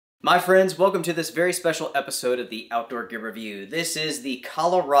My friends, welcome to this very special episode of the Outdoor Gear Review. This is the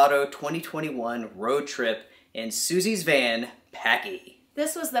Colorado 2021 road trip in Susie's van, Packy.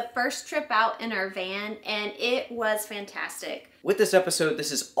 This was the first trip out in our van, and it was fantastic. With this episode,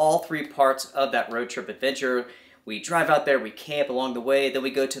 this is all three parts of that road trip adventure. We drive out there, we camp along the way, then we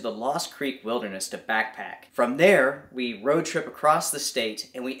go to the Lost Creek Wilderness to backpack. From there, we road trip across the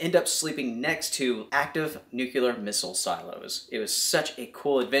state, and we end up sleeping next to active nuclear missile silos. It was such a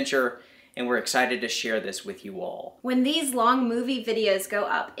cool adventure, and we're excited to share this with you all. When these long movie videos go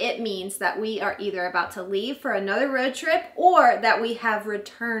up, it means that we are either about to leave for another road trip or that we have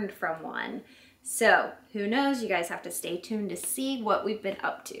returned from one. So, who knows? You guys have to stay tuned to see what we've been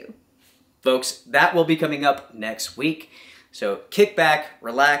up to. Folks, that will be coming up next week. So kick back,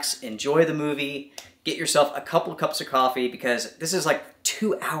 relax, enjoy the movie, get yourself a couple of cups of coffee because this is like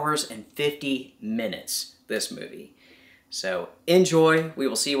 2 hours and 50 minutes, this movie. So enjoy. We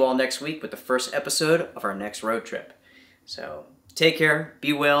will see you all next week with the first episode of our next road trip. So take care,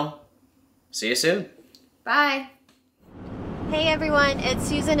 be well, see you soon. Bye. Hey everyone, it's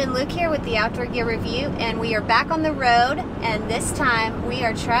Susan and Luke here with the Outdoor Gear Review, and we are back on the road, and this time we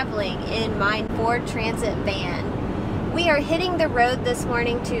are traveling in my Ford Transit van. We are hitting the road this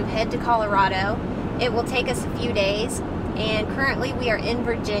morning to head to Colorado. It will take us a few days, and currently we are in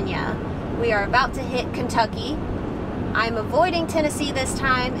Virginia. We are about to hit Kentucky. I'm avoiding Tennessee this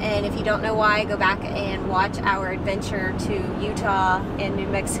time, and if you don't know why, go back and watch our adventure to Utah and New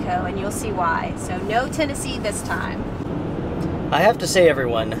Mexico, and you'll see why. So no Tennessee this time. I have to say,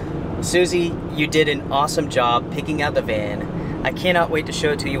 everyone, Susie, you did an awesome job picking out the van. I cannot wait to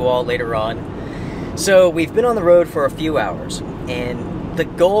show it to you all later on. So we've been on the road for a few hours, and the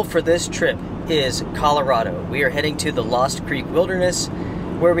goal for this trip is Colorado. We are heading to the Lost Creek Wilderness,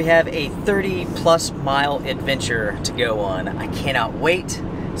 where we have a 30-plus mile adventure to go on. I cannot wait.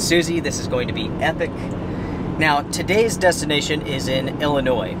 Susie, this is going to be epic. Now, today's destination is in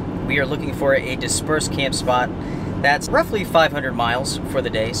Illinois. We are looking for a dispersed camp spot. That's roughly 500 miles for the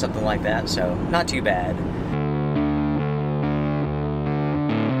day, something like that, so not too bad.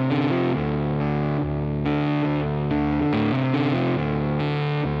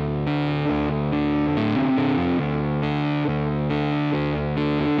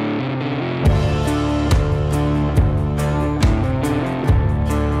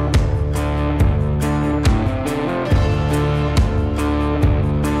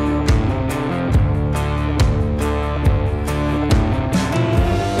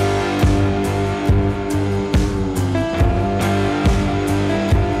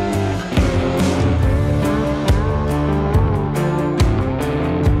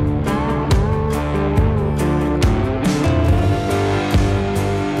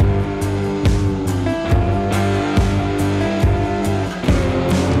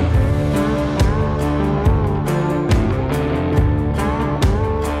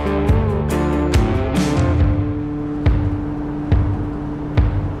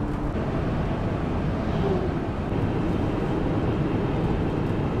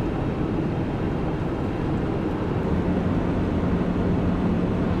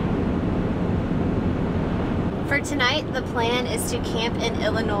 For tonight, the plan is to camp in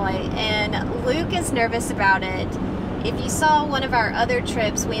Illinois, and Luke is nervous about it. If you saw one of our other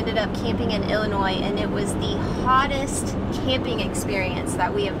trips, we ended up camping in Illinois, and it was the hottest camping experience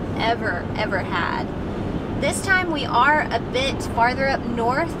that we have ever had. This time we are a bit farther up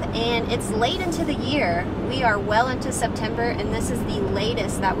north, and it's late into the year. We are well into September, and this is the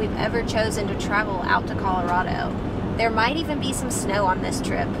latest that we've ever chosen to travel out to Colorado. There might even be some snow on this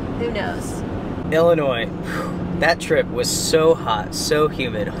trip. Who knows? Illinois. That trip was so hot, so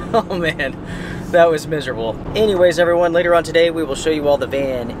humid. Oh man, that was miserable. Anyways, everyone, later on today we will show you all the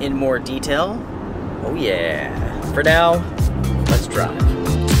van in more detail. Oh yeah. For now, let's drive.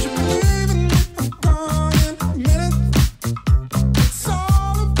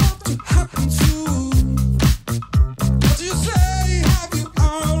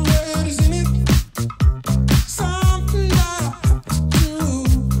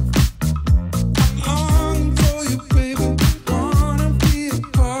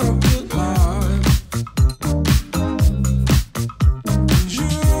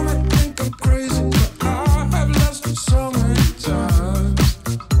 So many times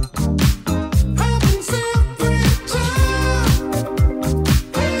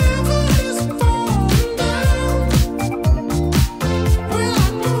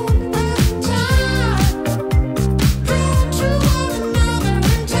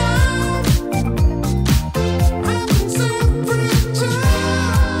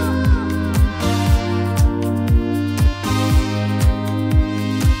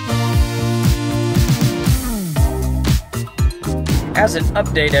As an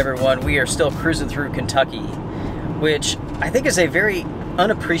update, everyone, we are still cruising through Kentucky, which I think is a very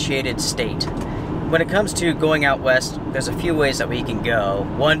unappreciated state. When it comes to going out west, there's a few ways that we can go.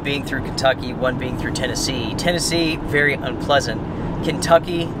 One being through Kentucky, one being through Tennessee. Tennessee, very unpleasant.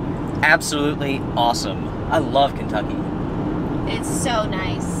 Kentucky, absolutely awesome. I love Kentucky. It's so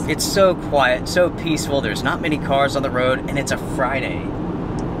nice. It's so quiet, so peaceful. There's not many cars on the road, and it's a Friday.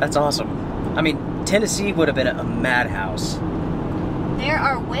 That's awesome. I mean, Tennessee would have been a madhouse. There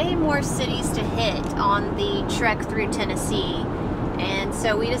are way more cities to hit on the trek through Tennessee. And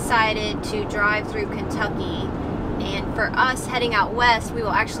so we decided to drive through Kentucky. And for us heading out west, we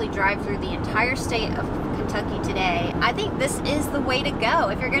will actually drive through the entire state of Kentucky today. I think this is the way to go.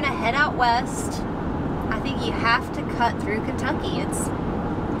 If you're gonna head out west, I think you have to cut through Kentucky. It's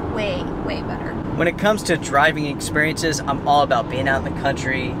way, way better. When it comes to driving experiences, I'm all about being out in the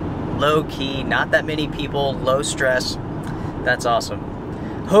country, low key, not that many people, low stress. That's awesome.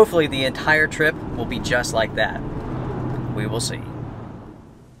 Hopefully the entire trip will be just like that. We will see.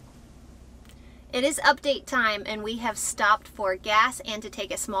 It is update time and we have stopped for gas and to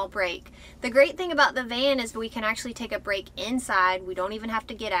take a small break. The great thing about the van is we can actually take a break inside. We don't even have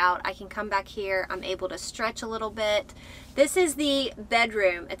to get out. I can come back here. I'm able to stretch a little bit. This is the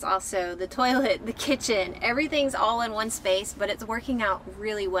bedroom. It's also the toilet, the kitchen. Everything's all in one space, but it's working out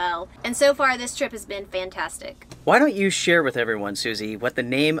really well. And so far this trip has been fantastic. Why don't you share with everyone, Susie, what the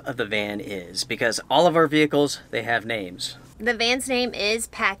name of the van is? Because all of our vehicles, they have names. The van's name is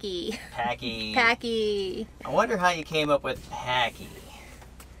Packy. Packy. Packy. I wonder how you came up with Packy.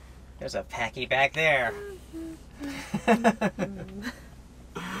 There's a Packy back there.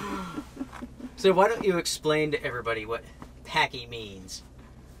 So why don't you explain to everybody what Packy means?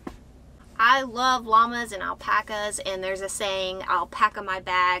 I love llamas and alpacas, and there's a saying, alpaca my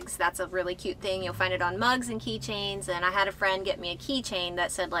bags. That's a really cute thing. You'll find it on mugs and keychains, and I had a friend get me a keychain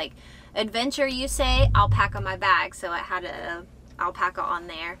that said, like, adventure you say, alpaca my bag. So I had a alpaca on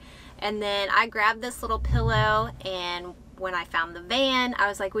there. And then I grabbed this little pillow, and when I found the van, I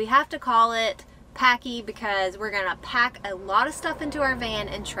was like, we have to call it Packy because we're gonna pack a lot of stuff into our van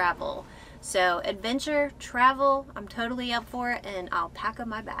and travel. So adventure, travel, I'm totally up for it, and alpaca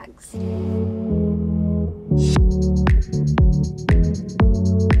my bags.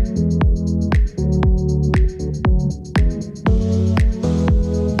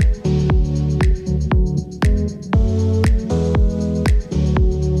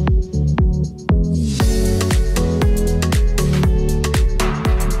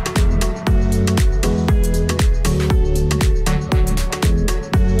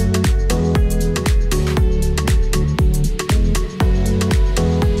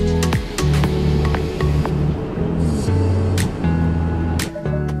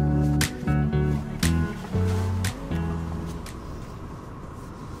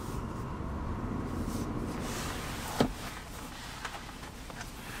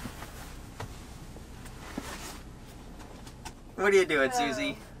 What are you doing,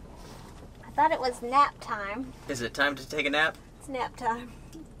 Susie? I thought it was nap time. Is it time to take a nap? It's nap time.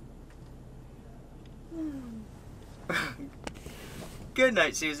 Good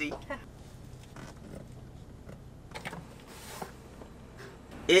night, Susie.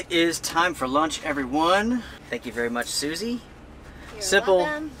 It is time for lunch, everyone. Thank you very much, Susie. You're Simple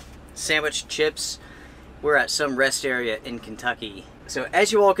welcome. sandwich, chips. We're at some rest area in Kentucky. So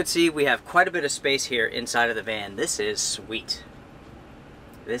as you all can see, we have quite a bit of space here inside of the van. This is sweet.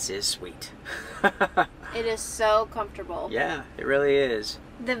 This is sweet. It is so comfortable. Yeah, it really is.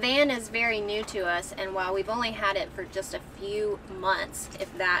 The van is very new to us, and while we've only had it for just a few months,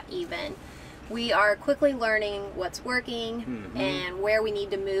 if that even, we are quickly learning what's working and where we need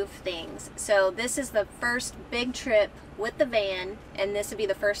to move things. So this is the first big trip with the van, and this would be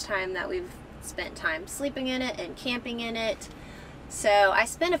the first time that we've spent time sleeping in it and camping in it. So I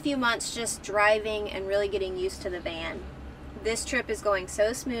spent a few months just driving and really getting used to the van. This trip is going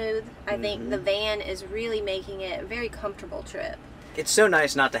so smooth. I think the van is really making it a very comfortable trip. It's so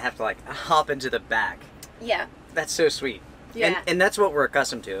nice not to have to like hop into the back. Yeah. That's so sweet. Yeah. And that's what we're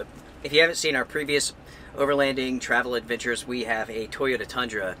accustomed to. If you haven't seen our previous overlanding travel adventures, we have a Toyota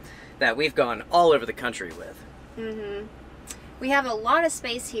Tundra that we've gone all over the country with. We have a lot of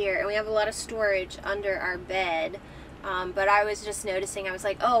space here, and we have a lot of storage under our bed. But I was just noticing, I was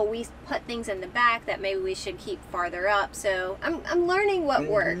like, oh, we put things in the back that maybe we should keep farther up. So I'm learning what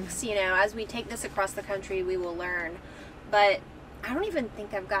works. You know, as we take this across the country, we will learn. But I don't even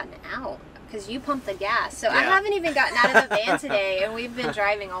think I've gotten out because you pumped the gas. So I haven't even gotten out of the van today, and we've been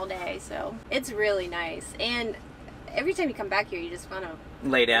driving all day. So it's really nice. And every time you come back here, you just want to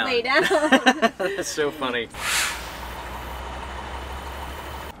lay down. Lay down. That's so funny.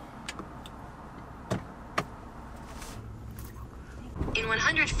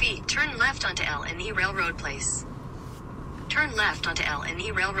 Turn left onto L&E Railroad Place. Turn left onto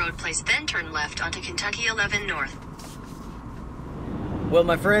L&E Railroad Place, then turn left onto Kentucky 11 North. Well,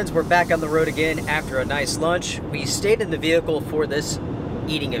 my friends, we're back on the road again after a nice lunch. We stayed in the vehicle for this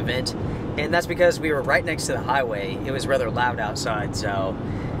eating event, and that's because we were right next to the highway. It was rather loud outside, so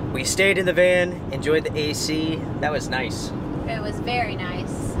we stayed in the van, enjoyed the AC. That was nice. It was very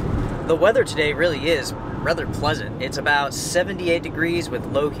nice. The weather today really is rather pleasant. It's about 78 degrees with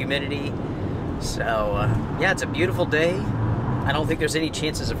low humidity. So, yeah, it's a beautiful day. I don't think there's any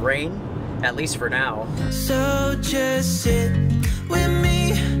chances of rain, at least for now. So just sit with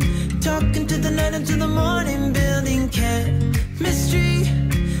me, talking to the night until the morning, building chemistry.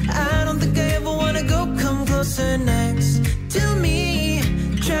 I don't think I ever wanna go, come closer next to me.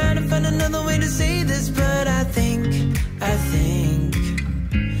 Trying to find another way to say this, but I think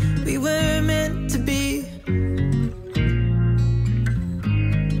we were meant to be.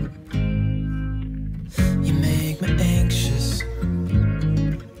 You make me anxious.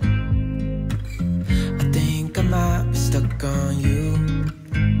 I think I might be stuck on you.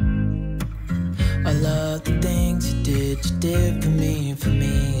 I love the things you did for me.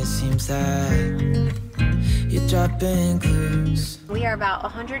 It seems like you're dropping clues. We are about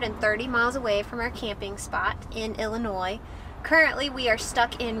 130 miles away from our camping spot in Illinois. Currently, we are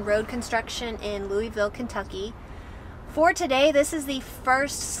stuck in road construction in Louisville, Kentucky. For today, this is the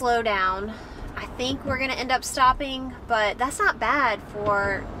first slowdown. I think we're gonna end up stopping, but that's not bad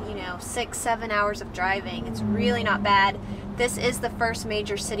for, 6-7 hours of driving. It's really not bad. This is the first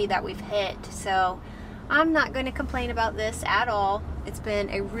major city that we've hit, so I'm not going to complain about this at all. It's been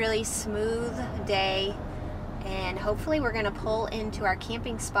a really smooth day, and hopefully we're going to pull into our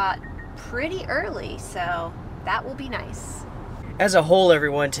camping spot pretty early, so that will be nice. As a whole,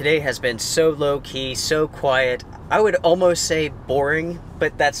 everyone, today has been so low-key, so quiet. I would almost say boring,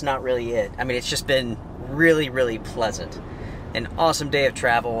 but that's not really it. I mean, it's just been really, really pleasant. An awesome day of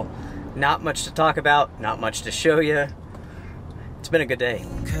travel. Not much to talk about, not much to show you. It's been a good day.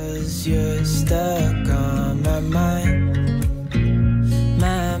 'Cause you're stuck on my mind.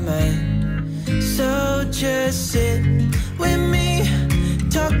 So just sit with me,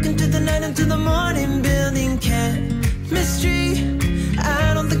 talking to the night until the morning, building chemistry.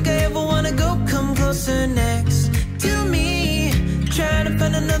 I don't think I ever wanna go, come closer next to me. Trying to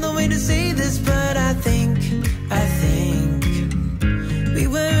find another way to say this, but I think we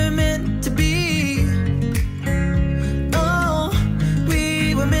were meant to be. Oh,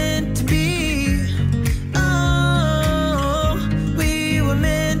 we were meant to be. Oh, we were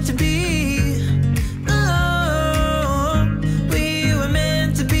meant to be. Oh, we were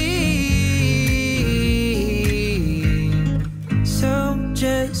meant to be. So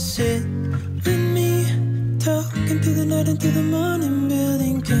just sit with me, talking through the night until the morning,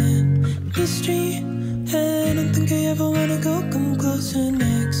 building chemistry. I don't think I ever wanna go, come closer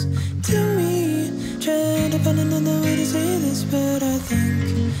next to me. Trying to find another way to say this, but I think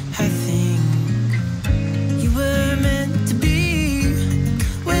you were meant to be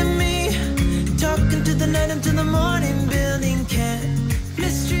with me, talking to the night until the morning, building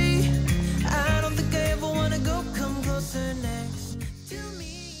chemistry. I don't think I ever wanna go, come closer next to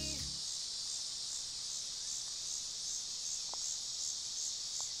me.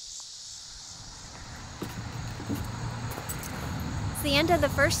 It's the end of the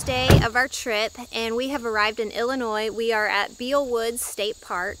first day of our trip, and we have arrived in Illinois. We are at Beale Woods State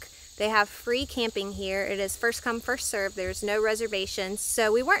Park. They have free camping here. It is first come, first served. There's no reservations.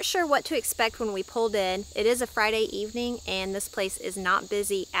 So we weren't sure what to expect when we pulled in. It is a Friday evening, and this place is not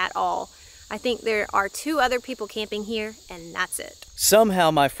busy at all. I think there are 2 other people camping here, and that's it.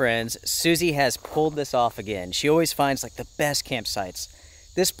 Somehow, my friends, Susie has pulled this off again. She always finds like the best campsites.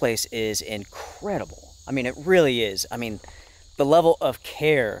 This place is incredible. I mean, it really is. I mean, the level of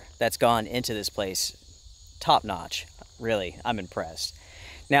care that's gone into this place, top notch. Really, I'm impressed.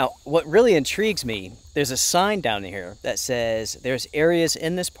 Now, what really intrigues me, there's a sign down here that says there's areas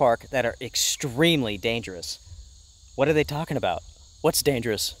in this park that are extremely dangerous. What are they talking about? What's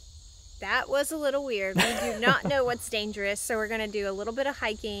dangerous? That was a little weird. We do not know what's dangerous, so we're going to do a little bit of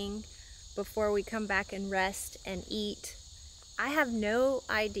hiking before we come back and rest and eat. I have no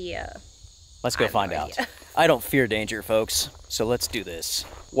idea. Let's go find out. I don't fear danger, folks, so let's do this.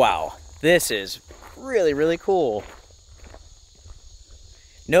 Wow, this is really, really cool.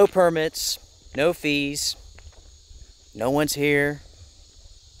 No permits, no fees, no one's here.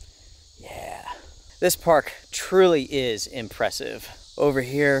 Yeah, this park truly is impressive. Over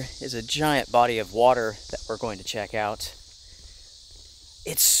here is a giant body of water that we're going to check out.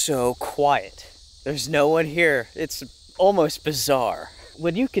 It's so quiet. There's no one here. It's almost bizarre.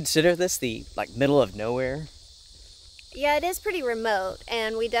 Would you consider this the middle of nowhere? Yeah, it is pretty remote,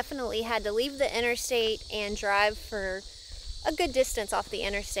 and we definitely had to leave the interstate and drive for a good distance off the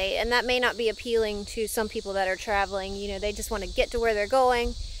interstate, and that may not be appealing to some people that are traveling. You know, they just want to get to where they're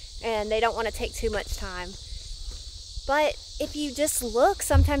going and they don't want to take too much time. But if you just look,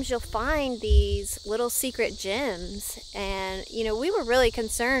 sometimes you'll find these little secret gems, and you know, we were really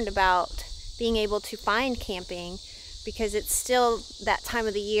concerned about being able to find camping because it's still that time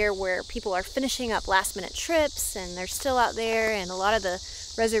of the year where people are finishing up last minute trips and they're still out there, and a lot of the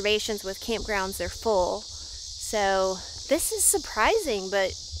reservations with campgrounds are full. So this is surprising, but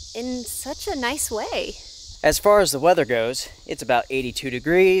in such a nice way. As far as the weather goes, it's about 82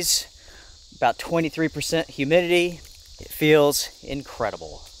 degrees, about 23% humidity. It feels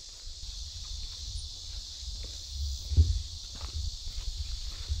incredible.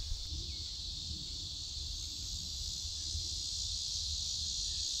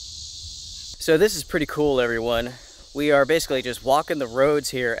 So this is pretty cool, everyone. We are basically just walking the roads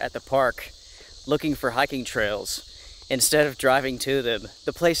here at the park looking for hiking trails instead of driving to them.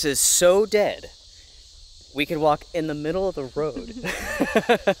 The place is so dead. We could walk in the middle of the road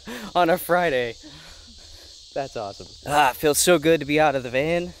on a Friday. That's awesome. It feels so good to be out of the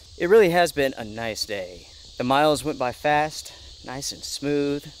van. It really has been a nice day. The miles went by fast, nice and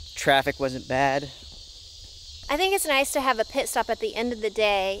smooth. Traffic wasn't bad. I think it's nice to have a pit stop at the end of the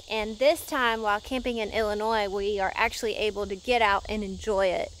day, and this time while camping in Illinois, we are actually able to get out and enjoy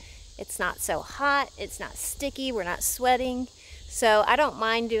it. It's not so hot, it's not sticky, we're not sweating. So I don't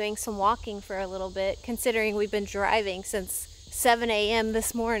mind doing some walking for a little bit, considering we've been driving since 7 a.m.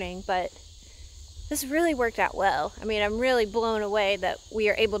 this morning, but this really worked out well. I mean, I'm really blown away that we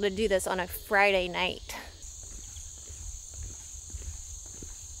are able to do this on a Friday night.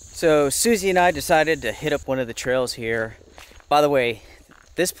 So Susie and I decided to hit up one of the trails here. By the way,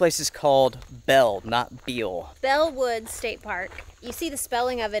 this place is called Bell, not Beale. Bellwood State Park. You see the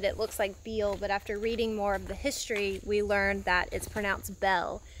spelling of it, it looks like Beale, but after reading more of the history, we learned that it's pronounced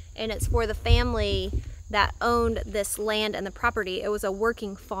Bell. And it's for the family that owned this land and the property. It was a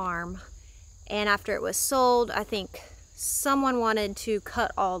working farm. And after it was sold, I think someone wanted to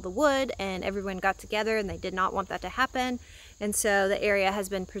cut all the wood, and everyone got together and they did not want that to happen. And so the area has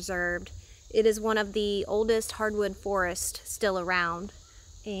been preserved. It is one of the oldest hardwood forests still around.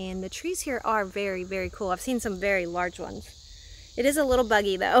 And the trees here are very, very cool. I've seen some very large ones. It is a little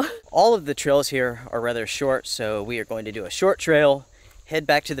buggy though. All of the trails here are rather short, so we are going to do a short trail, head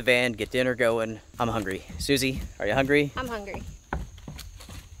back to the van, get dinner going. I'm hungry. Susie, are you hungry? I'm hungry.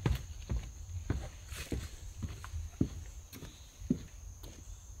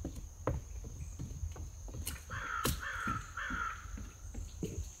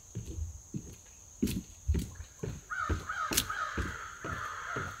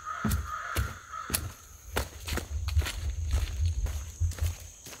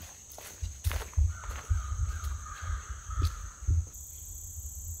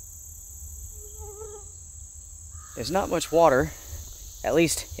 There's not much water, at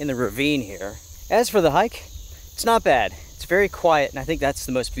least in the ravine here. As for the hike, it's not bad. It's very quiet, and I think that's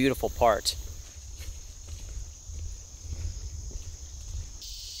the most beautiful part.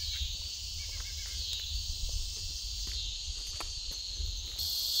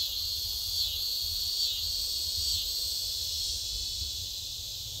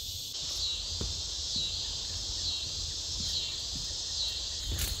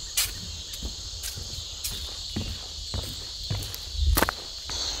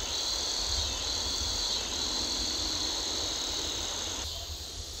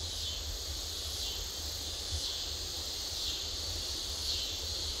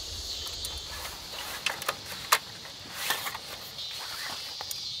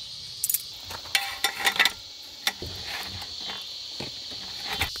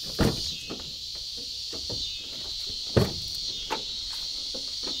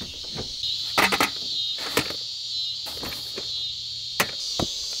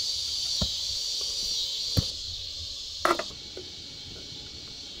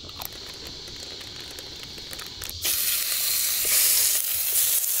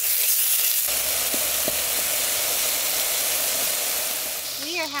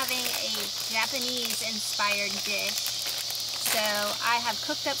 Having a Japanese-inspired dish. So I have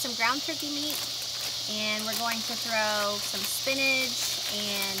cooked up some ground turkey meat, and we're going to throw some spinach,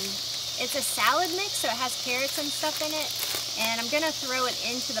 and it's a salad mix, so it has carrots and stuff in it, and I'm going to throw it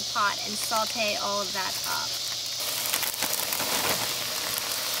into the pot and saute all of that up.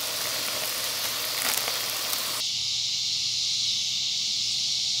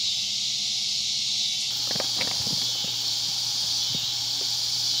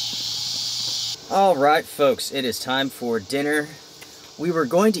 Alright folks, it is time for dinner. We were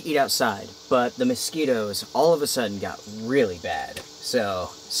going to eat outside, but the mosquitoes all of a sudden got really bad. So,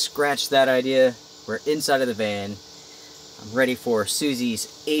 scratch that idea. We're inside of the van. I'm ready for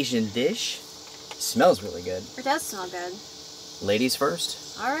Susie's Asian dish. It smells really good. It does smell good. Ladies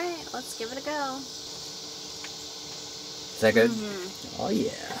first. Alright, let's give it a go. Is that good? Mm-hmm. Oh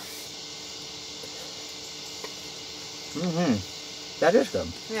yeah. Mm-hmm. That is good.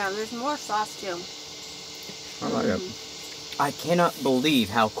 Yeah, there's more sauce too. I like it. I cannot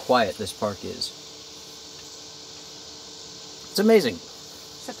believe how quiet this park is. It's amazing.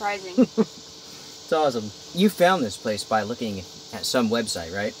 Surprising. It's awesome. You found this place by looking at some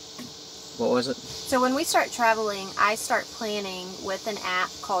website, right? What was it? So when we start traveling, I start planning with an app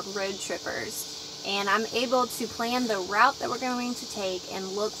called Road Trippers. And I'm able to plan the route that we're going to take and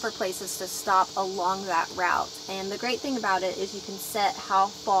look for places to stop along that route. And the great thing about it is you can set how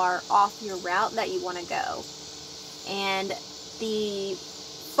far off your route that you want to go. And the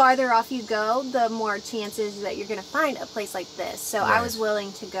farther off you go, the more chances that you're going to find a place like this. So Right. I was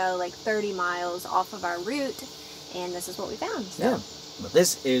willing to go like 30 miles off of our route, and this is what we found. So. Yeah. But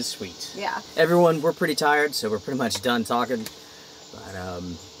this is sweet. Yeah. Everyone, we're pretty tired, so we're pretty much done talking. But,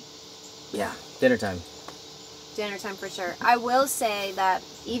 yeah, dinner time. Dinner time for sure. I will say that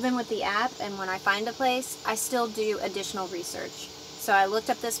even with the app and when I find a place, I still do additional research. So I looked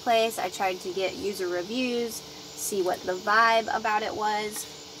up this place, I tried to get user reviews, see what the vibe about it was.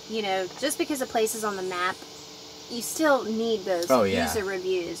 You know, just because a place is on the map, you still need those user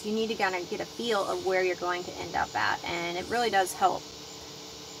reviews. You need to kind of get a feel of where you're going to end up at, and it really does help.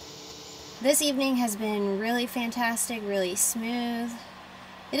 This evening has been really fantastic, really smooth.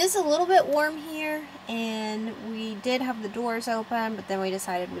 It is a little bit warm here, and we did have the doors open, but then we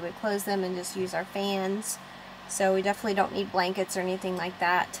decided we would close them and just use our fans. So we definitely don't need blankets or anything like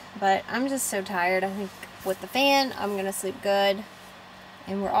that. But I'm just so tired. I think with the fan, I'm going to sleep good.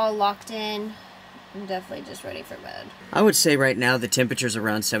 And we're all locked in. I'm definitely just ready for bed. I would say right now the temperature's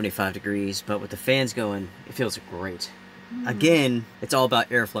around 75 degrees, but with the fans going, it feels great. Again, it's all about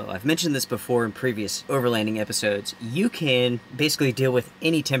airflow. I've mentioned this before in previous overlanding episodes. You can basically deal with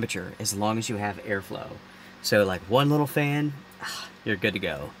any temperature as long as you have airflow. So like one little fan, you're good to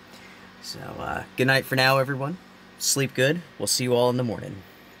go. So good night for now, everyone. Sleep good. We'll see you all in the morning.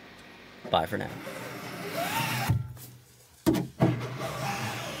 Bye for now.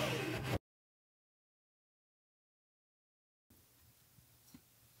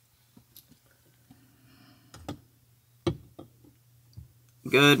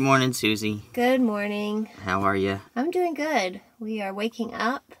 Good morning, Susie. Good morning. How are you? I'm doing good. We are waking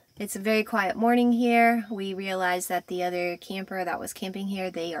up. It's a very quiet morning here. We realized that the other camper that was camping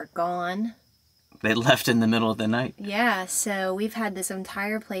here, they are gone. They left in the middle of the night. Yeah, so we've had this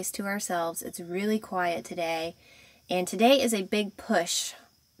entire place to ourselves. It's really quiet today. And today is a big push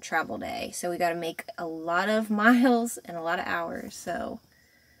travel day. So we got to make a lot of miles and a lot of hours. So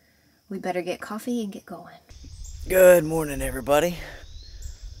we better get coffee and get going. Good morning, everybody.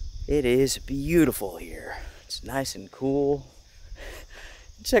 It is beautiful here. It's nice and cool.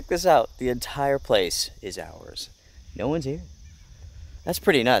 Check this out. The entire place is ours. No one's here. That's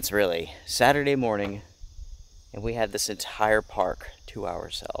pretty nuts, really. Saturday morning, and we had this entire park to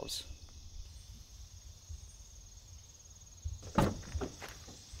ourselves.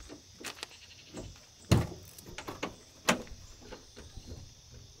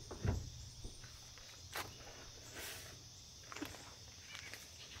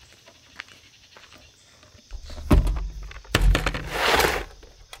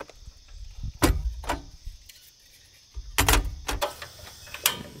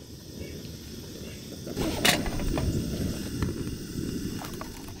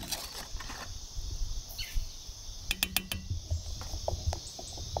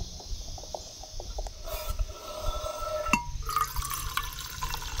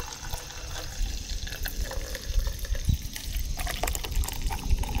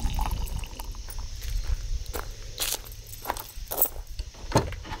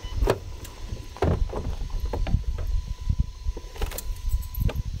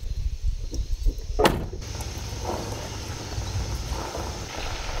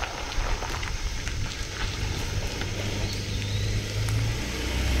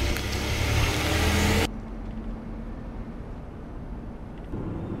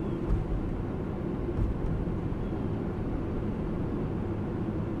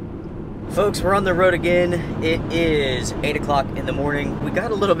 Folks, we're on the road again. It is 8 o'clock in the morning. We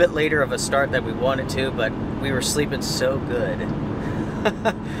got a little bit later of a start than we wanted to, but we were sleeping so good.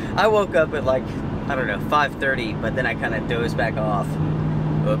 I woke up at like, I don't know, 5:30, but then I kind of dozed back off.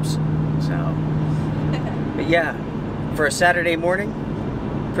 Oops. So, But yeah, for a Saturday morning,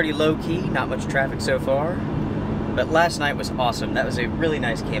 pretty low-key, not much traffic so far. But last night was awesome. That was a really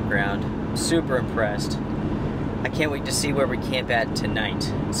nice campground. Super impressed. I can't wait to see where we camp at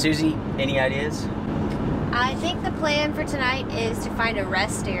tonight. Susie, any ideas? I think the plan for tonight is to find a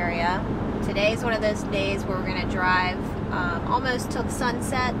rest area. Today's one of those days where we're going to drive almost till the sun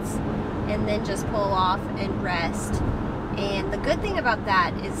sets and then just pull off and rest. And the good thing about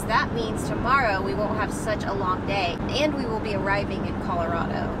that is that means tomorrow we won't have such a long day and we will be arriving in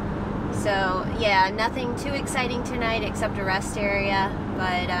Colorado. So yeah, nothing too exciting tonight except a rest area,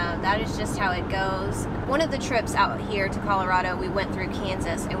 but that is just how it goes. One of the trips out here to Colorado, we went through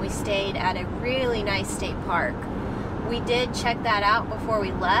Kansas and we stayed at a really nice state park. We did check that out before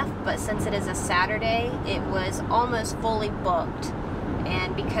we left, but since it is a Saturday, it was almost fully booked.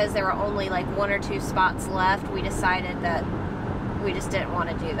 And because there were only like 1 or 2 spots left, we decided that we just didn't want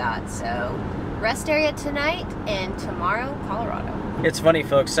to do that. So rest area tonight and tomorrow, Colorado. It's funny,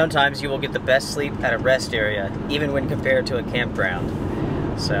 folks, sometimes you will get the best sleep at a rest area, even when compared to a campground.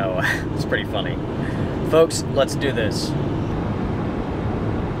 So, it's pretty funny. Folks, let's do this.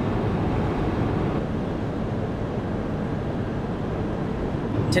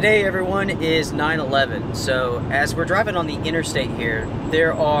 Today, everyone, is 9/11, so as we're driving on the interstate here,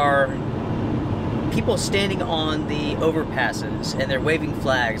 there are people standing on the overpasses and they're waving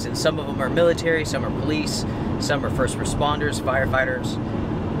flags, and some of them are military, some are police, some are first responders, firefighters.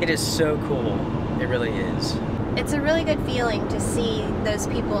 It is so cool. It really is. It's a really good feeling to see those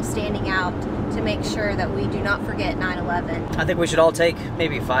people standing out to make sure that we do not forget 9/11. I think we should all take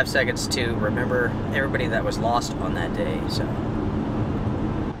maybe 5 seconds to remember everybody that was lost on that day. So.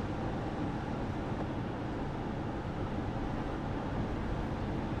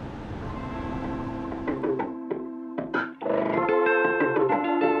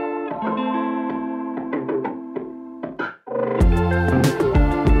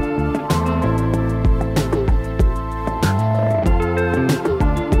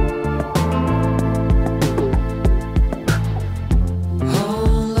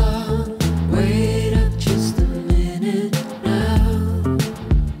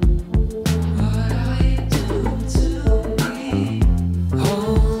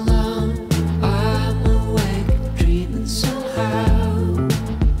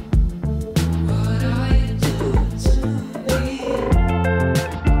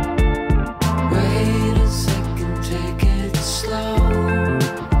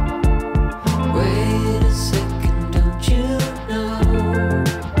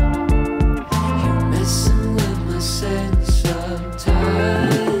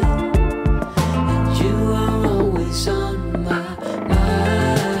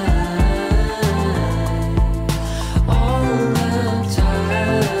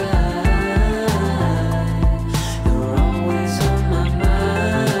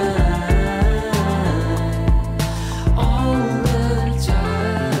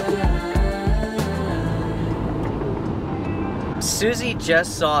 Susie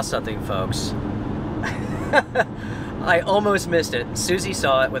just saw something, folks. I almost missed it. Susie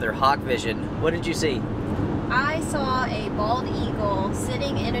saw it with her hawk vision. What did you see? I saw a bald eagle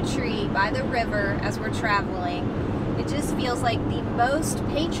sitting in a tree by the river as we're traveling. It just feels like the most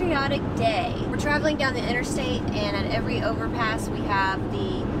patriotic day. We're traveling down the interstate, and at every overpass we have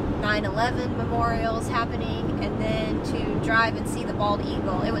the 9/11 memorials happening, and then to drive and see the bald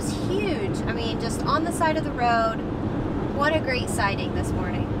eagle. It was huge. I mean, just on the side of the road. What a great sighting this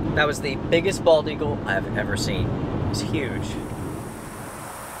morning. That was the biggest bald eagle I've ever seen. It was huge.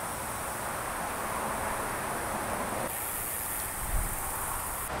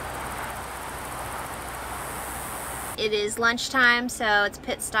 It is lunchtime, so it's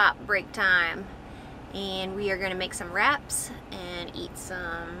pit stop break time. And we are gonna make some wraps and eat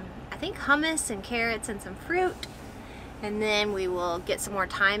some, I think, hummus and carrots and some fruit. And then we will get some more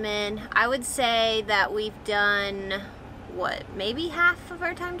time in. I would say that we've done, what, maybe half of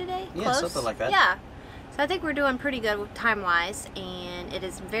our time today? Yeah, close? something like that. Yeah. So I think we're doing pretty good time-wise, and it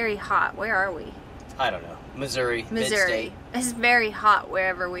is very hot. Where are we? I don't know. Missouri. Missouri. It's very hot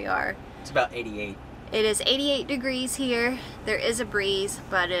wherever we are. It's about 88. It is 88 degrees here. There is a breeze,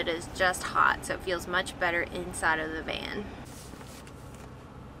 but it is just hot, so it feels much better inside of the van.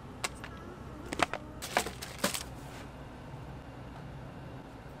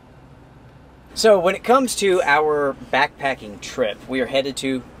 So when it comes to our backpacking trip, we are headed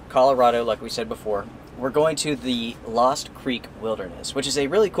to Colorado, like we said before. We're going to the Lost Creek Wilderness, which is a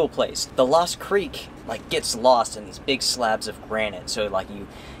really cool place. The Lost Creek gets lost in these big slabs of granite. So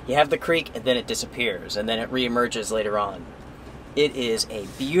you have the creek and then it disappears and then it reemerges later on. It is a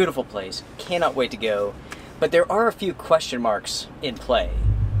beautiful place. Cannot wait to go. But there are a few question marks in play,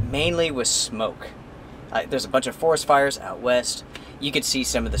 mainly with smoke. There's a bunch of forest fires out west. You can see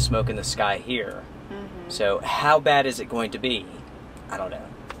some of the smoke in the sky here. So how bad is it going to be? I don't know.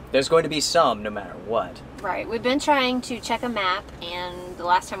 There's going to be some no matter what. Right. We've been trying to check a map, and the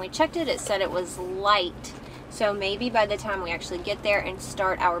last time we checked it, it said it was light. So maybe by the time we actually get there and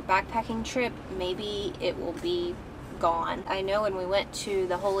start our backpacking trip, maybe it will be gone. I know when we went to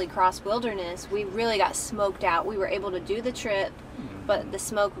the Holy Cross Wilderness, we really got smoked out. We were able to do the trip, but the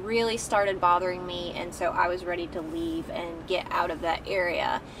smoke really started bothering me, and so I was ready to leave and get out of that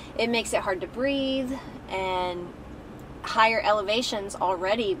area. It makes it hard to breathe, and higher elevations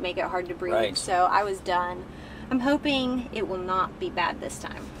already make it hard to breathe. Right. So I was done. I'm hoping it will not be bad this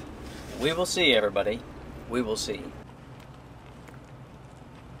time. We will see, everybody. We will see.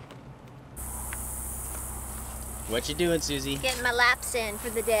 What you doing, Susie? Getting my laps in for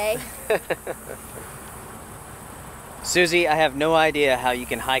the day. Susie, I have no idea how you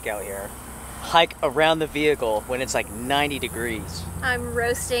can hike out here. Hike around the vehicle when it's like 90 degrees. I'm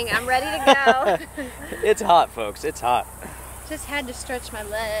roasting. I'm ready to go. It's hot, folks. It's hot. Just had to stretch my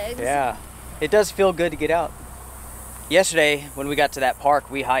legs. Yeah. It does feel good to get out. Yesterday, when we got to that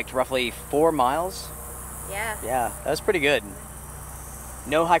park, we hiked roughly 4 miles. Yeah. Yeah, that was pretty good.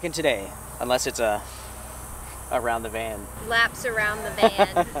 No hiking today, unless it's around the van. Laps around the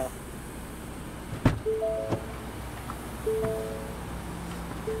van.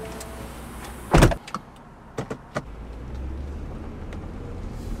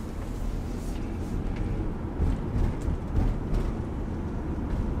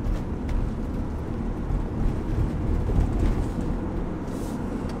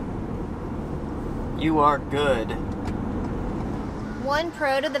 You are good. One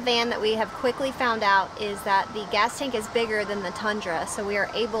pro to the van that we have quickly found out is that the gas tank is bigger than the Tundra, so we are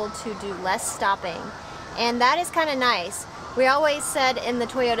able to do less stopping. And that is kind of nice. We always said in the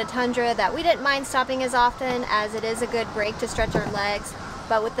Toyota Tundra that we didn't mind stopping as often, as it is a good break to stretch our legs,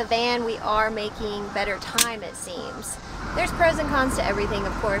 but with the van we are making better time, it seems. There's pros and cons to everything,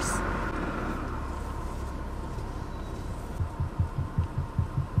 of course.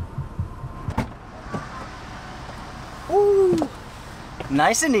 Woo!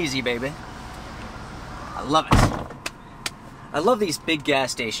 Nice and easy, baby. I love it. I love these big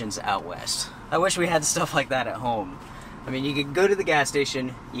gas stations out west. I wish we had stuff like that at home. I mean, you can go to the gas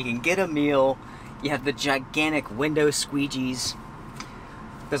station, you can get a meal, you have the gigantic window squeegees.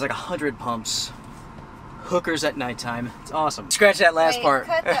 There's like 100 pumps. Hookers at nighttime. It's awesome. Scratch that last part.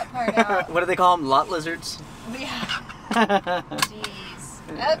 Cut that part out. What do they call them? Lot lizards? Yeah.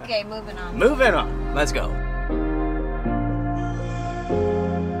 Jeez. Okay, moving on. Moving on. Let's go.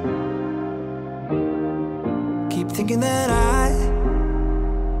 Keep thinking that I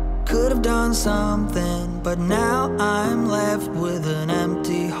could have done something, but now I'm left with an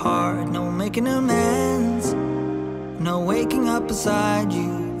empty heart. No making amends, no waking up beside you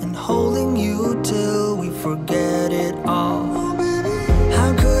and holding you till we forget it all.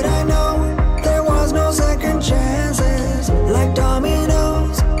 How could I know there was no second chances? Like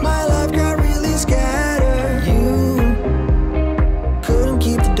dominoes, my life got really scattered. You couldn't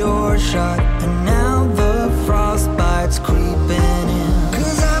keep the door shut, and now the frostbite's creeping in.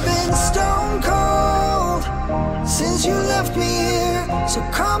 'Cause I've been stone cold since you left me here. So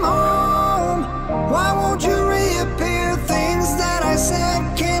come home, why won't you reappear? Things that I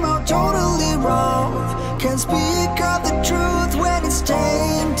said came out totally wrong. Can't speak of the truth when it's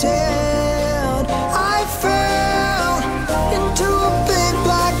tainted. I fell into a big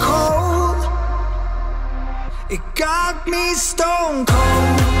black hole. It got me stone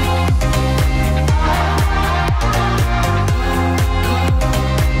cold.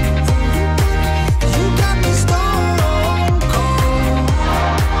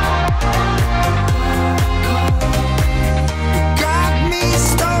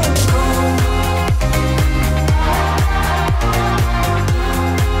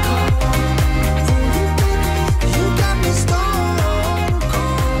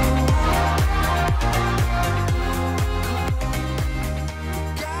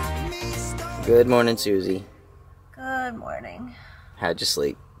 Good morning, Susie. Good morning. How'd you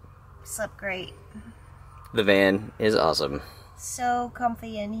sleep? Slept great. The van is awesome. So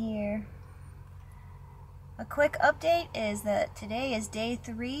comfy in here. A quick update is that today is day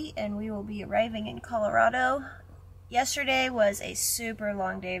 3 and we will be arriving in Colorado. Yesterday was a super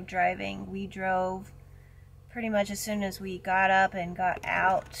long day of driving. We drove pretty much as soon as we got up and got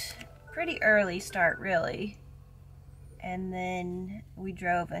out. Pretty early start, really. And then we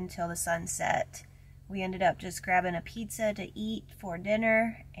drove until the sun set. We ended up just grabbing a pizza to eat for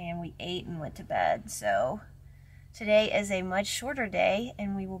dinner, and we ate and went to bed. So Today is a much shorter day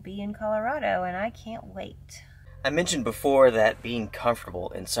and we will be in Colorado and I can't wait. I mentioned before that being comfortable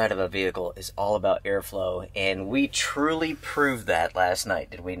inside of a vehicle is all about airflow, and we truly proved that last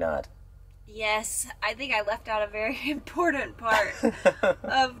night, did we not? Yes, I think I left out a very important part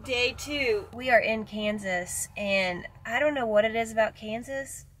of day 2. We are in Kansas, and I don't know what it is about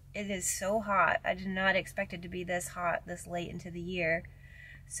Kansas. It is so hot. I did not expect it to be this hot this late into the year.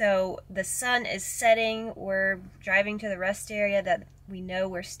 So the sun is setting. We're driving to the rest area that we know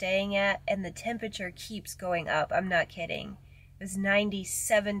we're staying at, and the temperature keeps going up. I'm not kidding. It was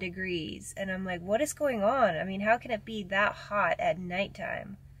 97 degrees, and I'm like, what is going on? I mean, how can it be that hot at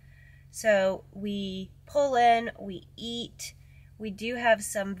nighttime? So we pull in, we eat. We do have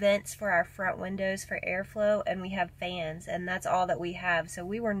some vents for our front windows for airflow, and we have fans, and that's all that we have. So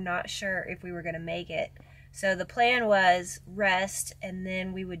we were not sure if we were going to make it. So the plan was rest, and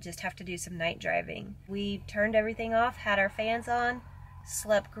then we would just have to do some night driving. We turned everything off, had our fans on,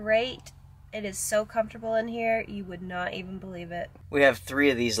 slept great. It is so comfortable in here, you would not even believe it. We have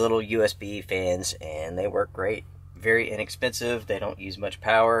 3 of these little USB fans, and they work great. Very inexpensive, they don't use much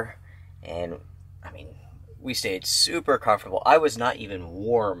power, and I mean, we stayed super comfortable. I was not even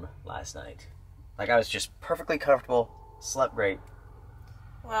warm last night. Like, I was just perfectly comfortable, slept great.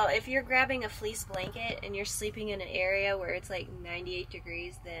 Well, if you're grabbing a fleece blanket and you're sleeping in an area where it's like 98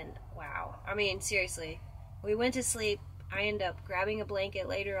 degrees, then wow. I mean, seriously. We went to sleep. I ended up grabbing a blanket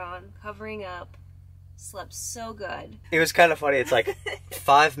later on, covering up, slept so good. It was kind of funny. It's like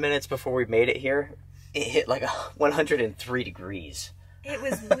 5 minutes before we made it here, it hit like 103 degrees. It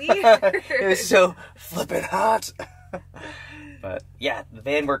was weird. It was so flippin' hot. But yeah, the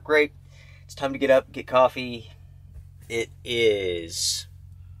van worked great. It's time to get up, get coffee. It is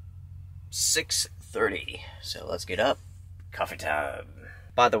 6:30, so let's get up. Coffee time.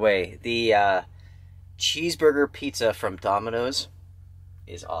 By the way, the cheeseburger pizza from Domino's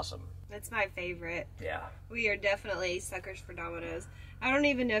is awesome. That's my favorite. Yeah. We are definitely suckers for Domino's. I don't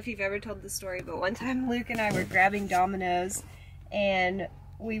even know if you've ever told the story, but one time Luke and I were grabbing Domino's and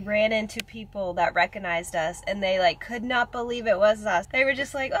we ran into people that recognized us, and they like could not believe it was us. They were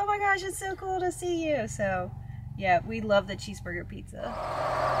just like, oh my gosh, it's so cool to see you. So yeah, we love the cheeseburger pizza.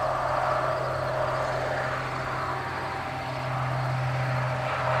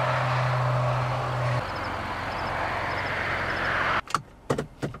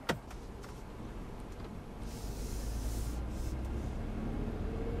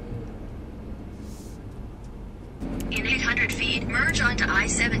 In 800 feet, merge onto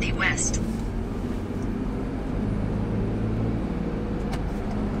I-70 West.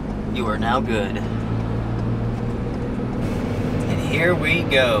 You are now good. And here we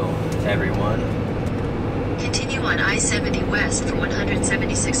go, everyone. Continue on I-70 West for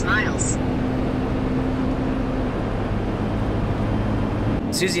 176 miles.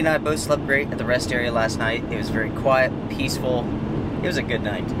 Susie and I both slept great at the rest area last night. It was very quiet, peaceful. It was a good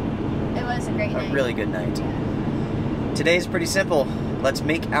night. It was a great night. A really good night. Today's pretty simple. Let's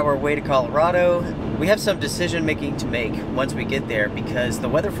make our way to Colorado. We have some decision making to make once we get there because the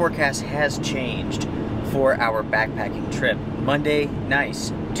weather forecast has changed for our backpacking trip. Monday,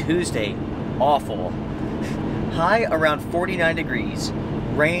 nice. Tuesday, awful. High around 49 degrees.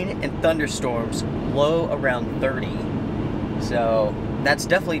 Rain and thunderstorms, low around 30. So that's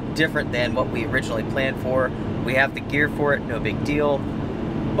definitely different than what we originally planned for. We have the gear for it, no big deal.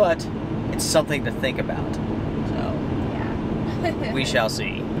 But it's something to think about. We shall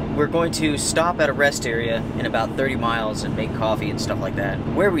see. We're going to stop at a rest area in about 30 miles and make coffee and stuff like that.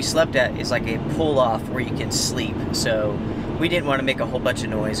 Where we slept at is like a pull-off where you can sleep, so we didn't want to make a whole bunch of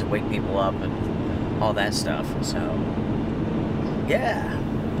noise and wake people up and all that stuff. So yeah,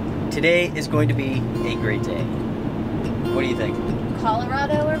 today is going to be a great day. What do you think?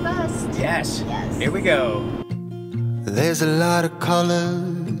 Colorado or bust? Yes. Yes. Here we go. There's a lot of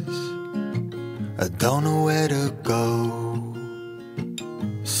colors, I don't know where to go.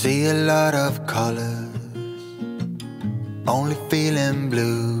 See a lot of colors, only feeling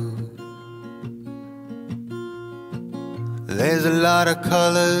blue. There's a lot of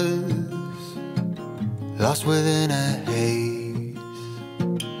colors, lost within a haze.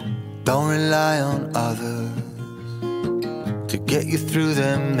 Don't rely on others to get you through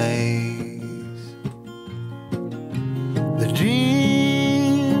the maze. The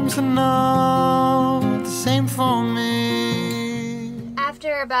dreams are not the same for me.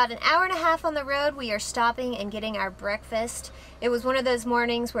 After about an hour and a half on the road, we are stopping and getting our breakfast. It was one of those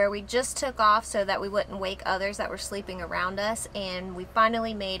mornings where we just took off so that we wouldn't wake others that were sleeping around us, and we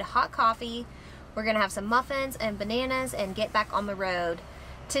finally made hot coffee. We're gonna have some muffins and bananas and get back on the road.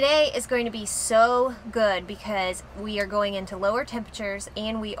 Today is going to be so good because we are going into lower temperatures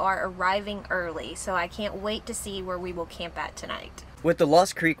and we are arriving early. So I can't wait to see where we will camp at tonight. With the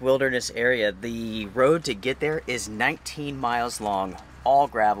Lost Creek Wilderness area, the road to get there is 19 miles long, all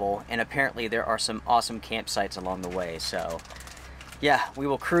gravel, and apparently there are some awesome campsites along the way. So yeah, we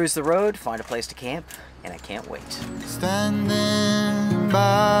will cruise the road, find a place to camp, and I can't wait. Standing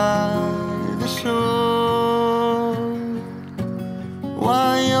by the shore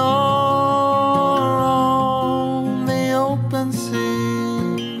while you're on the open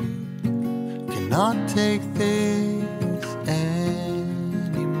sea, cannot take this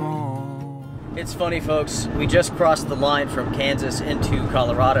anymore. It's funny, folks, we just crossed the line from Kansas into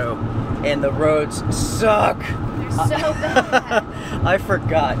Colorado, and the roads suck. They're so bad. I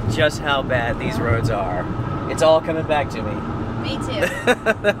forgot just how bad these roads are. It's all coming back to me. Me too.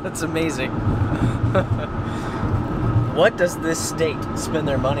 That's amazing. What does this state spend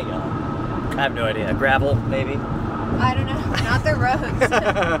their money on? I have no idea. Gravel, maybe? I don't know. Not the roads.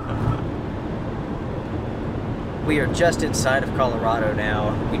 We are just inside of Colorado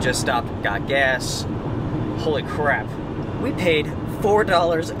now. We just stopped and got gas. Holy crap. We paid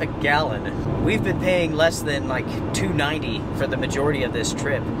 $4 a gallon. We've been paying less than like $2.90 for the majority of this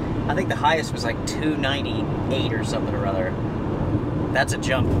trip. I think the highest was like $2.98 or something or other. That's a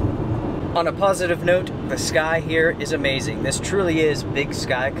jump. On a positive note, the sky here is amazing. This truly is big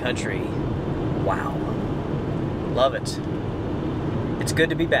sky country. Wow. Love it. It's good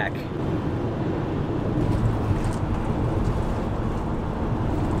to be back.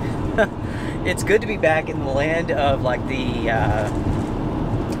 It's good to be back in the land of like the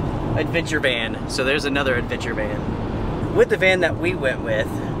adventure van. So there's another adventure van. With the van that we went with,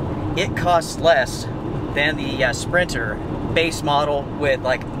 it costs less than the Sprinter base model with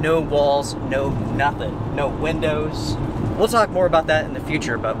like no walls, no nothing, no windows. We'll talk more about that in the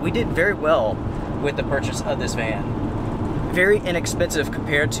future, but we did very well with the purchase of this van. Very inexpensive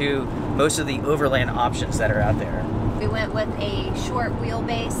compared to most of the overland options that are out there. We went with a short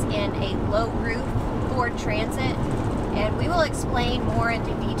wheelbase and a low roof Ford Transit, and we will explain more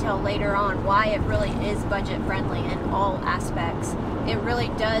into detail later on why it really is budget friendly in all aspects. It really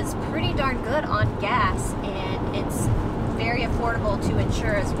does pretty darn good on gas, and it's very affordable to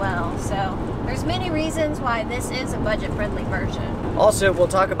insure as well. So there's many reasons why this is a budget friendly version. Also, we'll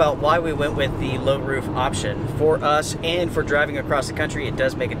talk about why we went with the low roof option. For us and for driving across the country, it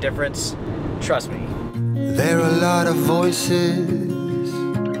does make a difference. Trust me. There are a lot of voices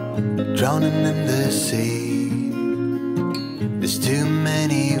drowning in the sea. There's too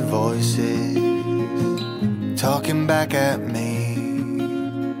many voices talking back at me.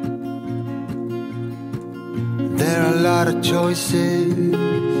 There are a lot of choices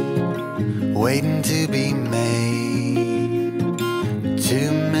waiting to be made.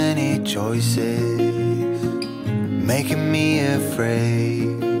 Too many choices making me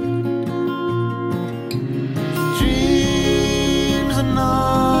afraid. Dreams are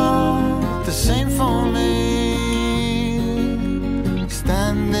not the same for me.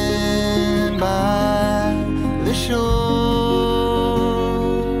 Standing by the shore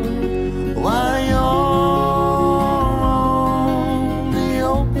while you're on the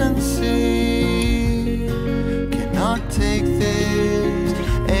open sea, cannot take this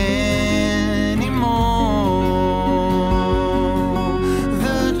anymore.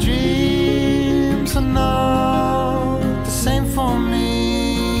 The dreams are not the same for me.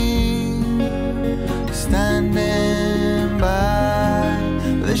 Standing by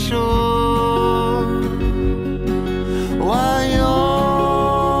the shore while you're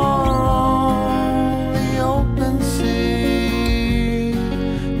on the open sea,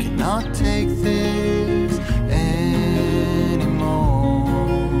 cannot take this anymore.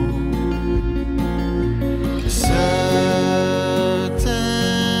 A certain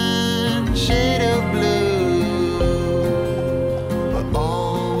shade of blue will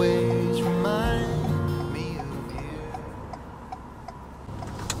always remind me of you.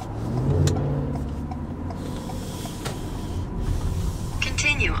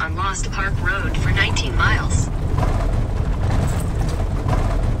 Continue on Lost Park Road for 19 miles.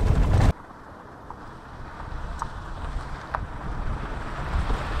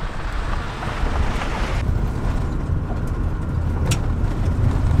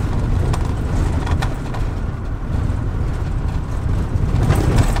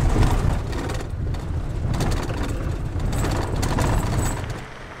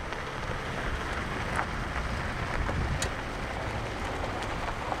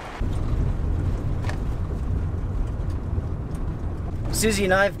 Susie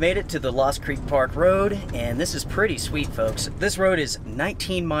and I have made it to the Lost Creek Park Road, and this is pretty sweet, folks. This road is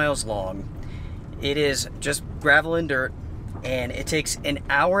 19 miles long. It is just gravel and dirt, and it takes an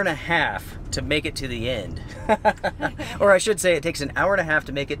hour and a half to make it to the end. Or I should say it takes an hour and a half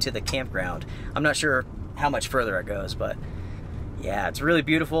to make it to the campground. I'm not sure how much further it goes, but yeah, it's really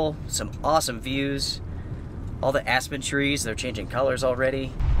beautiful. Some awesome views. All the aspen trees, they're changing colors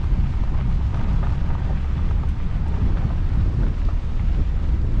already.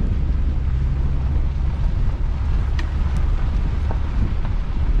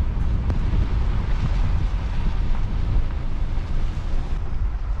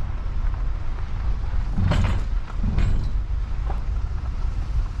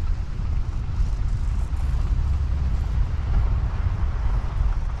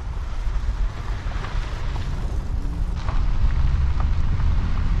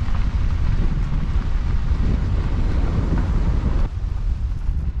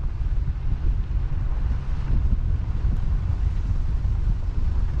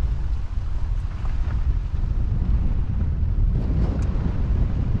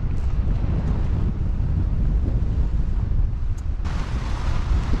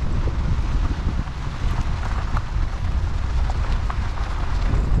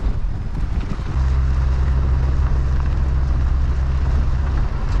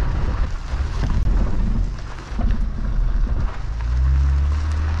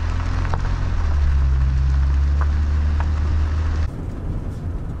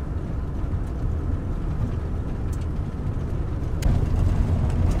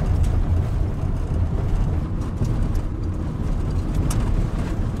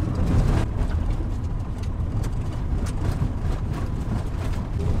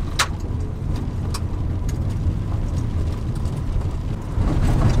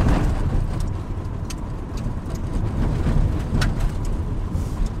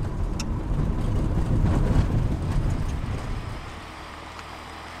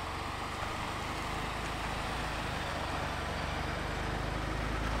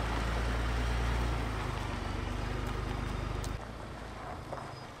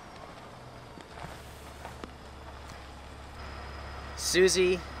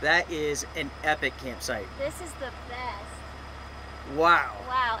 Susie, that is an epic campsite. This is the best. Wow.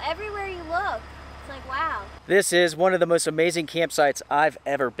 Wow, everywhere you look, it's like wow. This is one of the most amazing campsites I've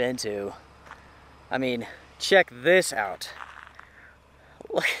ever been to. I mean, check this out.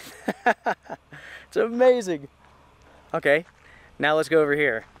 Look at that. It's amazing. Okay, now let's go over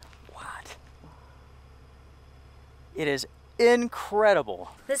here. What? It is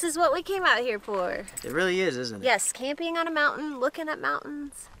incredible. This is what we came out here for. It really is, isn't it? Yes, camping on a mountain, looking at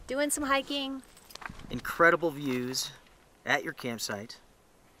mountains, doing some hiking. Incredible views at your campsite.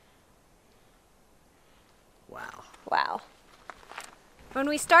 Wow. Wow. When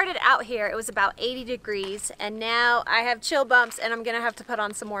we started out here, it was about 80 degrees, and now I have chill bumps and I'm gonna have to put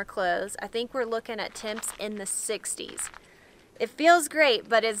on some more clothes. I think we're looking at temps in the 60s. It feels great,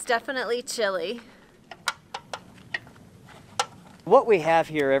 but it's definitely chilly. What we have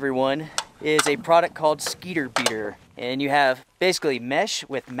here, everyone, is a product called Skeeter Beater. And you have basically mesh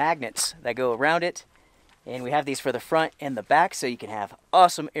with magnets that go around it. And we have these for the front and the back so you can have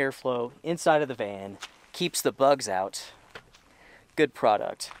awesome airflow inside of the van. Keeps the bugs out. Good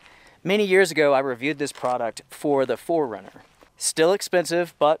product. Many years ago, I reviewed this product for the 4Runner. Still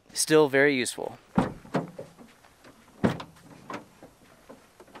expensive, but still very useful.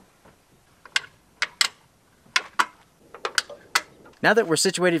 Now that we're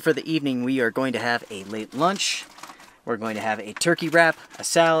situated for the evening, we are going to have a late lunch. We're going to have a turkey wrap, a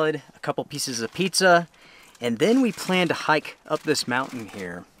salad, a couple pieces of pizza, and then we plan to hike up this mountain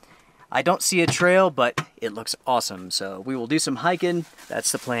here. I don't see a trail, but it looks awesome, so we will do some hiking.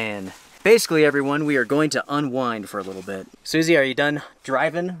 That's the plan. Basically, everyone, we are going to unwind for a little bit. Susie, are you done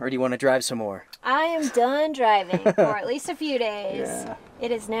driving, or do you want to drive some more? I am done driving for at least a few days. Yeah.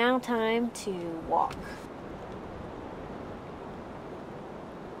 It is now time to walk.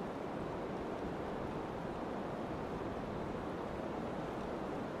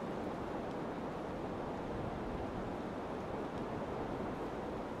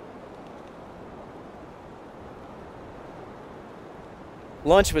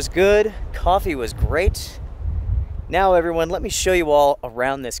 Lunch was good, coffee was great. Now everyone, let me show you all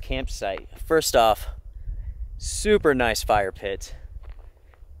around this campsite. First off, super nice fire pit.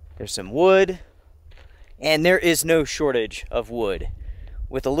 There's some wood, and there is no shortage of wood.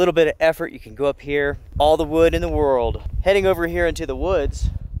 With a little bit of effort, you can go up here, all the wood in the world. Heading over here into the woods,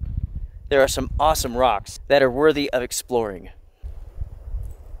 there are some awesome rocks that are worthy of exploring.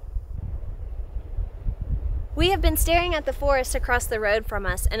 We have been staring at the forest across the road from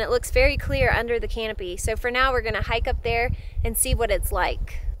us, and it looks very clear under the canopy. So for now, we're gonna hike up there and see what it's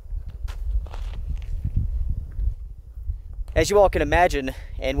like. As you all can imagine,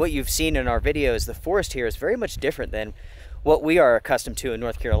 and what you've seen in our videos, the forest here is very much different than what we are accustomed to in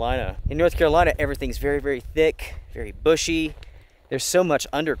North Carolina. In North Carolina, everything's very, very thick, very bushy. There's so much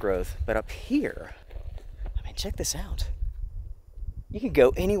undergrowth, but up here, I mean, check this out. You can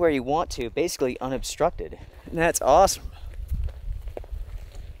go anywhere you want to, basically unobstructed. And that's awesome.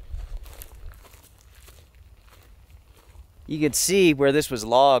 You can see where this was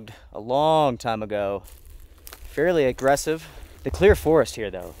logged a long time ago. Fairly aggressive. The clear forest here,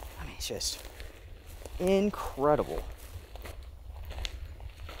 though, I mean, it's just incredible.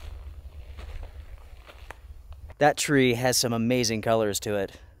 That tree has some amazing colors to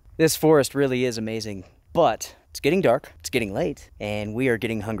it. This forest really is amazing, but it's getting dark, it's getting late, and we are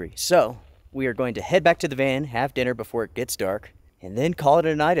getting hungry. So we are going to head back to the van, have dinner before it gets dark, and then call it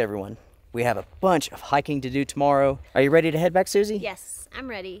a night, everyone. We have a bunch of hiking to do tomorrow. Are you ready to head back, Susie? Yes, I'm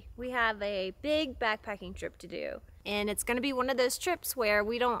ready. We have a big backpacking trip to do. And it's gonna be one of those trips where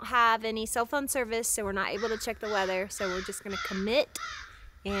we don't have any cell phone service, so we're not able to check the weather. So we're just gonna commit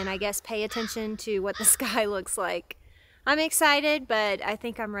and I guess pay attention to what the sky looks like. I'm excited, but I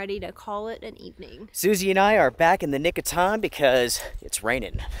think I'm ready to call it an evening. Susie and I are back in the nick of time because it's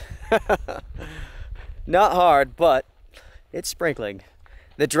raining. Not hard, but it's sprinkling.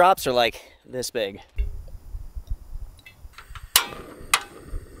 The drops are like this big.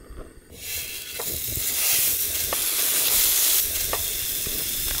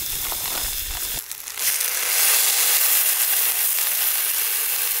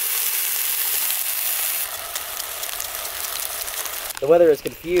 The weather is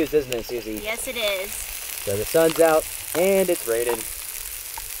confused, isn't it, Susie? Yes, it is. So the sun's out and it's raining.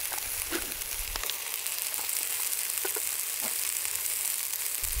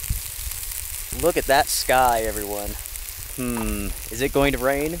 Look at that sky, everyone. Is it going to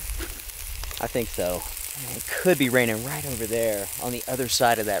rain? I think so. It could be raining right over there on the other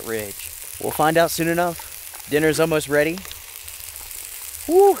side of that ridge. We'll find out soon enough. Dinner's almost ready.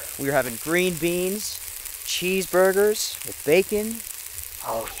 Woo! We're having green beans, cheeseburgers with bacon.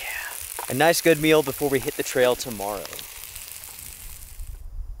 Oh yeah. A nice good meal before we hit the trail tomorrow.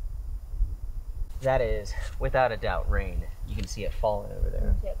 That is, without a doubt, rain. You can see it falling over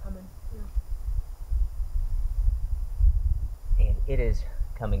there. See it coming. And it is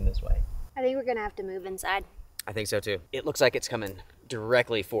coming this way. I think we're gonna have to move inside. I think so too. It looks like it's coming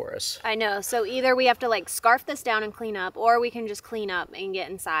directly for us. I know, so either we have to like scarf this down and clean up, or we can just clean up and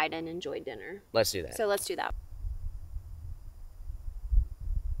get inside and enjoy dinner. Let's do that. So let's do that.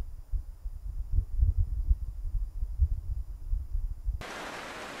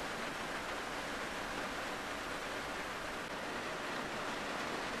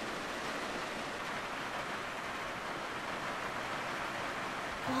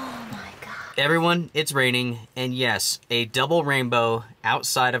 Everyone, it's raining, and yes, a double rainbow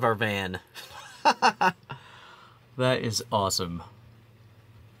outside of our van. That is awesome.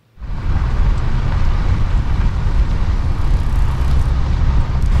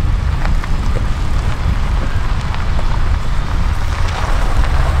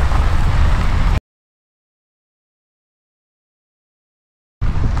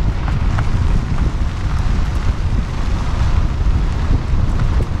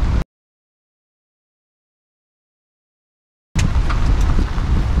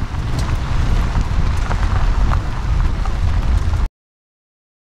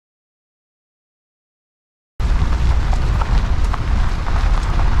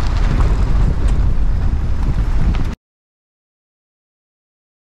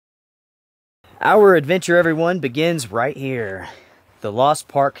 Our adventure, everyone, begins right here, the Lost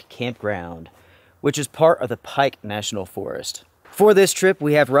Park Campground, which is part of the Pike National Forest. For this trip,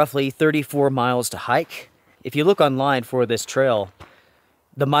 we have roughly 34 miles to hike. If you look online for this trail,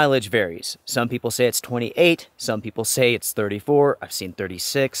 the mileage varies. Some people say it's 28, some people say it's 34, I've seen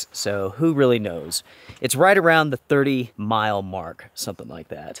 36, so who really knows? It's right around the 30-mile mark, something like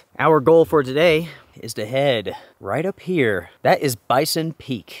that. Our goal for today is to head right up here. That is Bison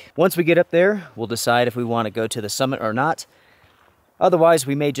Peak. Once we get up there, we'll decide if we want to go to the summit or not. Otherwise,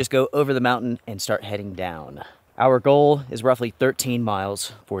 we may just go over the mountain and start heading down. Our goal is roughly 13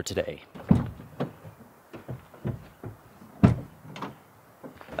 miles for today.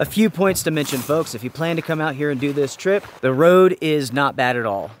 A few points to mention, folks. If you plan to come out here and do this trip, the road is not bad at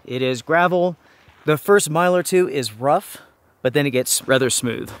all. It is gravel. The first mile or two is rough, but then it gets rather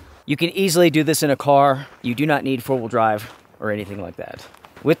smooth. You can easily do this in a car. You do not need four-wheel drive or anything like that.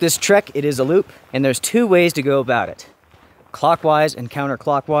 With this trek, it is a loop, and there's two ways to go about it. Clockwise and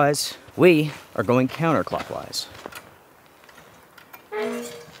counterclockwise. We are going counterclockwise.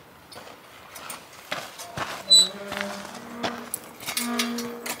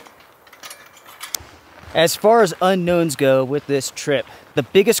 As far as unknowns go with this trip, the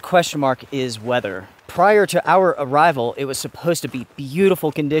biggest question mark is weather. Prior to our arrival, it was supposed to be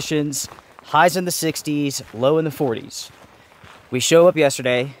beautiful conditions, highs in the 60s, low in the 40s. We show up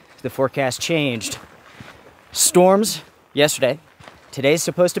yesterday, the forecast changed. Storms yesterday. Today's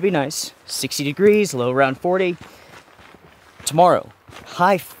supposed to be nice, 60 degrees, low around 40. Tomorrow,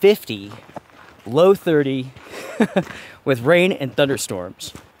 high 50, low 30, with rain and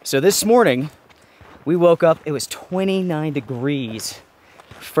thunderstorms. So this morning, we woke up, it was 29 degrees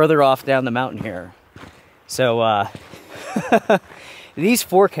further off down the mountain here. So these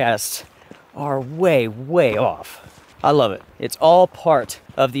forecasts are way, way off. I love it. It's all part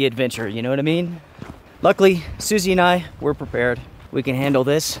of the adventure, you know what I mean? Luckily, Susie and I, we're prepared. We can handle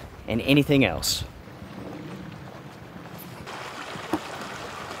this and anything else.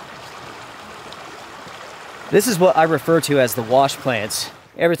 This is what I refer to as the wash plants.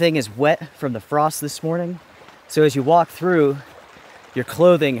 Everything is wet from the frost this morning. So as you walk through, your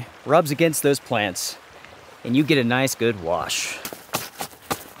clothing rubs against those plants and you get a nice good wash.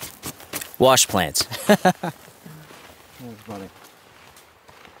 Wash plants. That's funny.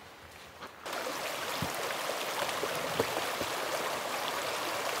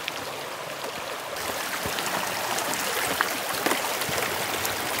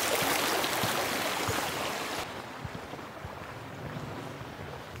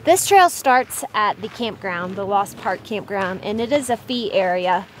 This trail starts at the campground, the Lost Park campground, and it is a fee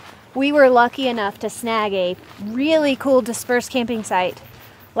area. We were lucky enough to snag a really cool dispersed camping site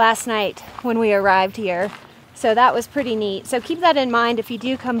last night when we arrived here. So that was pretty neat. So keep that in mind if you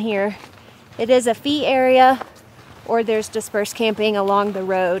do come here. It is a fee area or there's dispersed camping along the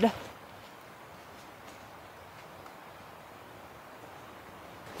road.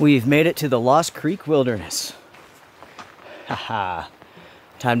 We've made it to the Lost Creek Wilderness. Haha.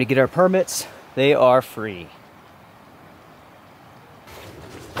 Time to get our permits. They are free.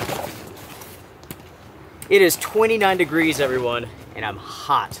 It is 29 degrees, everyone, and I'm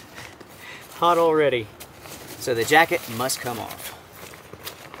hot. Hot already. So the jacket must come off.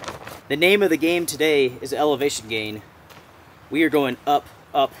 The name of the game today is elevation gain. We are going up,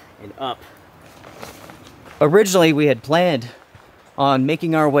 up, and up. Originally, we had planned on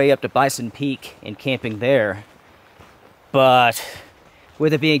making our way up to Bison Peak and camping there, but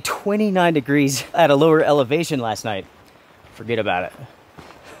with it being 29 degrees at a lower elevation last night, forget about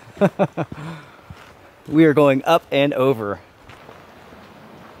it. We are going up and over.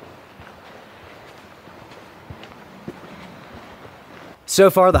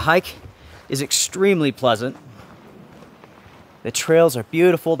 So far, the hike is extremely pleasant. The trails are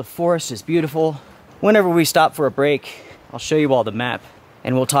beautiful, the forest is beautiful. Whenever we stop for a break, I'll show you all the map,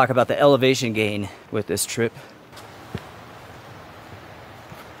 and we'll talk about the elevation gain with this trip.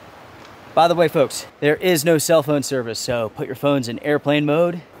 By the way, folks, there is no cell phone service, so put your phones in airplane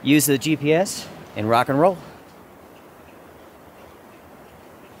mode, use the GPS, and rock and roll.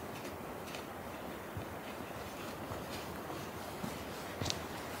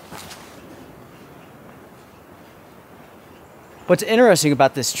 What's interesting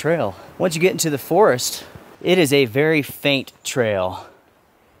about this trail, once you get into the forest, it is a very faint trail.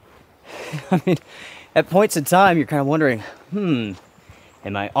 I mean, at points in time, you're kind of wondering,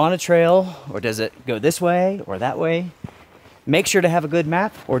 am I on a trail, or does it go this way or that way? Make sure to have a good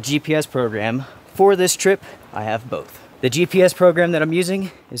map or GPS program. For this trip, I have both. The GPS program that I'm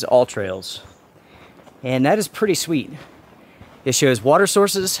using is All Trails, and that is pretty sweet. It shows water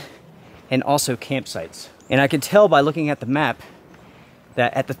sources and also campsites. And I can tell by looking at the map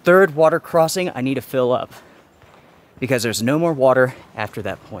that at the third water crossing, I need to fill up because there's no more water after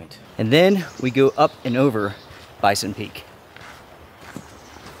that point. And then we go up and over Bison Peak.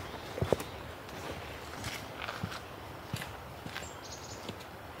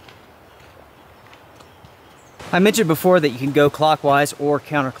 I mentioned before that you can go clockwise or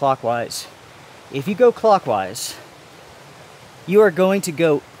counterclockwise. If you go clockwise, you are going to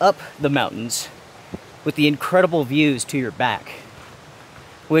go up the mountains with the incredible views to your back,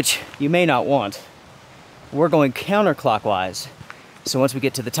 which you may not want. We're going counterclockwise, so once we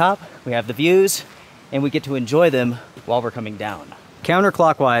get to the top, we have the views and we get to enjoy them while we're coming down.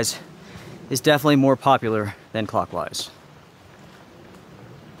 Counterclockwise is definitely more popular than clockwise.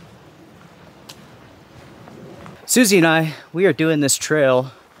 Susie and I, we are doing this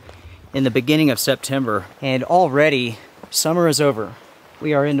trail in the beginning of September, and already summer is over.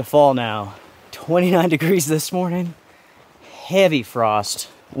 We are into fall now. 29 degrees this morning. Heavy frost.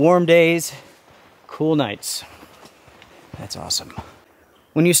 Warm days, cool nights. That's awesome.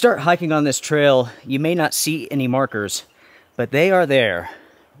 When you start hiking on this trail, you may not see any markers, but they are there,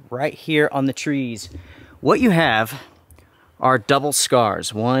 right here on the trees. What you have are double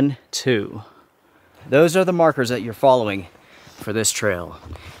scars, 1, 2. Those are the markers that you're following for this trail.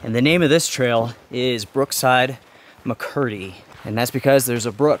 And the name of this trail is Brookside McCurdy. And that's because there's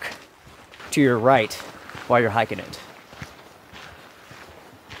a brook to your right while you're hiking it.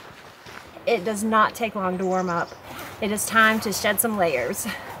 It does not take long to warm up. It is time to shed some layers.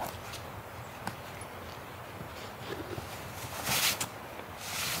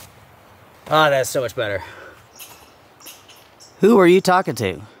 Ah, that's so much better. Who are you talking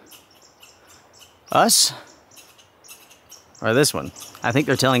to? Us? Or this one? I think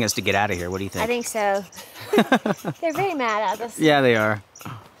they're telling us to get out of here. What do you think? I think so. They're very mad at us. Yeah, they are.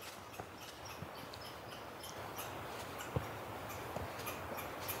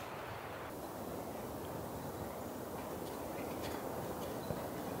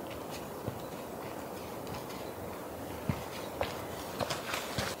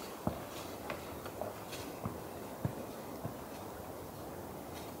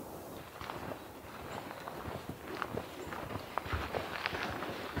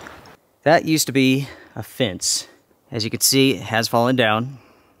 That used to be a fence. As you can see, it has fallen down.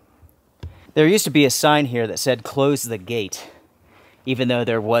 There used to be a sign here that said close the gate, even though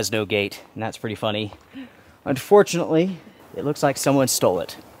there was no gate, and that's pretty funny. Unfortunately, it looks like someone stole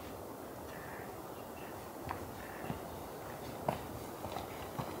it.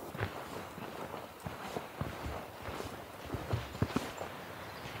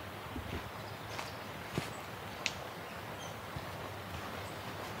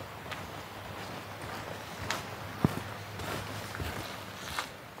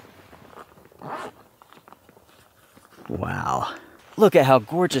 Wow, look at how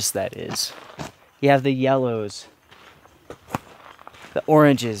gorgeous that is. You have the yellows, the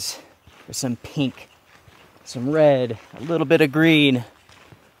oranges, there's some pink, some red, a little bit of green.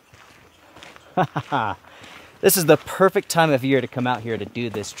 This is the perfect time of year to come out here to do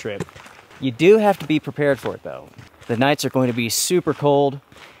this trip. You do have to be prepared for it though. The nights are going to be super cold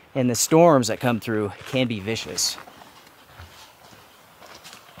and the storms that come through can be vicious.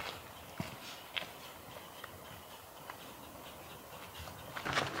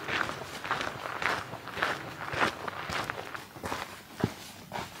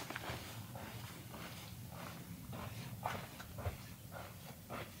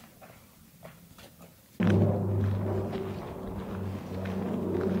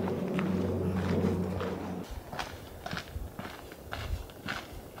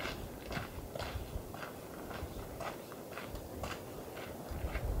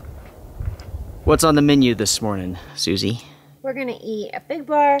 What's on the menu this morning, Susie? We're gonna eat a Big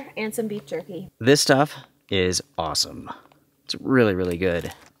Bar and some beef jerky. This stuff is awesome. It's really, really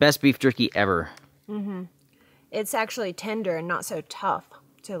good. Best beef jerky ever. Mm-hmm. It's actually tender and not so tough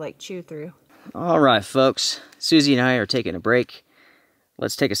to like chew through. All right, folks. Susie and I are taking a break.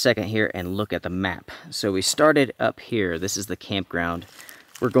 Let's take a second here and look at the map. So we started up here. This is the campground.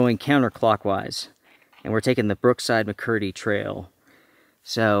 We're going counterclockwise, and we're taking the Brookside McCurdy Trail.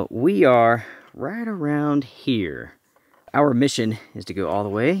 So we are right around here. Our mission is to go all the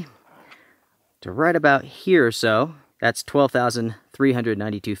way to right about here or so. That's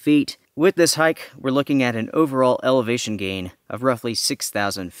 12,392 feet. With this hike, we're looking at an overall elevation gain of roughly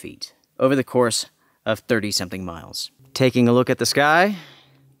 6,000 feet over the course of 30-something miles. Taking a look at the sky,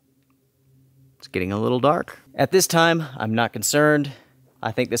 it's getting a little dark. At this time, I'm not concerned.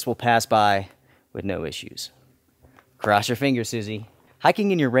 I think this will pass by with no issues. Cross your fingers, Susie.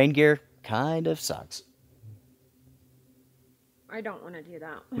 Hiking in your rain gear kind of sucks. I don't want to do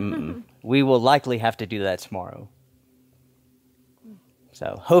that. We will likely have to do that tomorrow.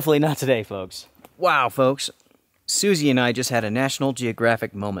 So hopefully not today, folks. Wow, folks. Susie and I just had a National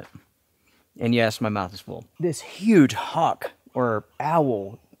Geographic moment. And yes, my mouth is full. This huge hawk or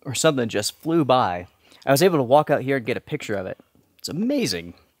owl or something just flew by. I was able to walk out here and get a picture of it. It's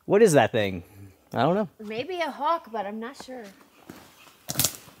amazing. What is that thing? I don't know. Maybe a hawk, but I'm not sure.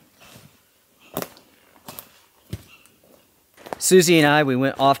 Susie and I, we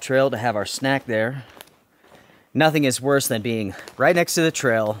went off trail to have our snack there. Nothing is worse than being right next to the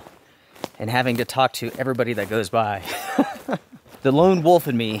trail and having to talk to everybody that goes by. The lone wolf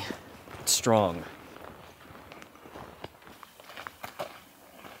in me, it's strong.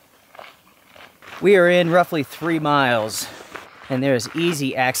 We are in roughly 3 miles and there's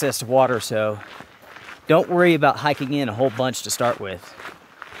easy access to water, so don't worry about hiking in a whole bunch to start with.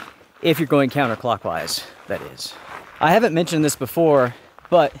 If you're going counterclockwise, that is. I haven't mentioned this before,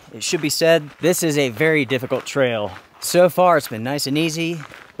 but it should be said, this is a very difficult trail. So far, it's been nice and easy,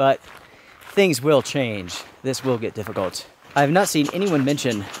 but things will change. This will get difficult. I have not seen anyone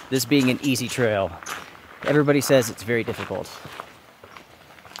mention this being an easy trail. Everybody says it's very difficult.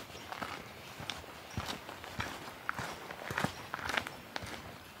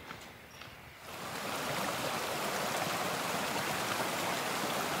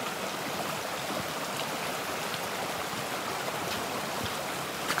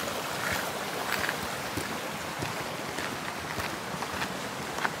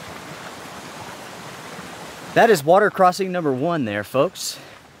 That is water crossing number 1 there, folks.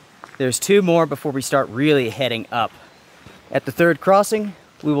 There's 2 more before we start really heading up. At the 3rd crossing,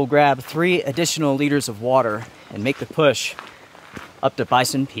 we will grab 3 additional liters of water and make the push up to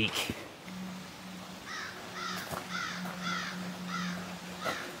Bison Peak.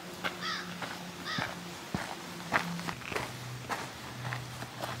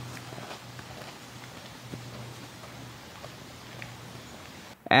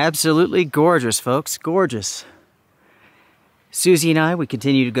 Absolutely gorgeous, folks, gorgeous. Susie and I, we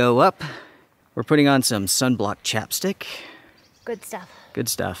continue to go up. We're putting on some sunblock chapstick. Good stuff. Good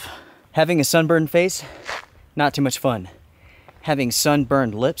stuff. Having a sunburned face, not too much fun. Having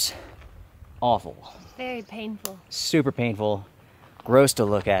sunburned lips, awful. Very painful. Super painful, gross to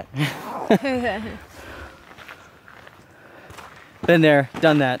look at. Been there,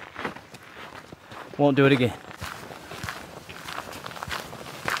 done that. Won't do it again.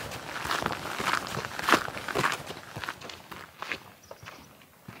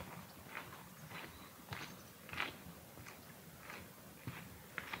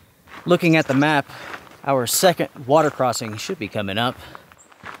 Looking at the map, our 2nd water crossing should be coming up.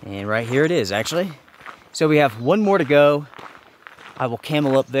 And right here it is, actually. So we have 1 more to go. I will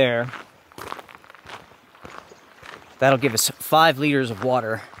camel up there. That'll give us 5 liters of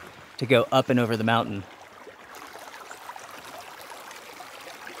water to go up and over the mountain.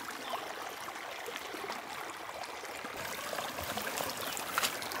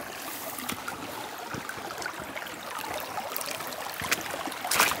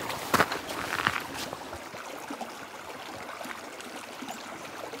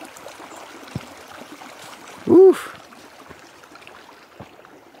 Oof.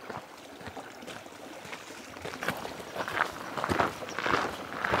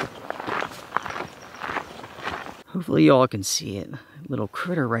 Hopefully y'all can see it. Little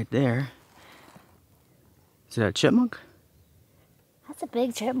critter right there. Is that a chipmunk? That's a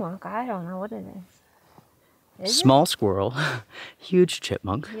big chipmunk. I don't know what it is. Small squirrel. Huge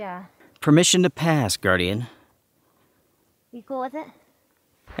chipmunk. Yeah. Permission to pass, Guardian. You cool with it?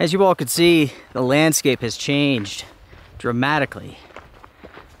 As you all can see, the landscape has changed dramatically.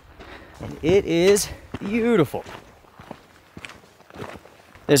 And it is beautiful.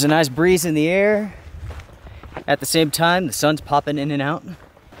 There's a nice breeze in the air. At the same time, the sun's popping in and out.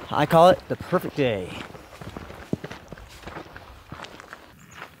 I call it the perfect day.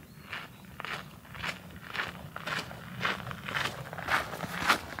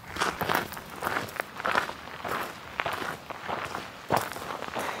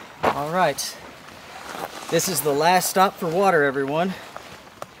 All right, this is the last stop for water, everyone.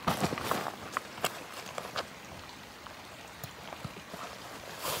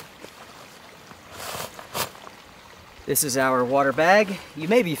 This is our water bag. You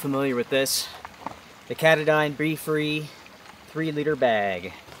may be familiar with this. The Katadyn Bee-Free 3-liter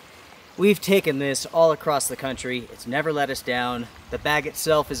bag. We've taken this all across the country. It's never let us down. The bag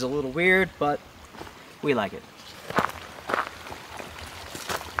itself is a little weird, but we like it.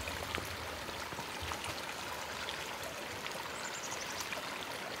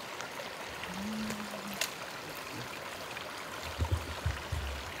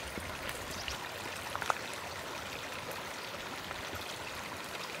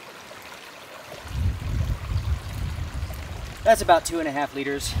 That's about 2.5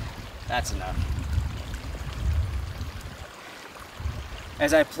 liters. That's enough.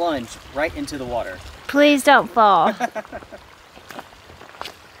 As I plunge right into the water. Please don't fall.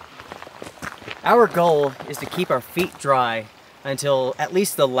 Our goal is to keep our feet dry until at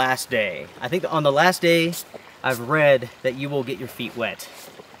least the last day. I think on the last day, I've read that you will get your feet wet.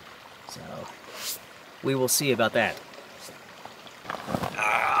 So, we will see about that.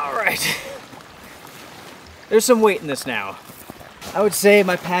 All right. There's some weight in this now. I would say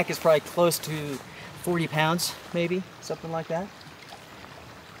my pack is probably close to 40 pounds, maybe, something like that.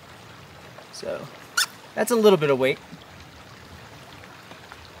 So, that's a little bit of weight.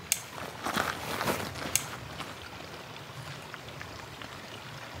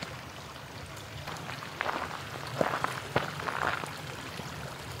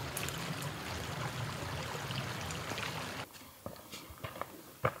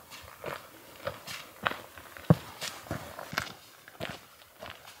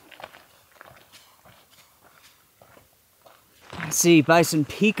 See Bison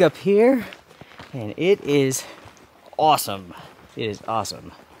Peak up here, and it is awesome. It is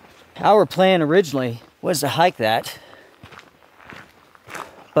awesome. Our plan originally was to hike that,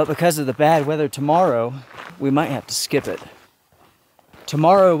 but because of the bad weather tomorrow, we might have to skip it.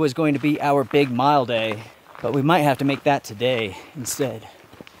 Tomorrow was going to be our big mile day, but we might have to make that today instead.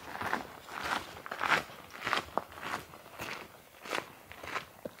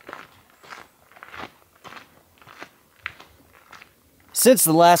 Since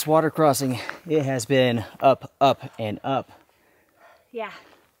the last water crossing, it has been up, up, and up. Yeah.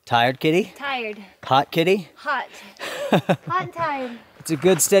 Tired, kitty? Tired. Hot, kitty? Hot. Hot and tired. It's a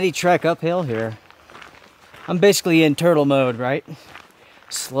good steady trek uphill here. I'm basically in turtle mode, right?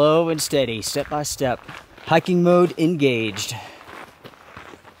 Slow and steady, step by step. Hiking mode engaged.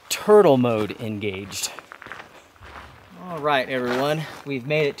 Turtle mode engaged. All right, everyone. We've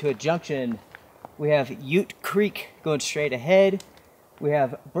made it to a junction. We have Ute Creek going straight ahead. We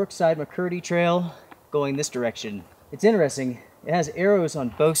have Brookside McCurdy Trail going this direction. It's interesting. It has arrows on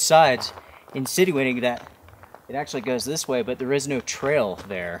both sides, insinuating that it actually goes this way, but there is no trail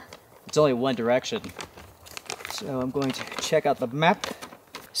there. It's only one direction. So I'm going to check out the map.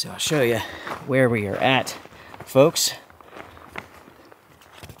 So I'll show you where we are at, folks.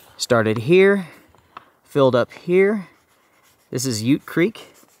 Started here, filled up here. This is Ute Creek,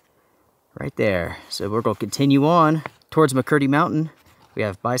 right there. So we're going to continue on towards McCurdy Mountain. We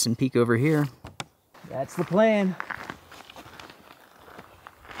have Bison Peak over here. That's the plan.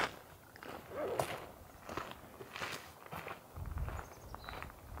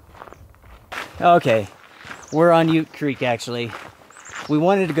 Okay, we're on Ute Creek actually. We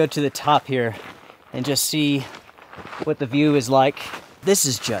wanted to go to the top here and just see what the view is like. This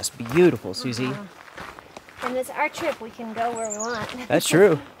is just beautiful, Susie. And it's our trip. We can go where we want. That's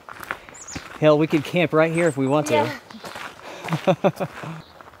true. Hell, we could camp right here if we want to. Yeah.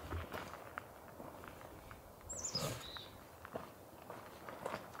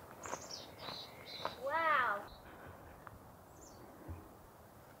 Wow.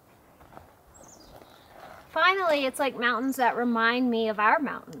 Finally, it's like mountains that remind me of our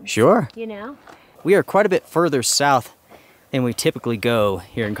mountains. Sure. You know? We are quite a bit further south than we typically go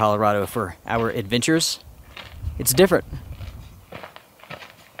here in Colorado for our adventures. It's different.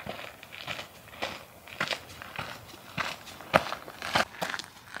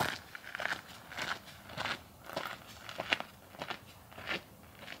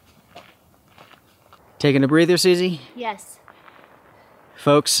 Taking a breather, Susie? Yes.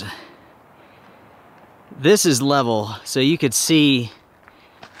 Folks, this is level, so you could see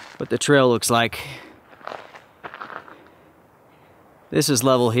what the trail looks like. This is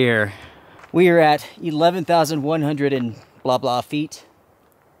level here. We are at 11,100 and blah blah feet.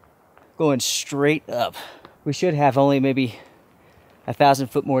 Going straight up. We should have only maybe 1,000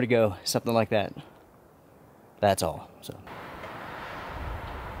 foot more to go, something like that. That's all. So.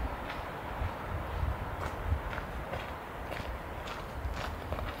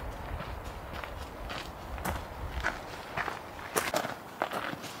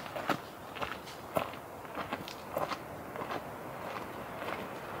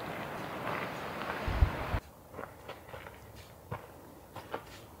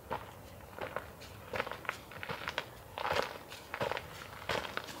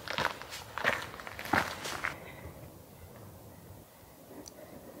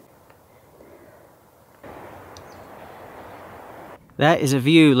 That is a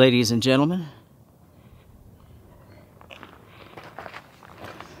view, ladies and gentlemen.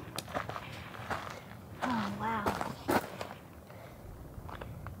 Oh, wow.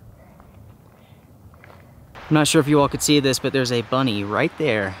 I'm not sure if you all could see this, but there's a bunny right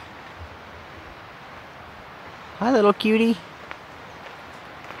there. Hi, little cutie.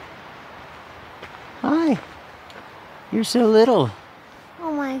 Hi. You're so little.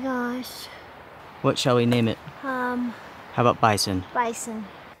 Oh my gosh. What shall we name it? How about Bison? Bison.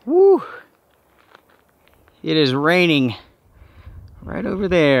 Woo! It is raining right over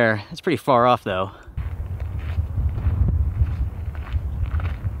there. That's pretty far off though.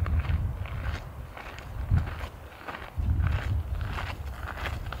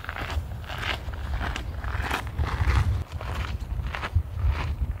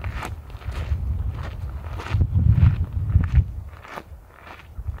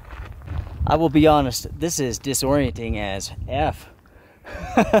 I will be honest, this is disorienting as F.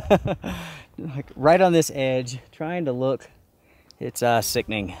 Like right on this edge, trying to look, it's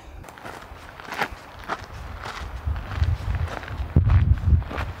sickening.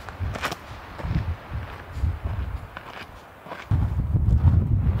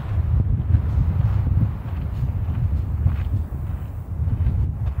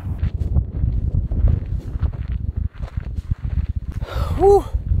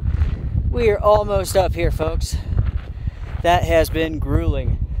 We are almost up here, folks. That has been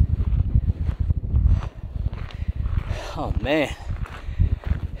grueling. Oh man.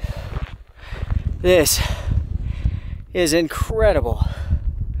 This is incredible.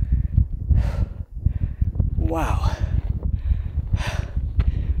 Wow.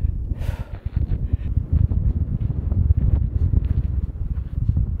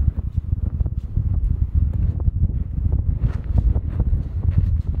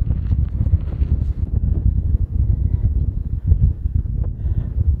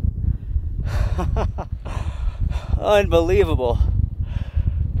 Unbelievable.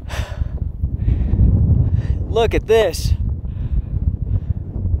 Look at this.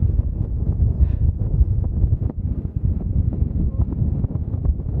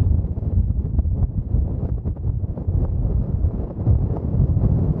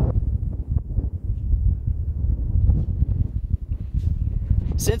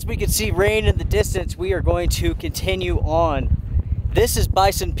 Since we can see rain in the distance, we are going to continue on. This is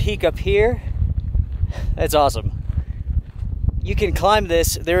Bison Peak up here. That's awesome. You can climb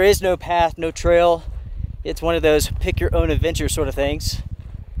this. There is no path, no trail. It's one of those pick your own adventure sort of things.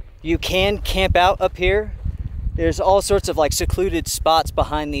 You can camp out up here. There's all sorts of like secluded spots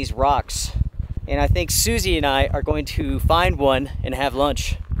behind these rocks. And I think Susie and I are going to find one and have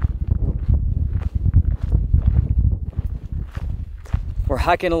lunch. We're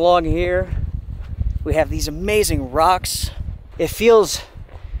hiking along here. We have these amazing rocks. It feels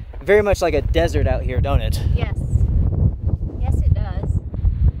very much like a desert out here, don't it? Yes. Yes, it does.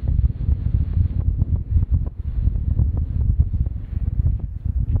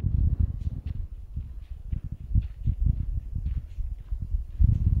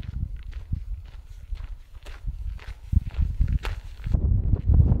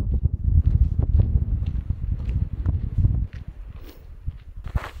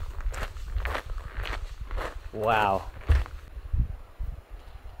 Wow.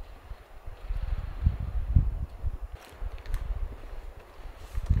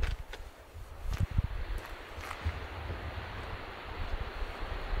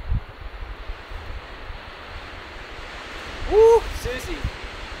 Woo, Susie.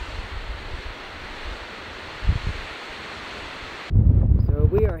 So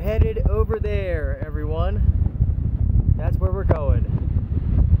we are headed over there, everyone. That's where we're going.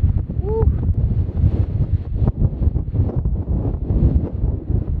 Woo.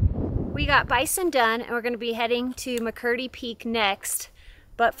 We got Bison done, and we're going to be heading to McCurdy Peak next.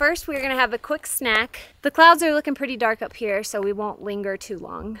 But first, we're going to have a quick snack. The clouds are looking pretty dark up here, so we won't linger too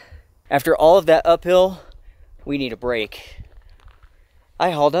long. After all of that uphill, we need a break. I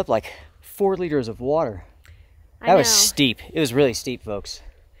hauled up like 4 liters of water. That was steep. It was really steep, folks.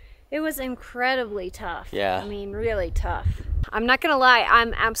 It was incredibly tough. Yeah. I mean, really tough. I'm not gonna lie,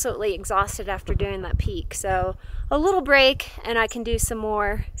 I'm absolutely exhausted after doing that peak. So a little break and I can do some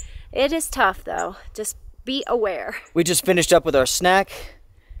more. It is tough though. Just be aware. We just finished up with our snack,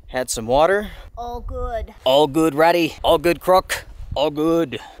 had some water. All good. All good, Ratty. All good, Crook. All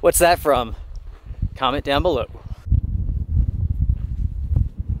good. What's that from? Comment down below.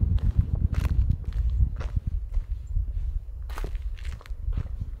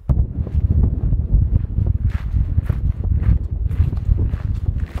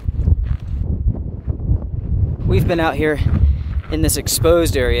 We've been out here in this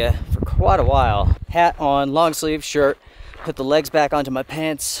exposed area for quite a while. Hat on, long sleeve shirt, put the legs back onto my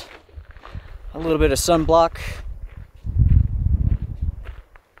pants, a little bit of sunblock.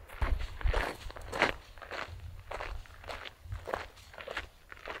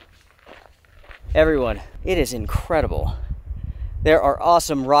 Everyone, it is incredible. There are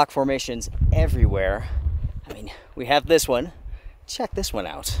awesome rock formations everywhere. I mean, we have this one. Check this one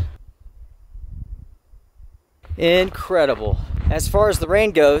out. Incredible. As far as the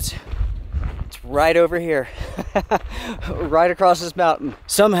rain goes, it's right over here. Right across this mountain.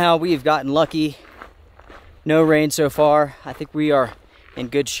 Somehow we've gotten lucky. No rain so far. I think we are in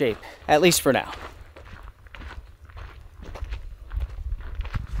good shape, at least for now.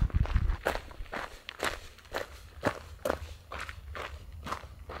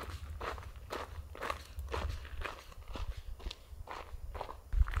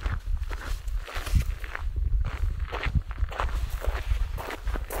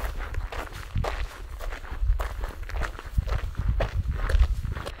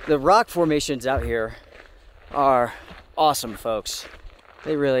 The rock formations out here are awesome, folks.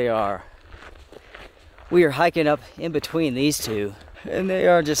 They really are. We are hiking up in between these two, and they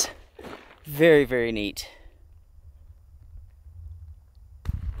are just very, very neat.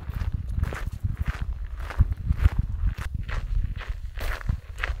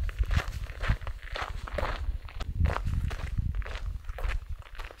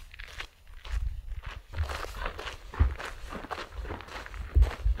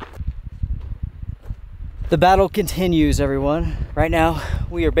 The battle continues, everyone. Right now,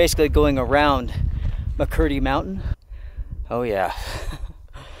 we are basically going around McCurdy Mountain. Oh yeah,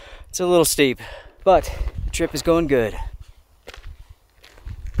 it's a little steep, but the trip is going good.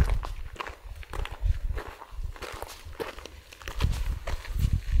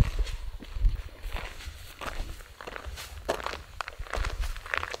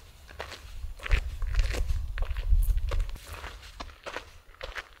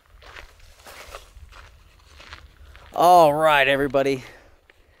 All right, everybody,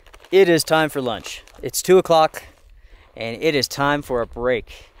 it is time for lunch. It's 2 o'clock and it is time for a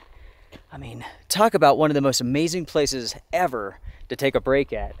break. I mean, talk about one of the most amazing places ever to take a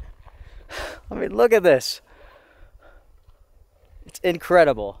break at. I mean, look at this. It's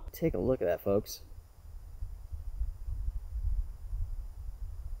incredible. Take a look at that, folks.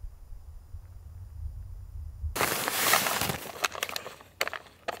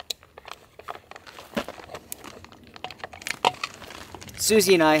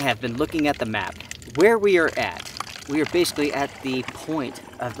 Susie and I have been looking at the map. Where we are at, we are basically at the point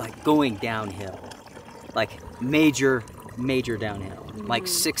of like going downhill. Like major downhill. Like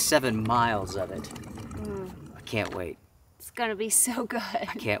 6-7 miles of it. I can't wait. It's gonna be so good. I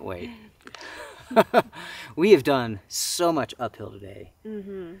can't wait. We have done so much uphill today.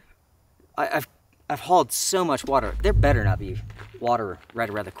 I've hauled so much water. There better not be water right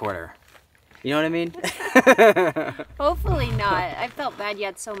around the corner. You know what I mean? Hopefully not. I felt bad you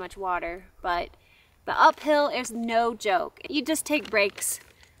had so much water, but the uphill is no joke. You just take breaks,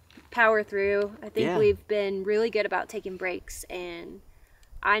 power through. I think we've been really good about taking breaks, and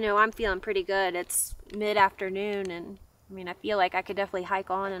I know I'm feeling pretty good. It's mid-afternoon, and I mean, I feel like I could definitely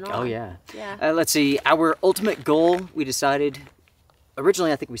hike on and on. Oh yeah. Yeah. Let's see, our ultimate goal, we decided,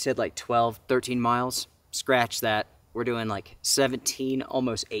 originally I think we said like 12, 13 miles. Scratch that. We're doing like 17,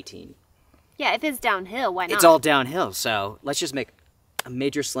 almost 18. Yeah, if it's downhill, why not? It's all downhill, so let's just make a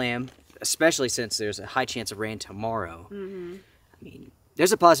major slam, especially since there's a high chance of rain tomorrow. I mean,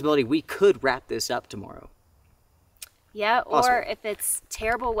 there's a possibility we could wrap this up tomorrow. Yeah, Possible. or if it's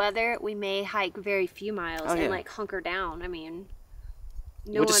terrible weather, we may hike very few miles Oh, yeah. and like hunker down. I mean,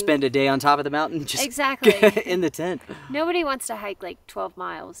 We'll just spend a day on top of the mountain, just Exactly. in the tent. Nobody wants to hike like 12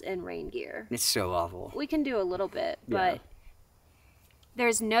 miles in rain gear. It's so awful. We can do a little bit, Yeah. but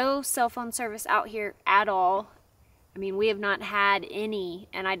there's no cell phone service out here at all. I mean, we have not had any,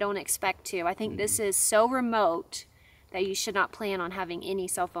 and I don't expect to. I think this is so remote that you should not plan on having any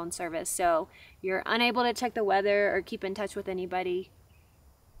cell phone service. So you're unable to check the weather or keep in touch with anybody.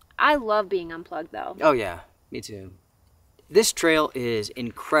 I love being unplugged, though. Oh yeah, me too. This trail is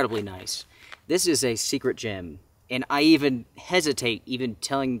incredibly nice. This is a secret gem, and I even hesitate even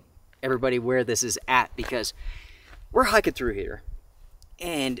telling everybody where this is at because we're hiking through here,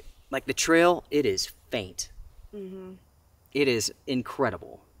 and like the trail, it is faint. It is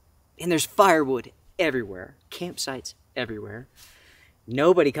incredible, and there's firewood everywhere, campsites everywhere.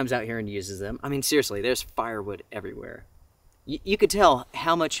 Nobody comes out here and uses them. I mean, seriously, there's firewood everywhere. You could tell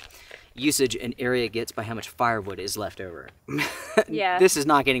how much usage an area gets by how much firewood is left over. Yeah. This is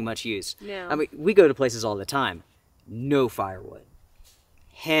not getting much use. No. I mean, we go to places all the time. No firewood.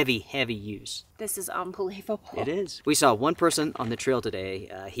 Heavy use. This is unbelievable. It is. We saw one person on the trail today.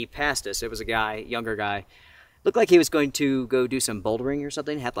 He passed us. It was a guy, younger guy. Looked like he was going to go do some bouldering or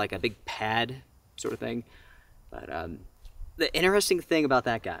something. Had like a big pad sort of thing. But the interesting thing about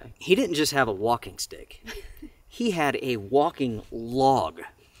that guy, he didn't just have a walking stick. He had a walking log.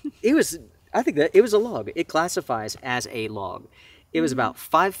 It was, I think that it was a log. It classifies as a log. It was about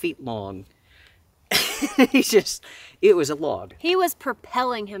 5 feet long. It was a log. He was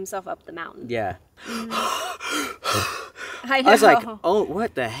propelling himself up the mountain. Yeah. I know. I was like, oh,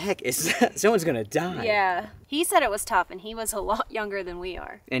 what the heck is that? Someone's gonna die. Yeah. He said it was tough, and he was a lot younger than we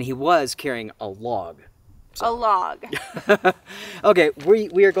are. And he was carrying a log. A log. Okay,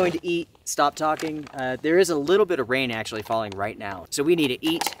 we are going to eat. Stop talking. There is a little bit of rain actually falling right now. So we need to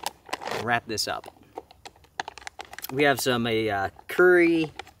eat and wrap this up. We have some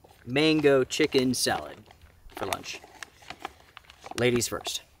curry mango chicken salad for lunch. Ladies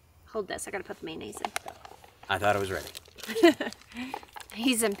first. Hold this. I gotta put the mayonnaise in. I thought I was ready.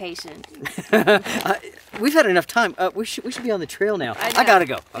 He's impatient. We've had enough time. We should be on the trail now. I I gotta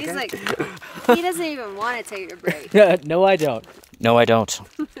go. Okay? He's like, he doesn't even want to take a break. No, I don't. No, I don't.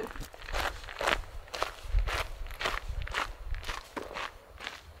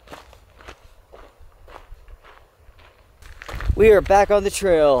 We are back on the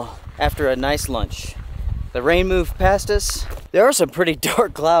trail after a nice lunch. The rain moved past us. There are some pretty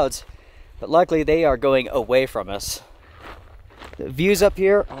dark clouds, but luckily they are going away from us. The views up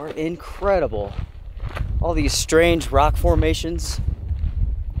here are incredible. all these strange rock formations.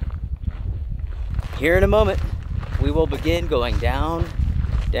 Here in a moment, we will begin going down,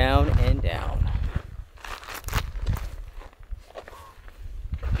 down, and down.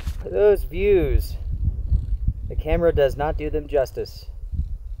 Those views, the camera does not do them justice.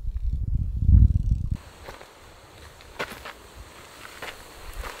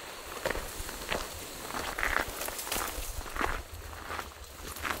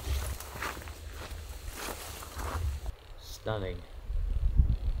 Stunning.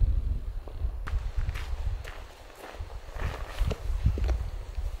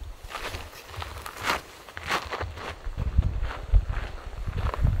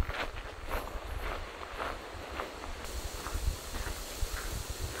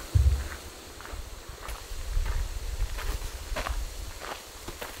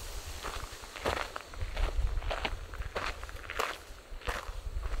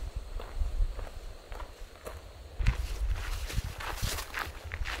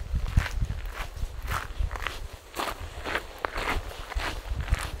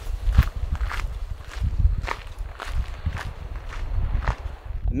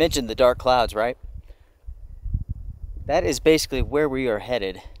 I mentioned the dark clouds, right? That is basically where we are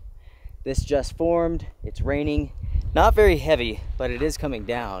headed. This just formed, it's raining. Not very heavy, but it is coming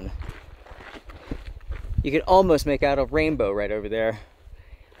down. You can almost make out a rainbow right over there.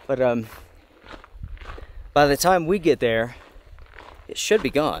 But by the time we get there, it should be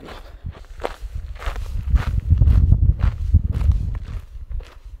gone.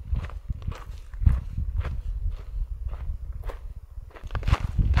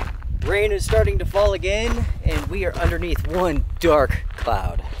 Rain is starting to fall again, and we are underneath one dark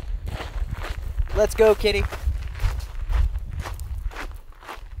cloud. Let's go, kitty.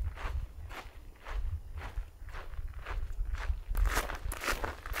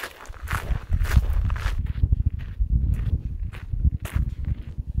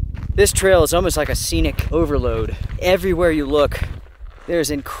 This trail is almost like a scenic overload. Everywhere you look, there's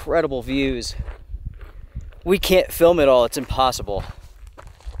incredible views. We can't film it all, it's impossible.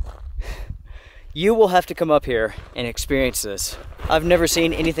 You will have to come up here and experience this. I've never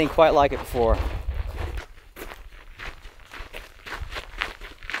seen anything quite like it before.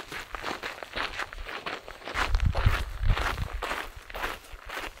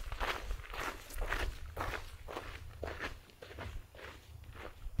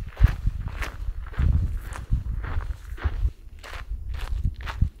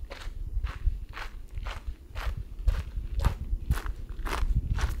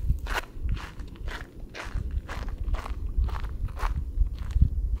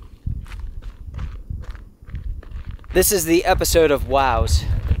 This is the episode of wows,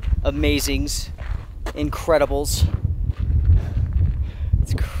 amazings, incredibles.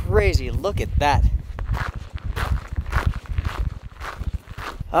 It's crazy, look at that.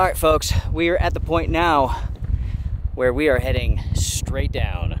 All right, folks, we are at the point now where we are heading straight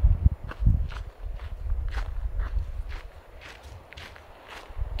down.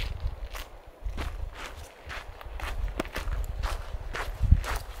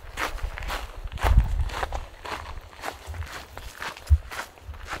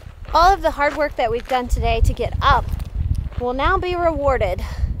 All of the hard work that we've done today to get up will now be rewarded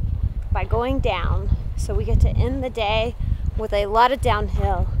by going down. So we get to end the day with a lot of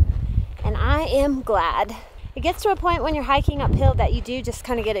downhill, and I am glad. It gets to a point when you're hiking uphill that you do just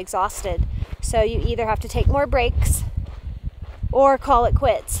kind of get exhausted. So you either have to take more breaks or call it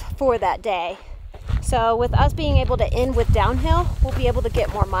quits for that day. So with us being able to end with downhill, we'll be able to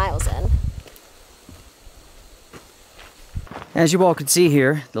get more miles in. As you all can see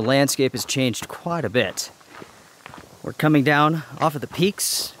here, the landscape has changed quite a bit. We're coming down off of the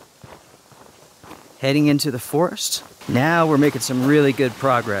peaks, heading into the forest. Now we're making some really good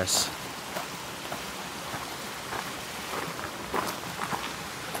progress.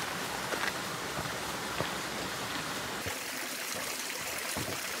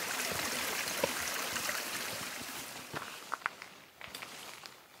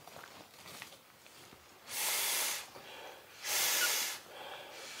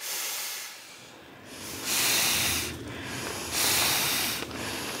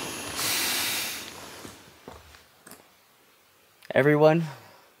 Everyone,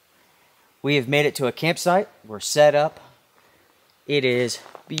 we have made it to a campsite. We're set up. It is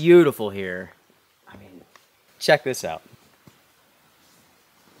beautiful here. I mean, check this out.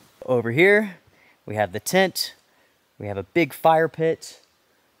 Over here, we have the tent. We have a big fire pit,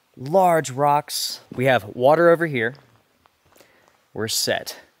 large rocks. We have water over here. We're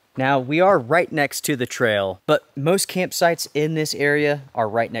set. Now, we are right next to the trail, but most campsites in this area are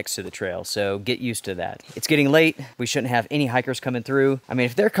right next to the trail, so get used to that. It's getting late. We shouldn't have any hikers coming through. I mean,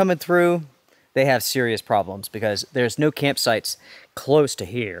 if they're coming through, they have serious problems because there's no campsites close to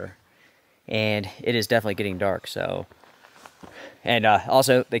here, and it is definitely getting dark, so... And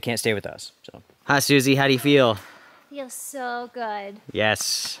also, they can't stay with us, so... Hi, Susie. How do you feel? Feels so good.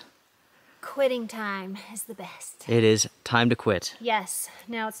 Yes. Quitting time is the best. It is time to quit. Yes,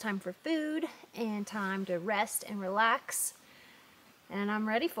 now it's time for food and time to rest and relax. And I'm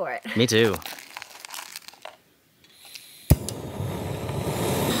ready for it. Me too.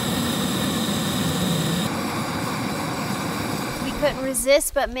 We couldn't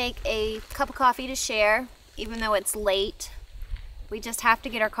resist but make a cup of coffee to share, even though it's late. We just have to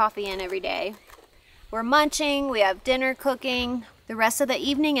get our coffee in every day. We're munching, we have dinner cooking. The rest of the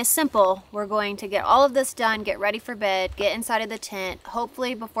evening is simple. We're going to get all of this done, get ready for bed, get inside of the tent,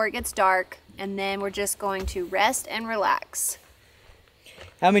 hopefully before it gets dark, and then we're just going to rest and relax.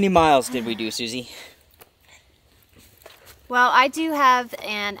 How many miles did we do, Susie? Well, I do have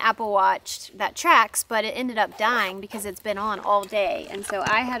an Apple Watch that tracks, but it ended up dying because it's been on all day. And so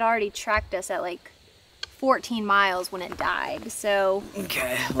I had already tracked us at like 14 miles when it died, so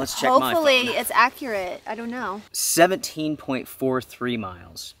okay, let's check my phone. Hopefully it's accurate. I don't know. 17.43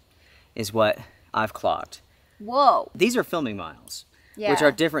 miles is what I've clocked. Whoa. These are filming miles, Yeah. which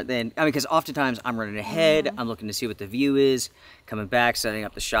are different than, I mean, because oftentimes I'm running ahead, I'm looking to see what the view is, coming back, setting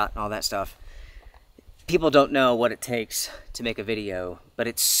up the shot and all that stuff. People don't know what it takes to make a video, but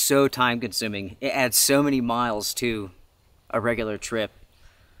it's so time consuming. It adds so many miles to a regular trip.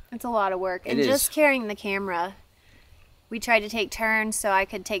 It's a lot of work. And It is. just carrying the camera. We tried to take turns so I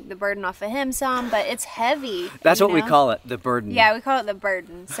could take the burden off of him some, but it's heavy. That's you what we know? call it, the burden. Yeah, we call it the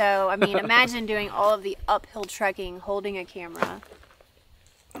burden. So, I mean, imagine doing all of the uphill trekking holding a camera.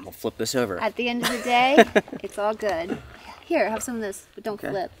 I'm gonna flip this over. At the end of the day, it's all good. Here, have some of this, but don't Okay.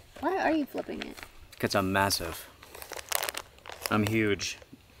 flip. Why are you flipping it? Because I'm massive. I'm huge.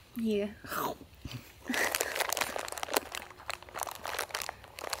 Yeah.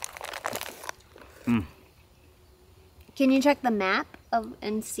 Can you check the map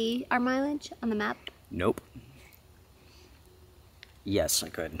and see our mileage on the map? Nope. Yes, I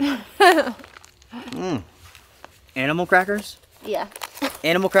could. Animal crackers? Yeah.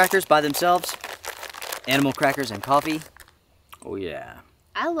 Animal crackers by themselves. Animal crackers and coffee. Oh yeah.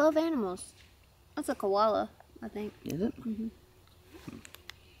 I love animals. That's a koala, I think. Is it?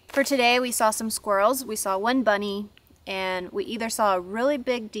 For today, we saw some squirrels. We saw one bunny, and we either saw a really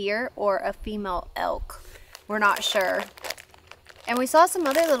big deer or a female elk. We're not sure. And we saw some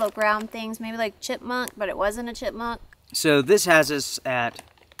other little ground things, maybe like chipmunk, but it wasn't a chipmunk. So this has us at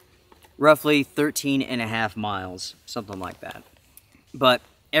roughly 13.5 miles, something like that. But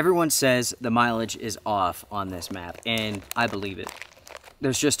everyone says the mileage is off on this map, and I believe it.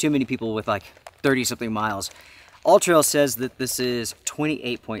 There's just too many people with like 30-something miles. AllTrail says that this is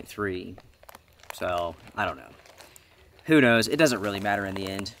 28.3. So, I don't know. Who knows? It doesn't really matter in the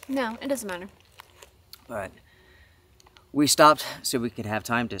end. No, it doesn't matter. But we stopped so we could have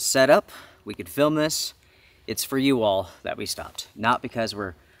time to set up. We could film this. It's for you all that we stopped. Not because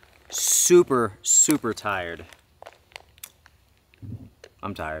we're super, super tired.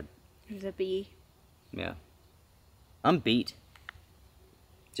 I'm tired. There's a bee. Yeah. I'm beat.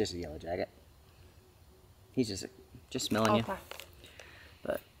 Just a yellow jacket. He's just smelling you. Okay.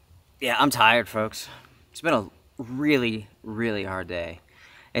 But yeah, I'm tired, folks. It's been a really, really hard day.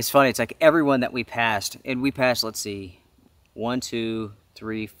 It's funny, it's like everyone that we passed, and we passed, let's see, 1, 2,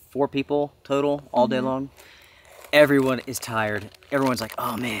 3, 4 people total all day long. Everyone is tired. Everyone's like,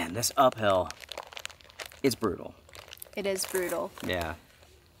 oh man, this uphill, it's brutal. It is brutal. Yeah.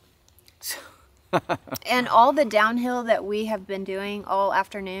 And all the downhill that we have been doing all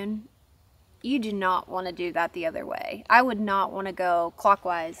afternoon, you do not want to do that the other way. I would not want to go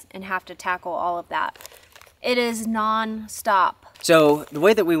clockwise and have to tackle all of that. It is non-stop. So the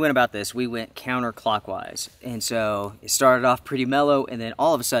way that we went about this, we went counterclockwise. And so it started off pretty mellow, and then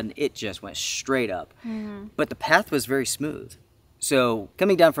all of a sudden it just went straight up. But the path was very smooth. So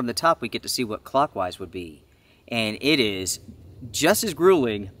coming down from the top, we get to see what clockwise would be. And it is just as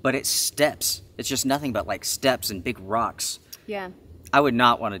grueling, but it's steps. It's just nothing but like steps and big rocks. Yeah. I would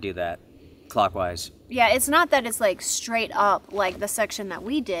not want to do that clockwise. Yeah, it's not that it's like straight up like the section that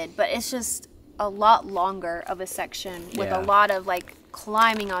we did, but it's just a lot longer of a section with Yeah. a lot of like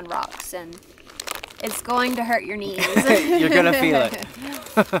climbing on rocks, and it's going to hurt your knees. You're gonna feel it.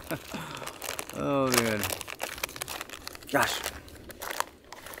 Oh man. Gosh.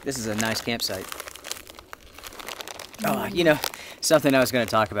 This is a nice campsite. Oh, you know, something I was going to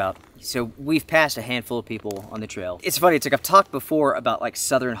talk about. So we've passed a handful of people on the trail. It's funny, it's like I've talked before about like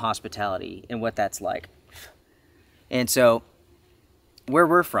Southern hospitality and what that's like. And so where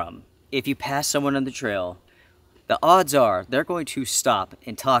we're from, if you pass someone on the trail, the odds are they're going to stop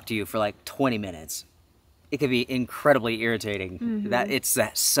and talk to you for like 20 minutes. It can be incredibly irritating. It's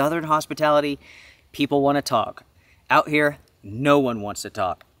that Southern hospitality. People want to talk. Out here, no one wants to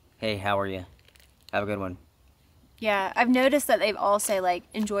talk. Hey, how are you? Have a good one. Yeah, I've noticed that they've all say like,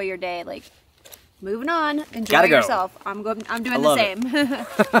 enjoy your day, like, moving on, enjoy Gotta go. yourself. I'm doing the same.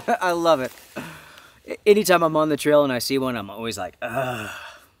 I love it. Anytime I'm on the trail and I see one, I'm always like, ugh,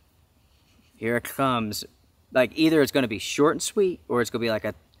 here it comes. Like, either it's going to be short and sweet, or it's going to be like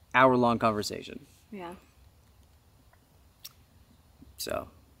an hour-long conversation. Yeah. So,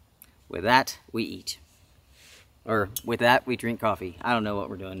 with that, we eat. Or, with that, we drink coffee. I don't know what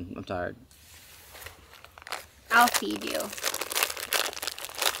we're doing. I'm tired. I'll feed you.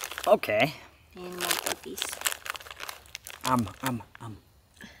 Okay. And more cookies.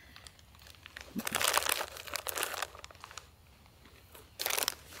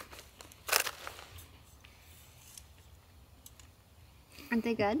 Aren't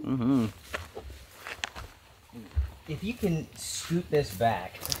they good? Mm-hmm. If you can scoot this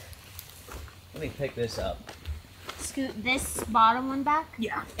back, let me pick this up. Scoot this bottom one back?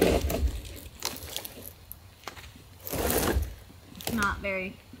 Yeah. Not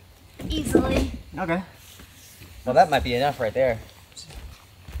very easily. Okay. Well, that might be enough right there.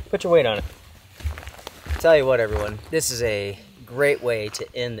 Put your weight on it. Tell you what, everyone, this is a great way to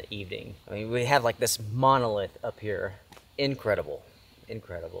end the evening. I mean, we have like this monolith up here. Incredible.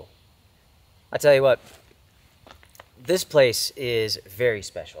 Incredible. I tell you what, this place is very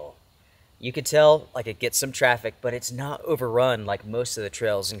special. You could tell like it gets some traffic, but it's not overrun like most of the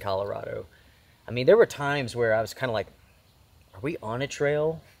trails in Colorado. I mean, there were times where I was kind of like, are we on a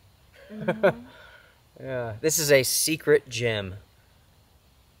trail? Yeah, this is a secret gem,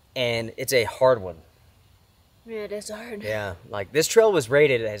 and it's a hard one. Yeah, it is hard. Yeah, like this trail was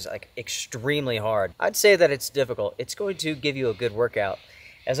rated as like extremely hard. I'd say that it's difficult. It's going to give you a good workout.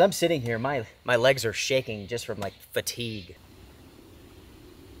 As I'm sitting here, my legs are shaking just from like fatigue.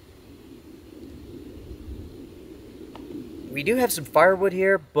 We do have some firewood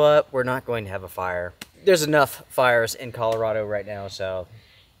here, but we're not going to have a fire. There's enough fires in Colorado right now, so...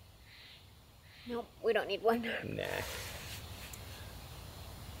 Nope, we don't need one. Nah.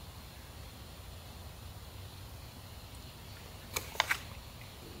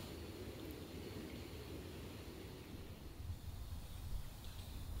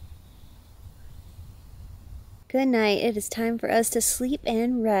 Good night. It is time for us to sleep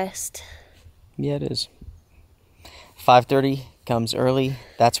and rest. Yeah, it is. 5:30 comes early.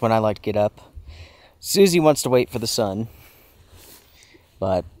 That's when I like to get up. Susie wants to wait for the sun,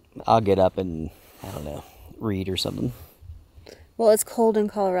 but I'll get up and, I don't know, read or something. Well, it's cold in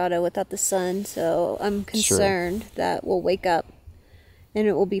Colorado without the sun, so I'm concerned that we'll wake up and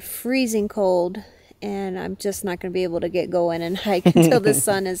it will be freezing cold, and I'm just not going to be able to get going and hike until the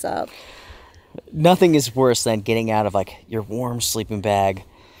sun is up. Nothing is worse than getting out of like your warm sleeping bag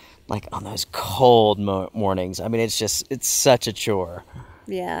like on those cold mornings. I mean, it's such a chore.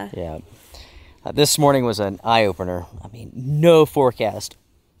 Yeah. Yeah. This morning was an eye-opener. I mean, no forecast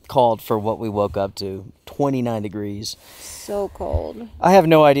called for what we woke up to. 29 degrees. So cold. I have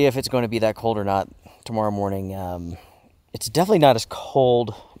no idea if it's going to be that cold or not tomorrow morning. It's definitely not as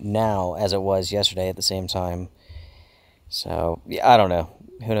cold now as it was yesterday at the same time. So, yeah, I don't know.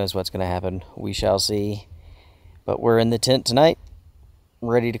 Who knows what's going to happen? We shall see. But we're in the tent tonight.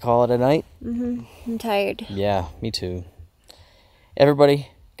 Ready to call it a night. I'm tired. Yeah, me too. Everybody,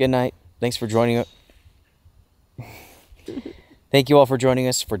 good night. Thanks for joining us. Thank you all for joining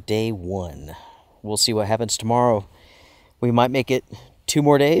us for day 1. We'll see what happens tomorrow. We might make it 2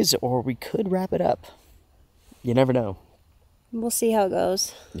 more days, or we could wrap it up. You never know. We'll see how it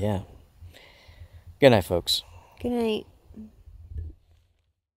goes. Yeah. Good night, folks. Good night.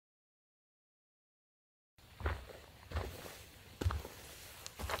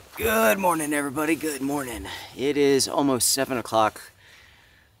 Good morning, everybody. Good morning. It is almost 7 o'clock.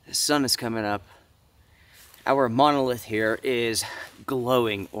 The sun is coming up. Our monolith here is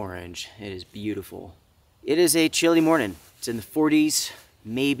glowing orange. It is beautiful. It is a chilly morning. It's in the 40s,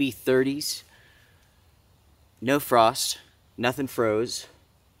 maybe 30s. No frost. Nothing froze.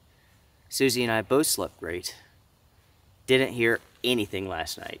 Susie and I both slept great. Didn't hear anything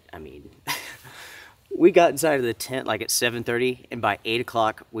last night. I mean... We got inside of the tent like at 7:30, and by 8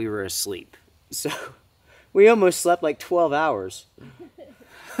 o'clock, we were asleep. So, we almost slept like 12 hours.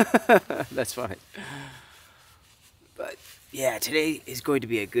 That's fine. But, Yeah, today is going to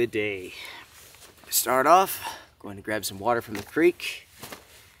be a good day. To start off, going to grab some water from the creek.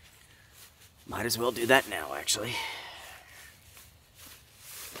 Might as well do that now, actually.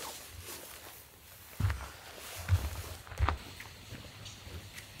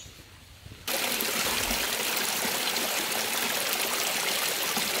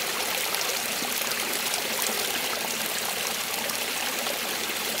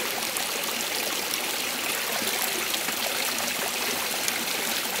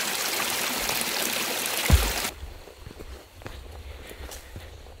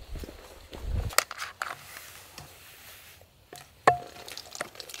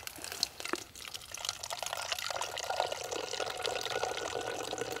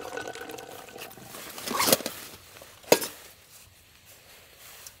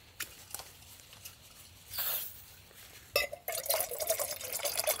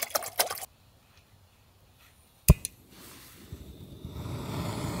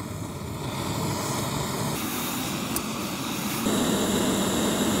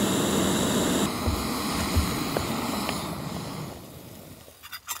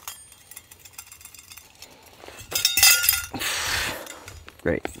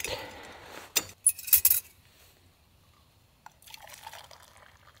 Great.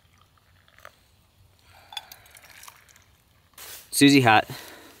 Susie hot,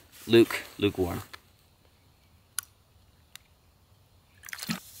 Luke lukewarm.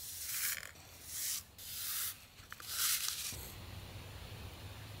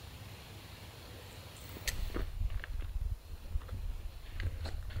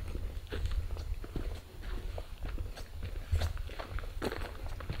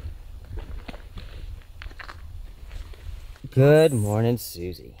 Good morning,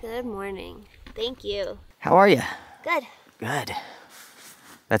 Susie. Good morning. Thank you. How are you? Good. Good.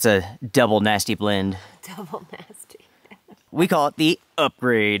 That's a double nasty blend. Double nasty. We call it the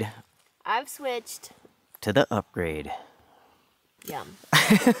upgrade. I've switched. To the upgrade. Yum.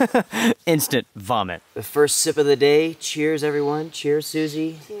 Instant vomit. The first sip of the day. Cheers, everyone. Cheers,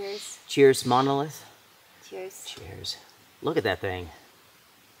 Susie. Cheers. Cheers, Monolith. Cheers. Cheers. Look at that thing.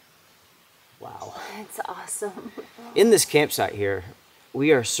 Wow. It's awesome. In this campsite here,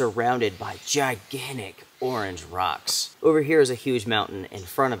 we are surrounded by gigantic orange rocks. Over here is a huge mountain. In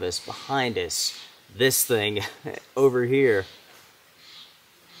front of us, behind us, this thing over here.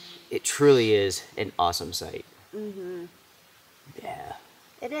 It truly is an awesome sight. Mm-hmm. Yeah.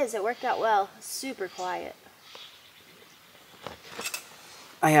 It is. It worked out well. Super quiet.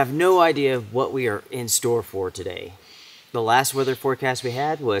 I have no idea what we are in store for today. The last weather forecast we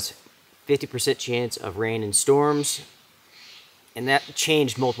had was 50% chance of rain and storms. And that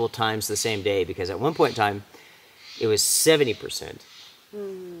changed multiple times the same day because at one point in time, it was 70%.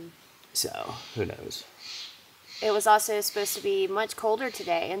 Mm-hmm. So, who knows? It was also supposed to be much colder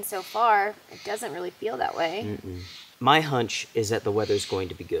today, and so far, it doesn't really feel that way. Mm-mm. My hunch is that the weather's going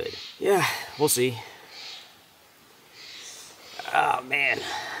to be good. Yeah, we'll see. Oh, man.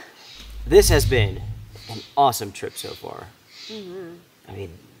 This has been an awesome trip so far. Mm-hmm. I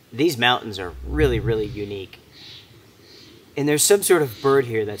mean, these mountains are really, really unique. And there's some sort of bird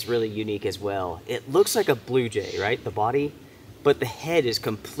here that's really unique as well. It looks like a blue jay, right? The body, but the head is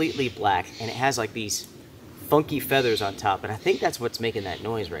completely black, and it has like these funky feathers on top, and I think that's what's making that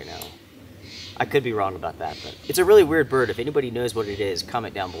noise right now. I could be wrong about that, but it's a really weird bird. If anybody knows what it is,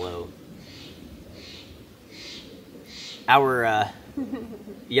 comment down below. Our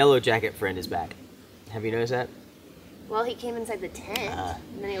yellow jacket friend is back. Have you noticed that? Well, he came inside the tent,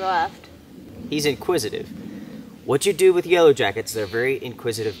 and then he left. He's inquisitive. What you do with yellow jackets, they're very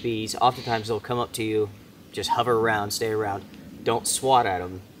inquisitive bees. Oftentimes they'll come up to you, just hover around, stay around. Don't swat at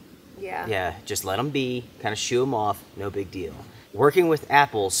them. Yeah. Yeah, just let them be, kind of shoo them off, no big deal. Working with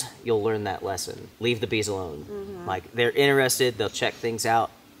apples, you'll learn that lesson. Leave the bees alone. Mm-hmm. Like, they're interested, they'll check things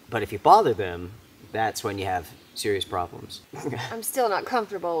out, but if you bother them, that's when you have serious problems. I'm still not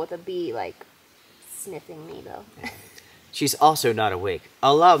comfortable with a bee, like, sniffing me, though. She's also not awake.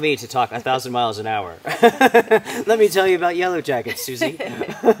 Allow me to talk 1,000 miles an hour. Let me tell you about yellow jackets, Susie.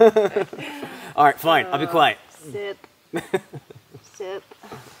 All right, fine, I'll be quiet. Sip. Sip.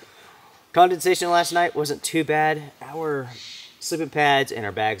 Condensation last night wasn't too bad. Our sleeping pads and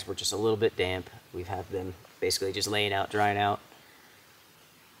our bags were just a little bit damp. We've had them basically just laying out, drying out.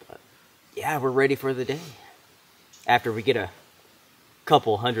 But yeah, we're ready for the day. After we get a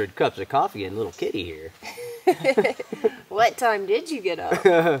couple 100 cups of coffee and little kitty here. What time did you get up?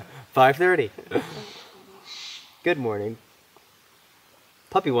 5:30. Good morning.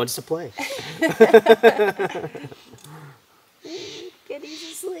 Puppy wants to play. Kitty's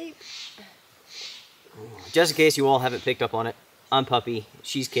asleep. Just in case you all haven't picked up on it, I'm Puppy,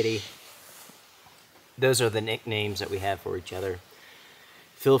 she's Kitty. Those are the nicknames that we have for each other.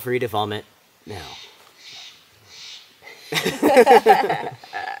 Feel free to vomit now.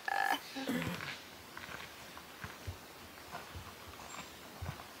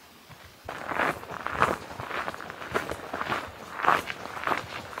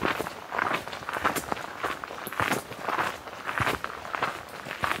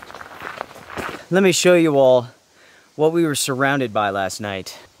 Let me show you all what we were surrounded by last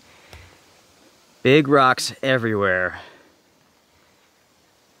night. Big rocks everywhere.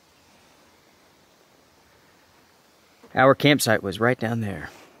 Our campsite was right down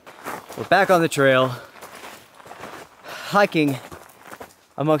there. We're back on the trail, hiking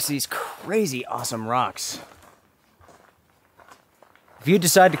amongst these crazy awesome rocks. If you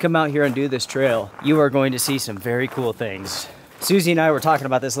decide to come out here and do this trail, you are going to see some very cool things. Susie and I were talking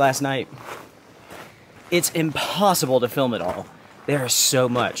about this last night. It's impossible to film it all. There is so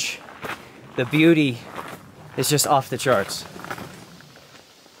much. The beauty is just off the charts.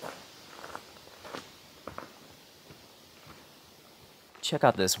 Check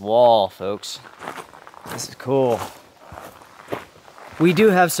out this wall, folks. This is cool. We do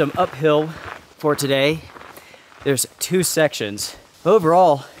have some uphill for today. There's 2 sections.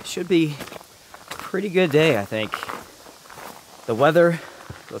 Overall, it should be a pretty good day, I think. The weather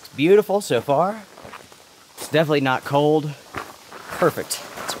looks beautiful so far. It's definitely not cold. Perfect.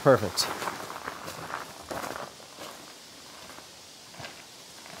 It's perfect.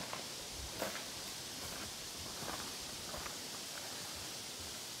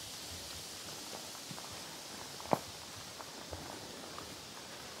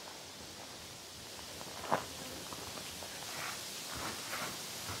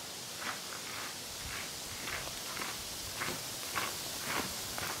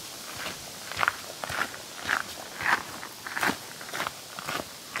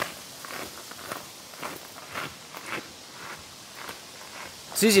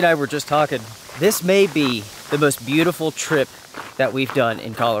 Susie and I were just talking. This may be the most beautiful trip that we've done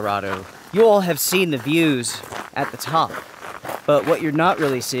in Colorado. You all have seen the views at the top, but what you're not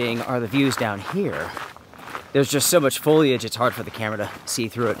really seeing are the views down here. There's just so much foliage, it's hard for the camera to see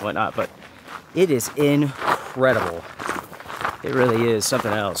through it and whatnot, but it is incredible. It really is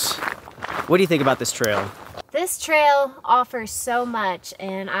something else. What do you think about this trail? This trail offers so much,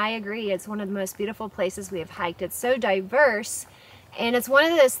 and I agree, it's one of the most beautiful places we have hiked. It's so diverse. And it's one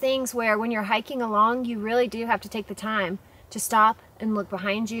of those things where when you're hiking along, you really do have to take the time to stop and look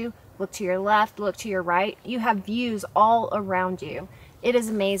behind you, look to your left, look to your right. You have views all around you. It is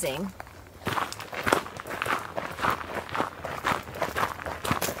amazing.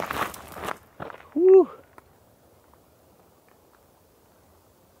 Woo.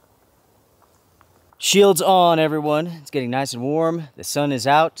 Shields on, everyone. It's getting nice and warm. The sun is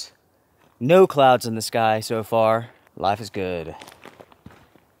out. No clouds in the sky so far. Life is good.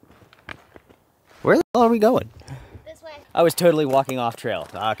 Where the hell are we going? This way. I was totally walking off trail.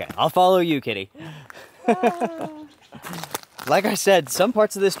 Okay, I'll follow you, Kitty. Like I said, some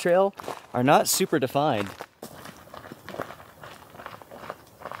parts of this trail are not super defined.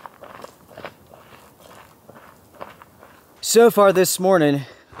 So far this morning,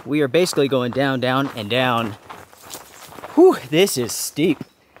 we are basically going down, down, and down. Whew, this is steep.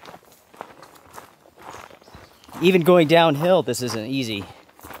 Even going downhill, this isn't easy.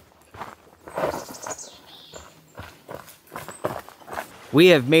 We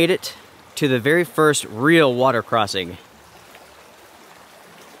have made it to the very first real water crossing.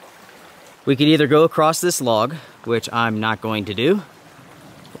 We could either go across this log, which I'm not going to do,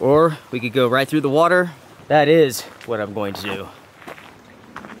 or we could go right through the water. That is what I'm going to do.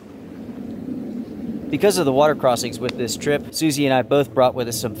 Because of the water crossings with this trip, Susie and I both brought with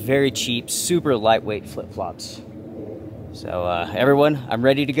us some very cheap, super lightweight flip-flops. So everyone, I'm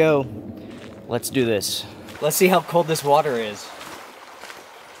ready to go. Let's do this. Let's see how cold this water is.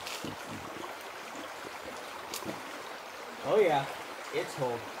 Oh yeah, it's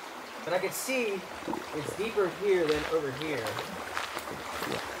cold. But I can see it's deeper here than over here.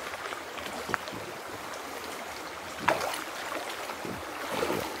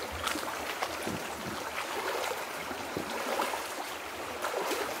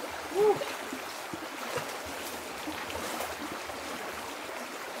 Woo.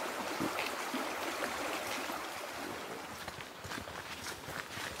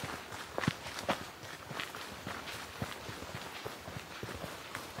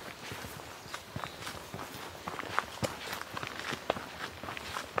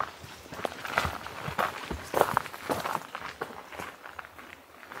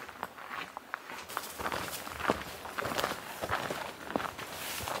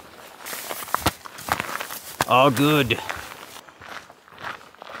 All good.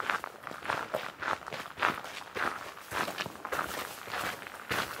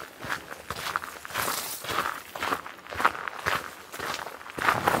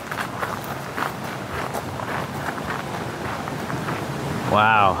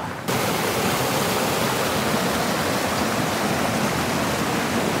 Wow.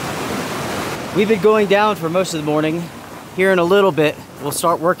 We've been going down for most of the morning. Here in a little bit, we'll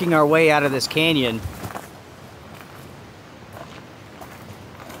start working our way out of this canyon.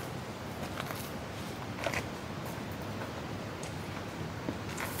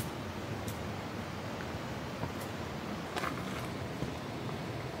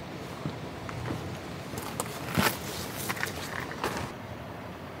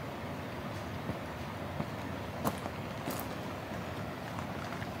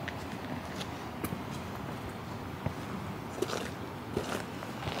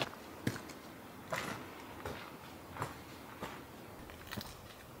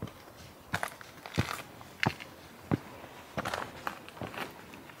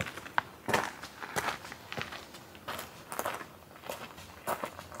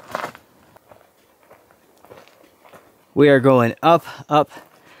 We are going up, up,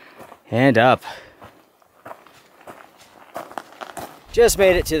 and up. Just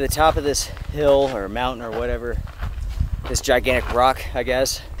made it to the top of this hill or mountain or whatever. This gigantic rock, I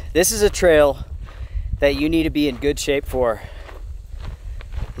guess. This is a trail that you need to be in good shape for.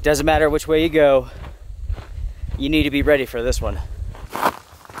 It doesn't matter which way you go. You need to be ready for this one.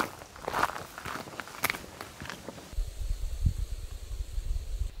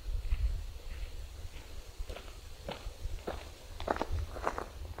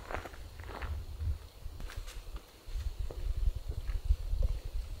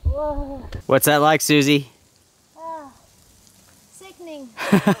 Whoa. What's that like, Susie? Ah, sickening.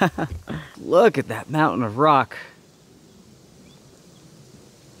 Look at that mountain of rock.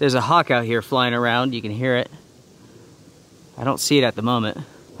 There's a hawk out here flying around. You can hear it. I don't see it at the moment.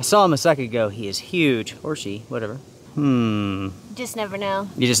 I saw him a second ago. He is huge. Or she, whatever. Just never know.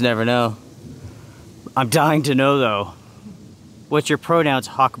 You just never know. I'm dying to know, though. What's your pronouns,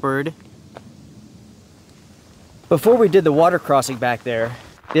 hawkbird? Before we did the water crossing back there,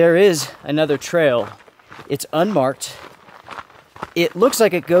 there is another trail. It's unmarked. It looks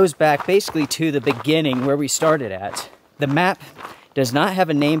like it goes back basically to the beginning where we started at. The map does not have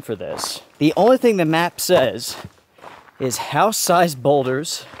a name for this. The only thing the map says is house-sized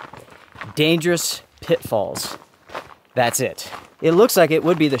boulders, dangerous pitfalls. That's it. It looks like it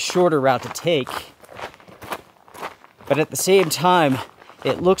would be the shorter route to take, but at the same time,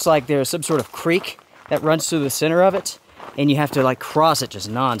 it looks like there's some sort of creek that runs through the center of it, and you have to like cross it just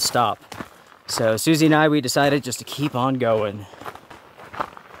non-stop. So Susie and I, we decided just to keep on going.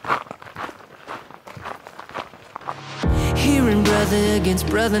 Hearing brother against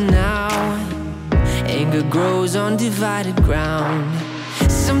brother now, anger grows on divided ground.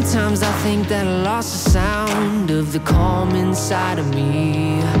 Sometimes I think that I lost the sound of the calm inside of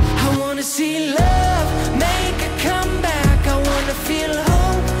me. I wanna see love make a comeback. I wanna feel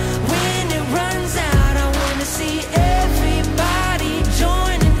hope when it runs out. I wanna see everybody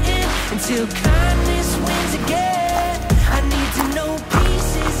joining in until kindness wins again. I need to know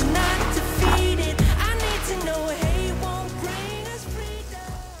peace is not defeated. I need to know hate won't bring us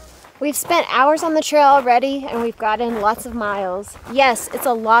freedom. We've spent hours on the trail already and we've gotten lots of miles. Yes, it's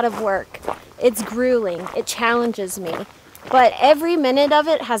a lot of work. It's grueling. It challenges me. But every minute of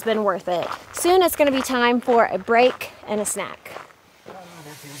it has been worth it. Soon it's going to be time for a break and a snack. Oh,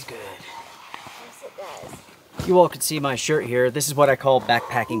 that feels good. Yes, it does. You all can see my shirt here. This is what I call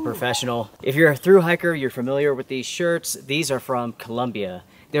backpacking professional. If you're a thru hiker, you're familiar with these shirts. These are from Colombia.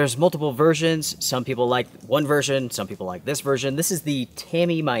 There's multiple versions. Some people like one version, some people like this version. This is the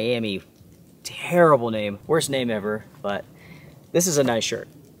Tammy Miami. Terrible name, worst name ever, but this is a nice shirt.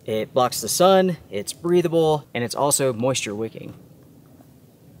 It blocks the sun, it's breathable, and it's also moisture wicking.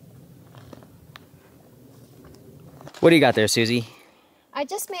 What do you got there, Susie? I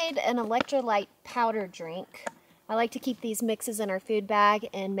just made an electrolyte powder drink. I like to keep these mixes in our food bag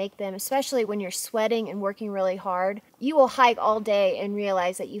and make them, especially when you're sweating and working really hard. You will hike all day and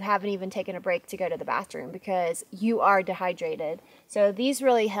realize that you haven't even taken a break to go to the bathroom because you are dehydrated. So these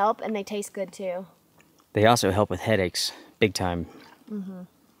really help and they taste good too. They also help with headaches, big time. Mm-hmm.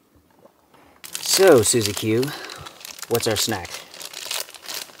 So, Susie Q, what's our snack?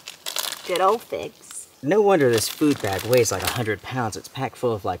 Good old figs. No wonder this food bag weighs like 100 pounds. It's packed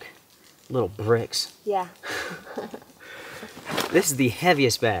full of like little bricks. Yeah. This is the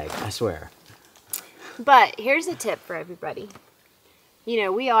heaviest bag, I swear. But here's a tip for everybody. You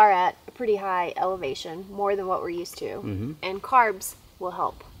know, we are at a pretty high elevation, more than what we're used to. And carbs will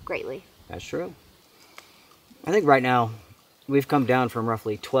help greatly. That's true. I think right now we've come down from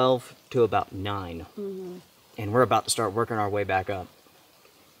roughly 12 to about 9. And we're about to start working our way back up.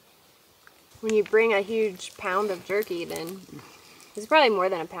 When you bring a huge pound of jerky, then it's probably more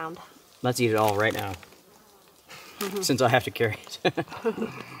than a pound. Let's eat it all right now. Since I have to carry it.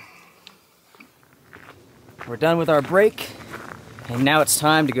 We're done with our break. And now it's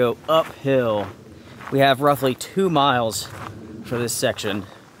time to go uphill. We have roughly 2 miles for this section.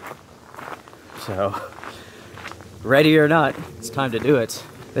 So, ready or not, it's time to do it.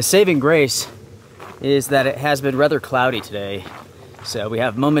 The saving grace is that it has been rather cloudy today. So we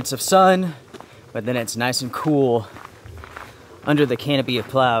have moments of sun, but then it's nice and cool under the canopy of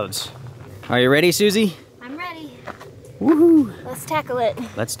clouds. Are you ready, Susie? I'm ready. Woohoo! Let's tackle it.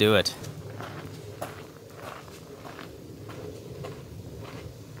 Let's do it.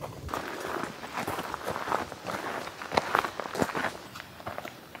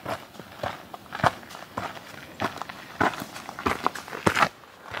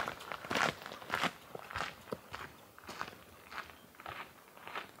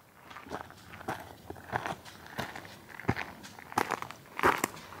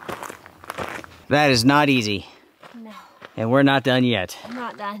 That is not easy. No. And we're not done yet. I'm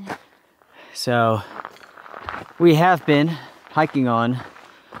not done. So, we have been hiking on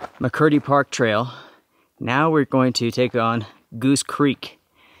McCurdy Park Trail. Now we're going to take on Goose Creek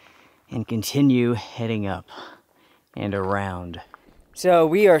and continue heading up and around. So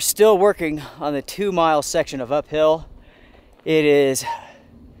we are still working on the 2-mile section of uphill. It is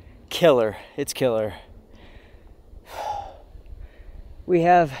killer. It's killer. We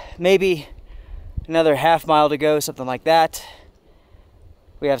have maybe another half mile to go, something like that.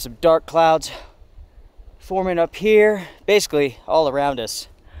 We have some dark clouds forming up here, basically all around us.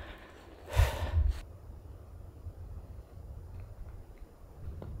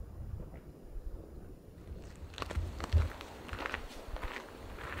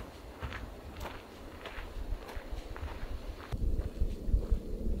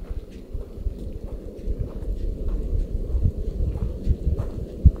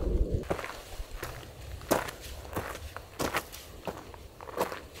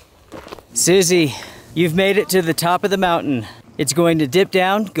 Susie, you've made it to the top of the mountain. It's going to dip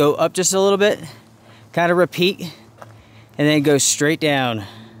down, go up just a little bit, kind of repeat, and then go straight down.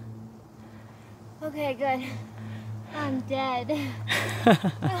 Okay, good. I'm dead.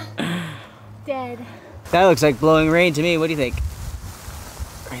 Dead. That looks like blowing rain to me. What do you think?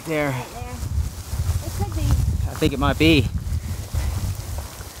 Right there. Right there. It could be. I think it might be.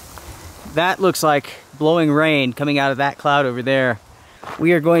 That looks like blowing rain coming out of that cloud over there.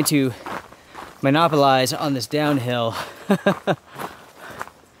 We are going to monopolize on this downhill.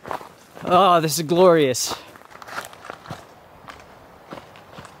 Oh, this is glorious.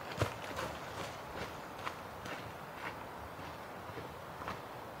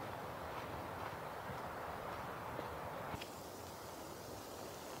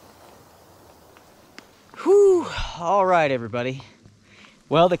 Whew. All right, everybody.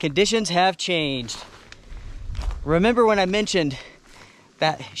 Well, the conditions have changed. Remember when I mentioned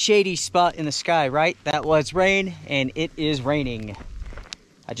that shady spot in the sky, right? That was rain, and it is raining.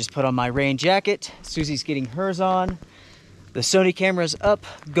 I just put on my rain jacket. Susie's getting hers on. The Sony camera's up.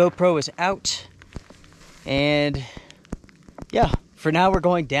 GoPro is out. And yeah, for now we're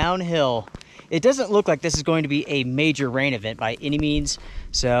going downhill. It doesn't look like this is going to be a major rain event by any means.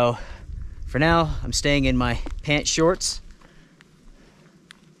 So for now, I'm staying in my pants shorts.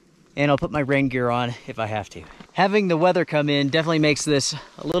 And I'll put my rain gear on if I have to. Having the weather come in definitely makes this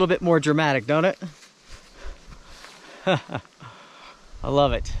a little bit more dramatic, don't it? I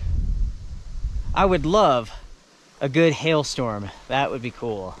love it. I would love a good hailstorm. That would be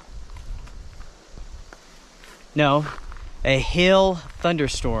cool. No, a hail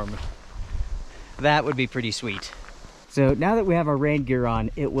thunderstorm. That would be pretty sweet. So now that we have our rain gear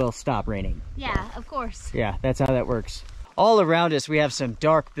on, it will stop raining. Yeah, of course. Yeah, that's how that works. All around us, we have some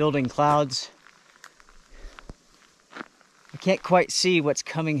dark building clouds. I can't quite see what's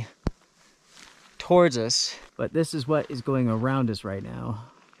coming towards us, but this is what is going around us right now.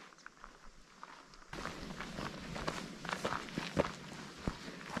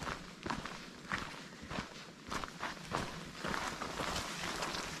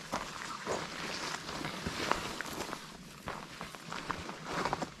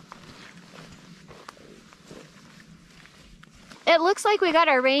 It looks like we got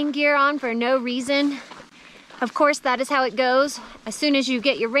our rain gear on for no reason. Of course, that is how it goes. As soon as you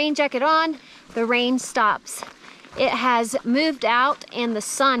get your rain jacket on, the rain stops. it has moved out and the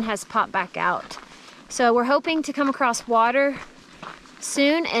sun has popped back out. So we're hoping to come across water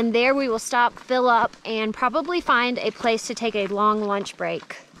soon, and there we will stop, fill up, and probably find a place to take a long lunch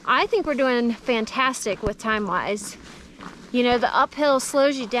break. I think we're doing fantastic with time-wise. You know, the uphill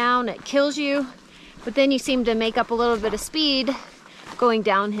slows you down, it kills you, but then you seem to make up a little bit of speed going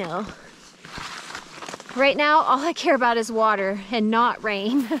downhill. Right now, all I care about is water and not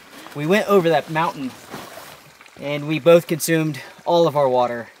rain. We went over that mountain and we both consumed all of our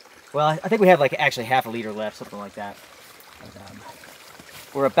water. Well, I think we have like actually half a liter left, something like that. But,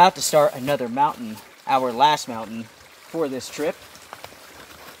 we're about to start another mountain, our last mountain for this trip.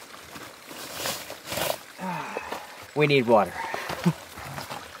 We need water.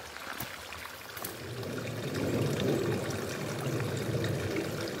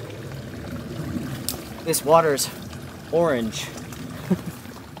 This water's orange.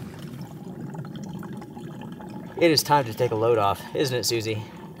 It is time to take a load off, isn't it, Susie?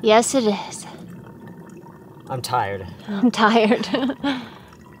 Yes, it is. I'm tired. I'm tired.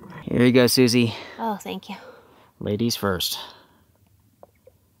 Here you go, Susie. Oh, thank you. Ladies first.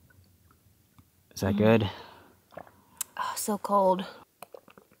 Is that good? Oh, so cold.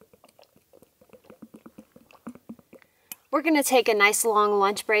 We're gonna take a nice long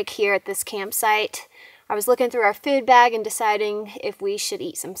lunch break here at this campsite. I was looking through our food bag and deciding if we should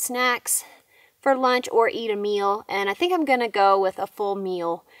eat some snacks for lunch or eat a meal, and I think I'm gonna go with a full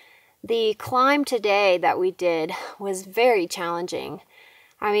meal. The climb today that we did was very challenging.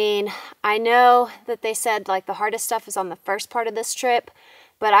 I mean, I know that they said like the hardest stuff is on the first part of this trip,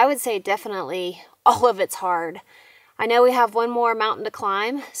 but I would say definitely all of it's hard. I know we have one more mountain to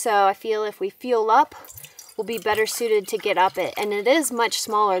climb, so I feel if we fuel up, we'll be better suited to get up it, and it is much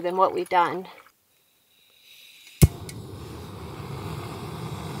smaller than what we've done.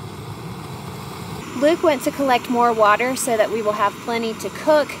 Luke went to collect more water so that we will have plenty to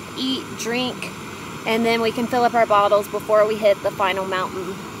cook, eat, drink, and then we can fill up our bottles before we hit the final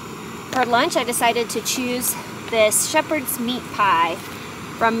mountain. For lunch, I decided to choose this shepherd's meat pie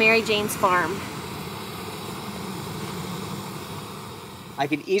from Mary Jane's farm. I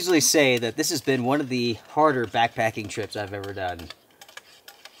can easily say that this has been one of the harder backpacking trips I've ever done.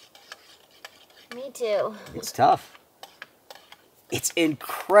 Me too. It's tough. It's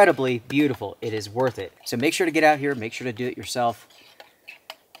incredibly beautiful. It is worth it. So make sure to get out here. Make sure to do it yourself.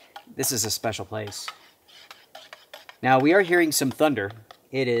 This is a special place. Now, we are hearing some thunder.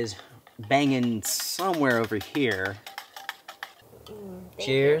 It is banging somewhere over here.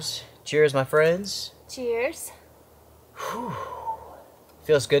 Cheers. Cheers, my friends. Cheers. Whew.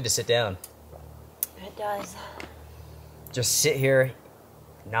 Feels good to sit down. It does. Just sit here,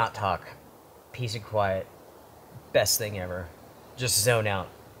 not talk. Peace and quiet. Best thing ever. Just zone out.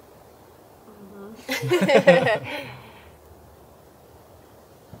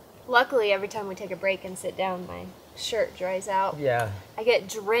 Luckily, every time we take a break and sit down, my shirt dries out. Yeah. I get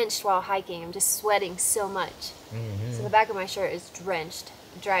drenched while hiking. I'm just sweating so much. So the back of my shirt is drenched.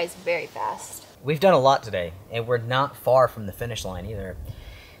 It dries very fast. We've done a lot today, and we're not far from the finish line either.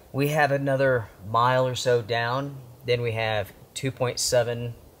 We have another mile or so down, then we have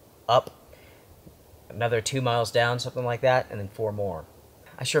 2.7 up, another 2 miles down, something like that, and then 4 more.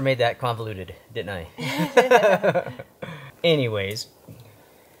 I sure made that convoluted, didn't I? Anyways.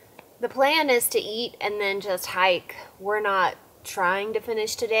 The plan is to eat and then just hike. We're not trying to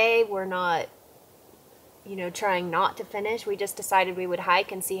finish today. We're not, you know, trying not to finish. We just decided we would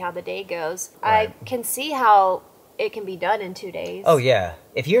hike and see how the day goes. Right. I can see how it can be done in 2 days. Oh yeah,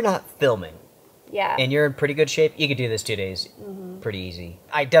 if you're not filming, yeah, and you're in pretty good shape, you could do this 2 days pretty easy.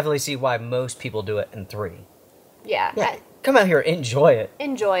 I definitely see why most people do it in 3. Yeah. Come out here, enjoy it.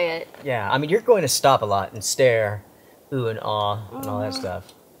 Enjoy it. Yeah, I mean, you're going to stop a lot and stare, ooh and ah, and all that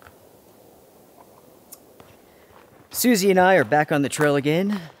stuff. Susie and I are back on the trail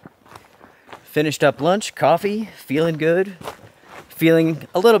again. Finished up lunch, coffee, feeling good. Feeling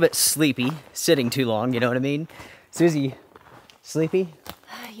a little bit sleepy, sitting too long, you know what I mean? Susie, sleepy?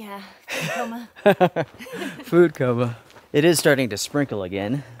 Yeah, coma. Food coma. It is starting to sprinkle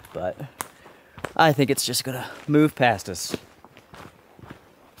again, but I think it's just gonna move past us.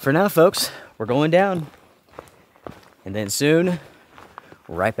 For now, folks, we're going down. And then soon,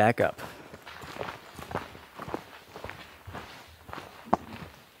 right back up.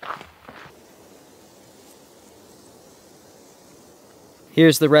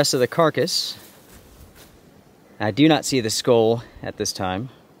 Here's the rest of the carcass. I do not see the skull at this time.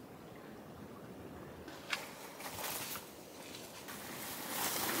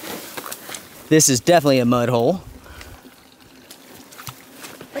 This is definitely a mud hole.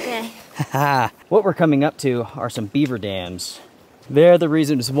 Okay. What we're coming up to are some beaver dams. They're the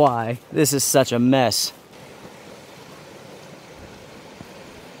reasons why this is such a mess.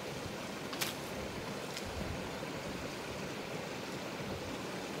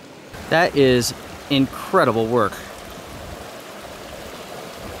 That is incredible work.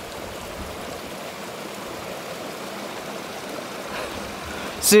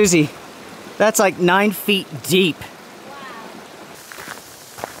 Susie, that's like 9 feet deep.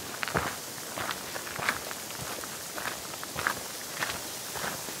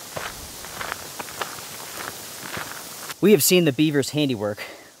 We have seen the beaver's handiwork.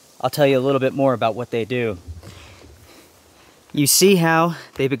 I'll tell you a little bit more about what they do. You see how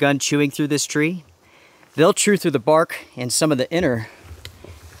they've begun chewing through this tree? They'll chew through the bark and some of the inner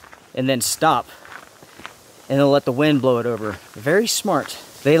and then stop. And they'll let the wind blow it over. Very smart.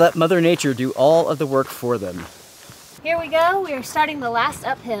 They let Mother Nature do all of the work for them. Here we go. We are starting the last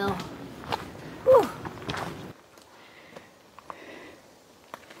uphill. Whew.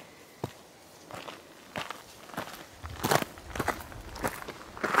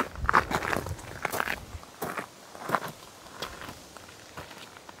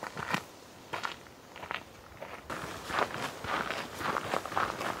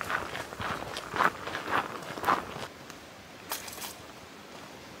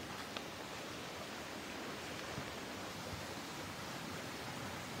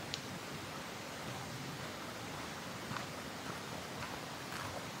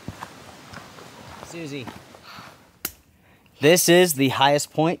 Susie, this is the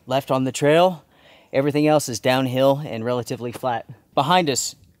highest point left on the trail. Everything else is downhill and relatively flat. Behind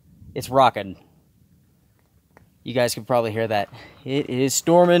us, it's rocking. You guys can probably hear that. It is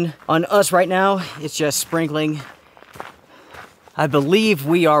storming. On us right now, it's just sprinkling. I believe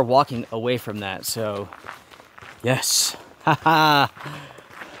we are walking away from that, so yes. Haha.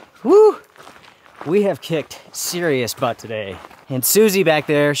 Woo! We have kicked serious butt today. And Susie back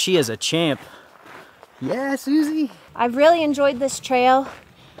there, she is a champ. Yeah, Susie. I've really enjoyed this trail.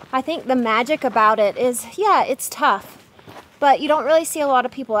 I think the magic about it is, yeah, it's tough, but you don't really see a lot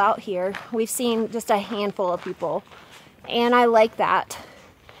of people out here. We've seen just a handful of people, and I like that.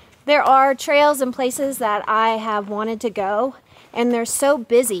 There are trails and places that I have wanted to go, and they're so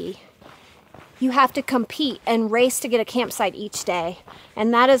busy. You have to compete and race to get a campsite each day,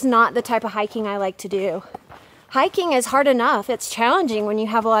 and that is not the type of hiking I like to do. Hiking is hard enough. It's challenging when you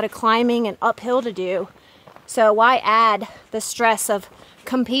have a lot of climbing and uphill to do. So why add the stress of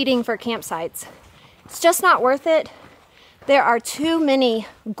competing for campsites? It's just not worth it. There are too many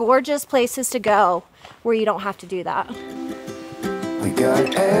gorgeous places to go where you don't have to do that. We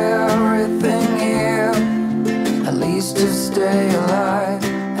got everything here, at least to stay alive.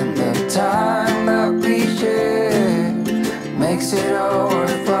 And the time that we share makes it all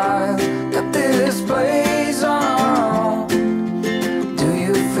worthwhile. Got this place on our own. Do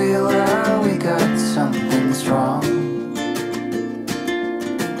you feel that we got something strong?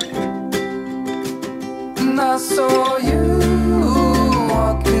 And I saw you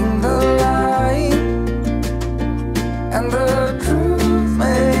walking the line, and the truth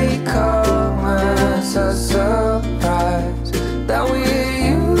may come as a surprise that with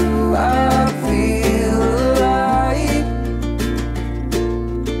you I feel alive.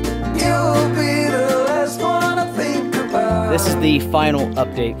 You'll be the last one to think about. This is the final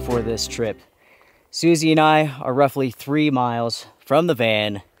update for this trip. Susie and I are roughly 3 miles from the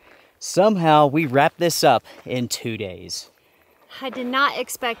van. Somehow we wrapped this up in 2 days. I did not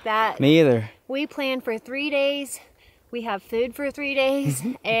expect that. Me either. We planned for 3 days. We have food for 3 days,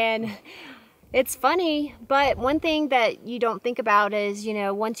 and it's funny, but one thing that you don't think about is, you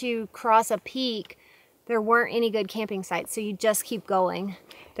know, once you cross a peak, there weren't any good camping sites, so you just keep going.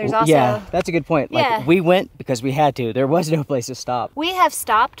 There's also... Yeah, that's a good point. Like, Yeah. we went because we had to. There was no place to stop. We have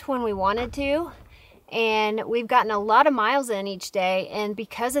stopped when we wanted to, and we've gotten a lot of miles in each day, and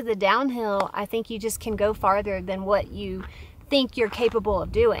because of the downhill, I think you just can go farther than what you think you're capable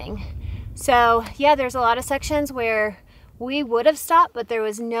of doing. So yeah, there's a lot of sections where we would have stopped, but there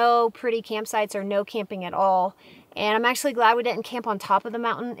was no pretty campsites or no camping at all. And I'm actually glad we didn't camp on top of the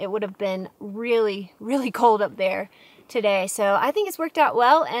mountain. It would have been really, really cold up there today. So I think it's worked out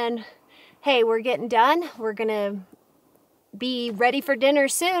well, and hey, we're getting done. We're gonna be ready for dinner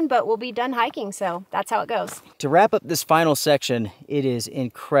soon, but we'll be done hiking, so that's how it goes. To wrap up this final section, it is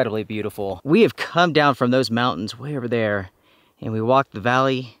incredibly beautiful. We have come down from those mountains way over there, and we walked the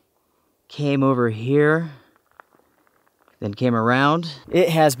valley, came over here, then came around. It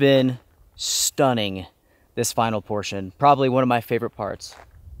has been stunning, this final portion. Probably one of my favorite parts.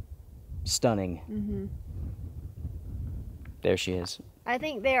 Stunning. There she is. I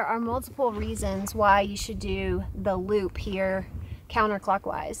think there are multiple reasons why you should do the loop here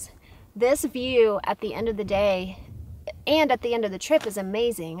counterclockwise. This view at the end of the day and at the end of the trip is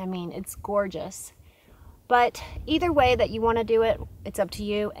amazing. I mean, it's gorgeous. But either way that you want to do it, it's up to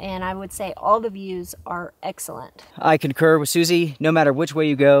you, and I would say all the views are excellent. I concur with Susie. No matter which way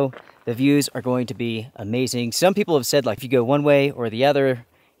you go, the views are going to be amazing. Some people have said, like, if you go one way or the other,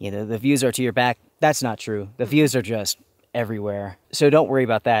 you know, the views are to your back. That's not true. The views are just everywhere. So don't worry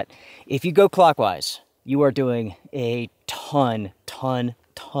about that. If you go clockwise, you are doing a ton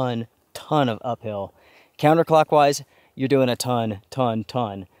of uphill. Counterclockwise, you're doing a ton,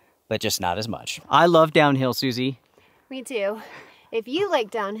 but just not as much. I love downhill, Susie. Me too. If you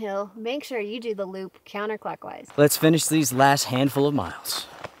like downhill, make sure you do the loop counterclockwise. Let's finish these last handful of miles.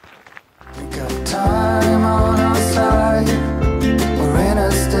 We got time on our side. We're in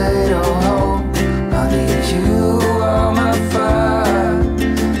a state of hope. Honey, you are my fire.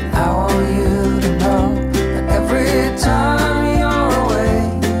 I want you to know that every time you're away,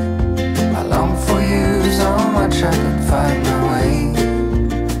 I long for you so much I can find my way.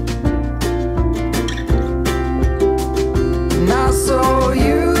 And I saw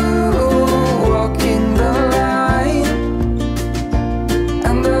you walking the line,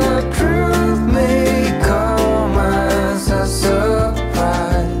 and the truth may come as a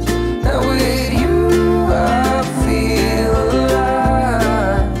surprise, that with you I feel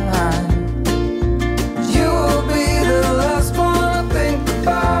alive. You will be the last one I think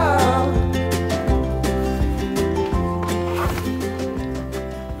about.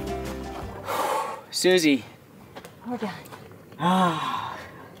 Susie, We're done.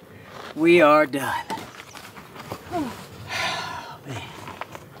 we are done. Oh, man.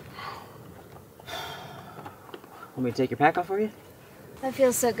 Want me to take your pack off for you? That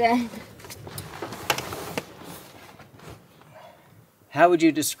feels so good. How would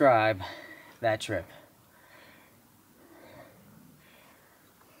you describe that trip?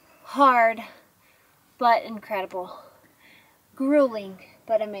 Hard, but incredible. Grueling,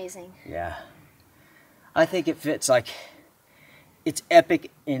 but amazing. Yeah. I think it fits, like, it's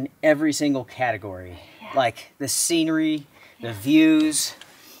epic in every single category. Yeah. Like the scenery, the views,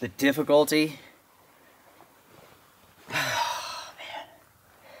 the difficulty.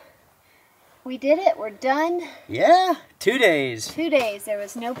 We did it. We're done. Yeah, 2 days. 2 days. There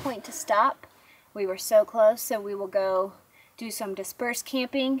was no point to stop. We were so close, so we will go do some dispersed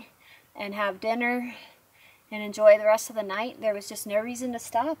camping and have dinner and enjoy the rest of the night. There was just no reason to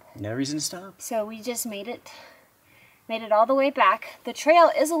stop. No reason to stop. So we just made it all the way back. The trail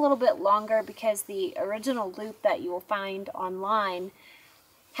is a little bit longer because the original loop that you will find online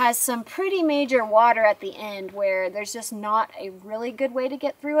has some pretty major water at the end where there's just not a really good way to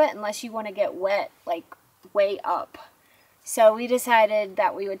get through it unless you want to get wet, like way up. So we decided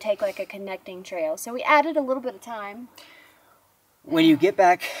that we would take like a connecting trail. So we added a little bit of time. When you get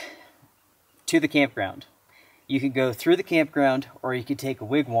back to the campground, you can go through the campground, or you can take a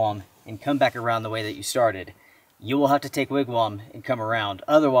wigwam and come back around the way that you started. You will have to take wigwam and come around.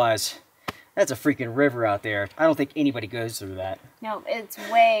 Otherwise, that's a freaking river out there. I don't think anybody goes through that. No, it's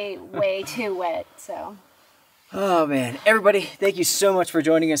way, way too wet, so. Oh man, everybody, thank you so much for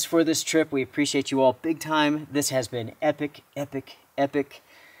joining us for this trip. We appreciate you all big time. This has been epic, epic, epic.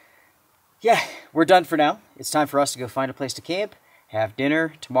 Yeah, we're done for now. It's time for us to go find a place to camp, have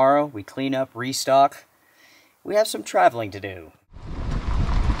dinner. Tomorrow we clean up, restock. We have some traveling to do.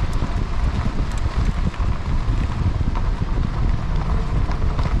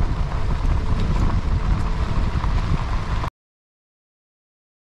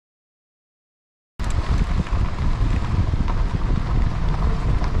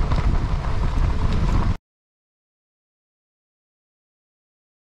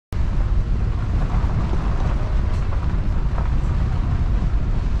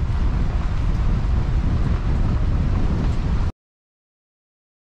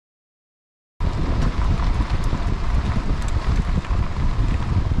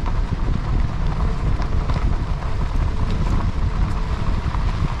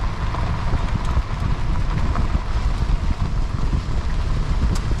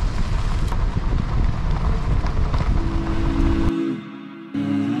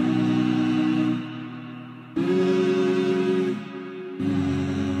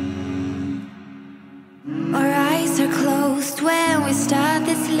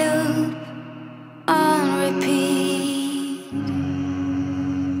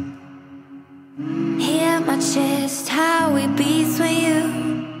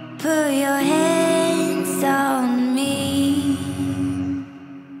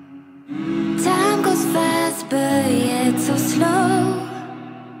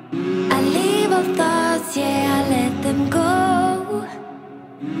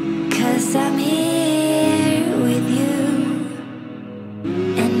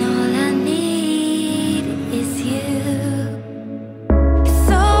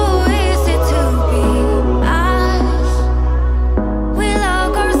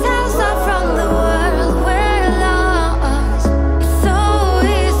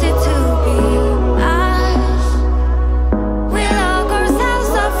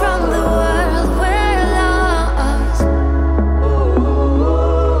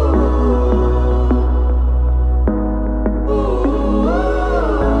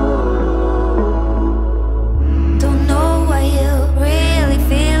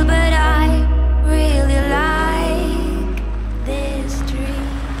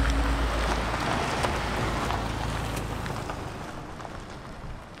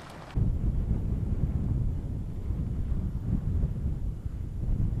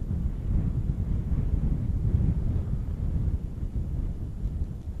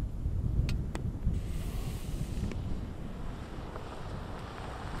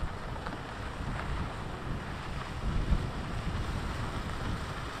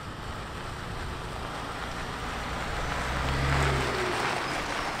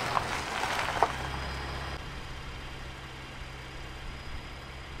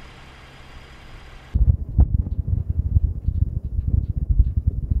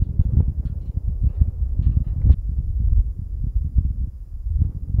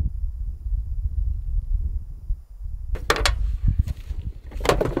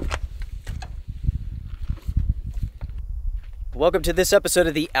 welcome to this episode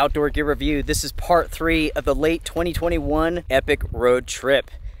of the Outdoor Gear Review. This is part 3 of the late 2021 epic road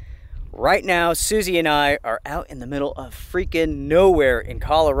trip. Right now, Susie and I are out in the middle of freaking nowhere in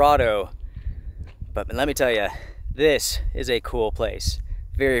Colorado. But let me tell you, this is a cool place.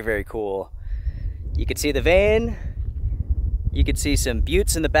 Very, very cool. You can see the van. You can see some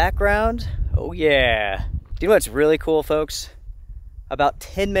buttes in the background. Oh yeah. Do you know what's really cool, folks? About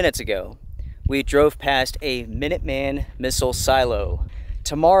 10 minutes ago, we drove past a Minuteman Missile Silo.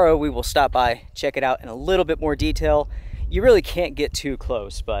 Tomorrow we will stop by, check it out in a little bit more detail. You really can't get too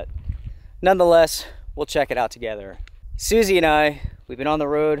close, but nonetheless, we'll check it out together. Susie and I, we've been on the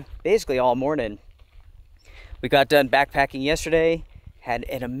road basically all morning. We got done backpacking yesterday, had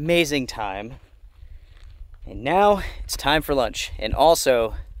an amazing time, and now it's time for lunch, and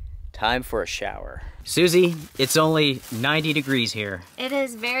also time for a shower. Susie, it's only 90 degrees here. It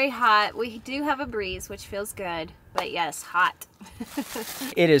is very hot. We do have a breeze, which feels good, but yes, hot.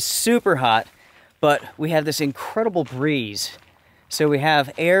 It is super hot, but we have this incredible breeze. So we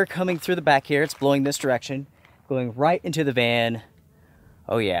have air coming through the back here. It's blowing this direction, going right into the van.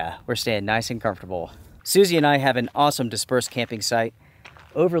 Oh yeah, we're staying nice and comfortable. Susie and I have an awesome dispersed camping site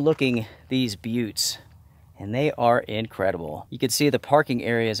overlooking these buttes, and they are incredible. You can see the parking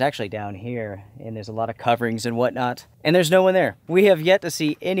area is actually down here, and there's a lot of coverings and whatnot, and there's no one there. We have yet to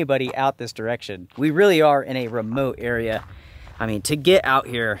see anybody out this direction. We really are in a remote area. I mean, to get out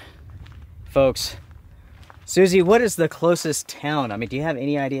here, folks. Susie, what is the closest town? I mean, do you have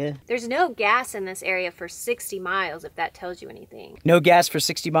any idea? There's no gas in this area for 60 miles, if that tells you anything. No gas for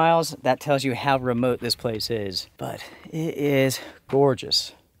 60 miles? That tells you how remote this place is. But it is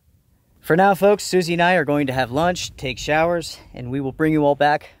gorgeous. For now, folks, Susie and I are going to have lunch, take showers, and we will bring you all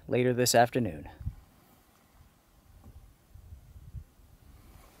back later this afternoon.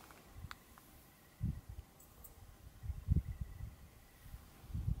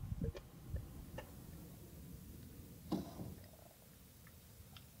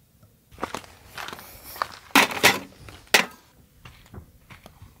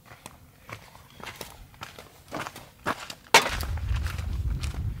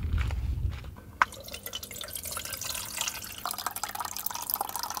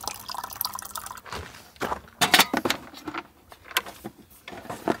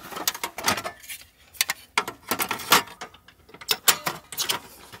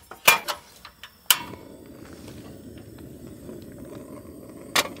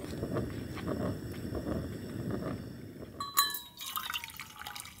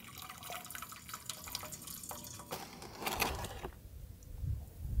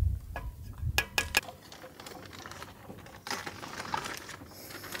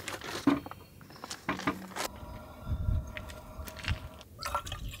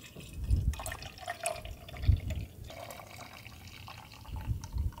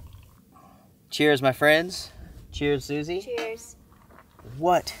 Cheers, my friends. Cheers, Susie. Cheers.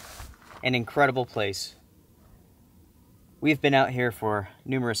 What an incredible place. We've been out here for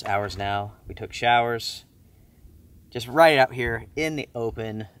numerous hours now. We took showers. Just right out here in the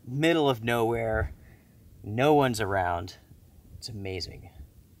open, middle of nowhere. No one's around. It's amazing.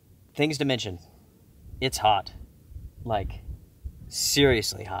 Things to mention. It's hot. Like,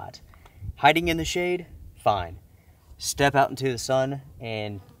 seriously hot. Hiding in the shade? Fine. Step out into the sun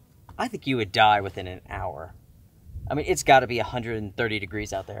and I think you would die within an hour. I mean, it's got to be 130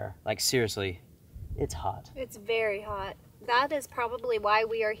 degrees out there. Like, seriously, it's hot. It's very hot. That is probably why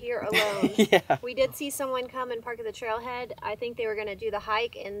we are here alone. Yeah. We did see someone come and park at the trailhead. I think they were going to do the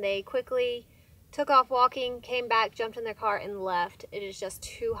hike, and they quickly took off walking, came back, jumped in their car, and left. It is just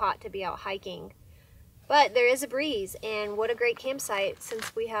too hot to be out hiking. But there is a breeze, and what a great campsite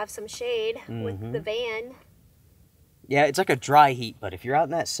since we have some shade with the van. Yeah, it's like a dry heat, but if you're out in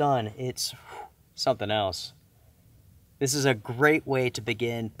that sun, it's something else. This is a great way to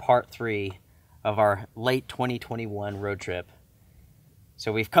begin part 3 of our late 2021 road trip.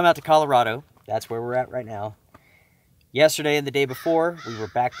 So we've come out to Colorado. That's where we're at right now. Yesterday and the day before, we were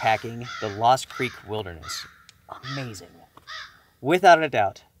backpacking the Lost Creek Wilderness. Amazing. Without a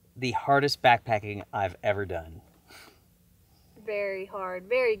doubt, the hardest backpacking I've ever done. Very hard,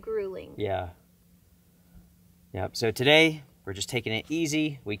 very grueling. Yeah. Yep, so today we're just taking it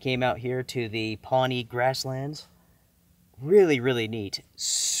easy. We came out here to the Pawnee grasslands. Really, really neat.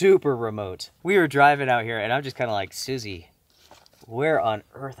 Super remote. We were driving out here and I'm just kind of like, Susie, where on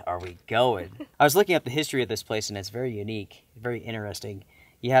earth are we going? I was looking up the history of this place and it's very unique, very interesting.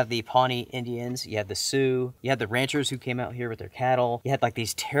 You have the Pawnee Indians, you had the Sioux, you had the ranchers who came out here with their cattle. You had like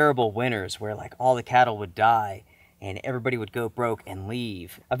these terrible winters where like all the cattle would die and everybody would go broke and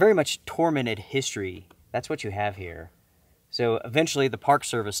leave. A very much tormented history. That's what you have here. So eventually the Park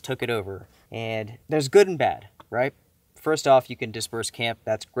Service took it over, and there's good and bad, right? First off, you can disperse camp.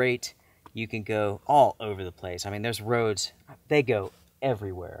 That's great. You can go all over the place. I mean, there's roads. They go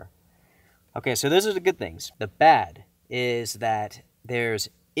everywhere. Okay, so those are the good things. The bad is that there's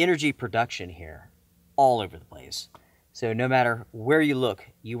energy production here all over the place. So no matter where you look,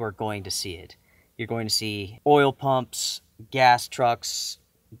 you are going to see it. You're going to see oil pumps, gas trucks,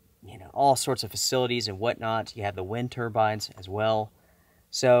 you know, all sorts of facilities and whatnot. You have the wind turbines as well.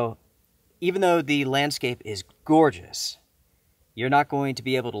 So even though the landscape is gorgeous, you're not going to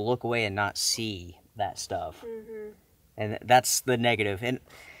be able to look away and not see that stuff. And that's the negative. And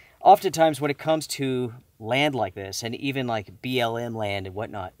oftentimes when it comes to land like this, and even like BLM land and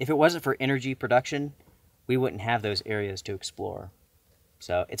whatnot, if it wasn't for energy production, we wouldn't have those areas to explore.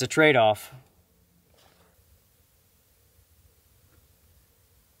 So it's a trade-off.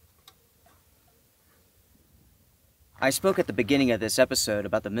 I spoke at the beginning of this episode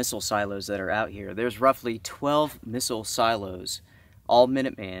about the missile silos that are out here. There's roughly 12 missile silos, all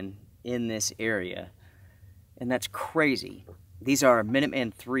Minuteman, in this area. And that's crazy. These are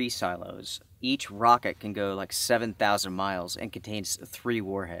Minuteman 3 silos. Each rocket can go like 7,000 miles and contains 3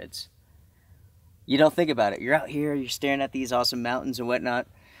 warheads. You don't think about it. You're out here, you're staring at these awesome mountains and whatnot,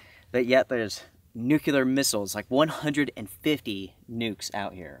 but yet there's nuclear missiles, like 150 nukes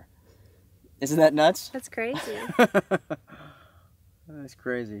out here. Isn't that nuts? That's crazy. That's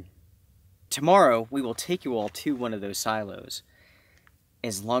crazy. Tomorrow, we will take you all to one of those silos,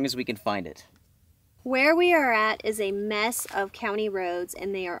 as long as we can find it. Where we are at is a mess of county roads,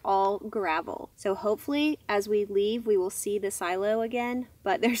 and they are all gravel. So hopefully, as we leave, we will see the silo again,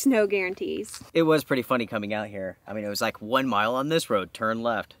 but there's no guarantees. It was pretty funny coming out here. I mean, it was like 1 mile on this road, turn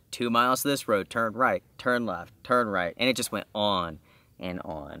left. 2 miles this road, turn right. Turn left, turn right. And it just went on and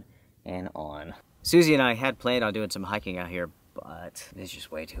on and on. Susie and I had planned on doing some hiking out here, but it's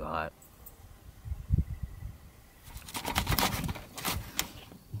just way too hot.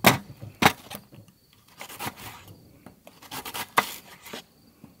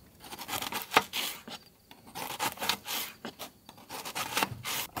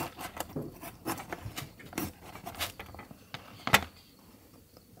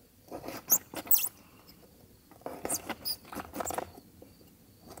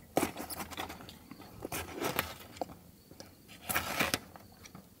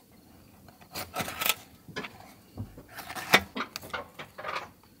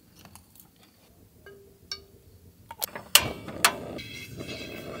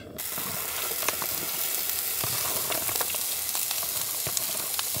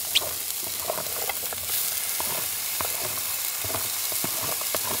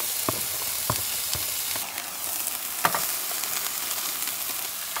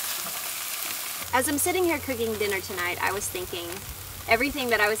 As I'm sitting here cooking dinner tonight, I was thinking everything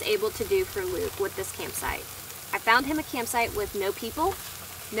that I was able to do for Luke with this campsite. I found him a campsite with no people,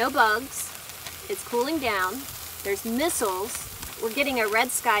 no bugs, it's cooling down, there's missiles, we're getting a red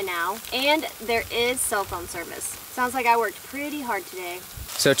sky now, and there is cell phone service. Sounds like I worked pretty hard today.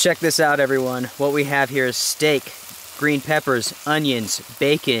 So check this out, everyone. What we have here is steak, green peppers, onions,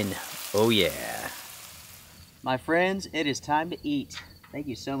 bacon. Oh yeah. My friends, it is time to eat. Thank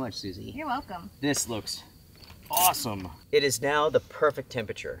you so much, Susie. You're welcome. This looks awesome. It is now the perfect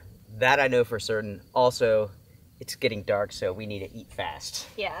temperature. That I know for certain. Also, it's getting dark, so we need to eat fast.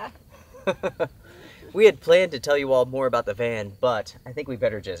 Yeah. We had planned to tell you all more about the van, but I think we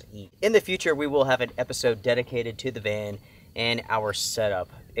better just eat. In the future, we will have an episode dedicated to the van and our setup.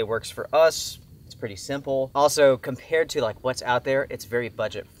 It works for us. It's pretty simple. Also, compared to like what's out there, it's very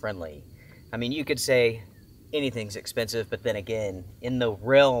budget friendly. I mean, you could say anything's expensive, but then again, in the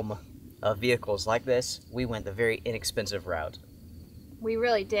realm of vehicles like this, we went the very inexpensive route. We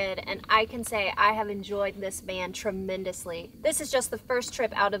really did, and I can say I have enjoyed this van tremendously. This is just the first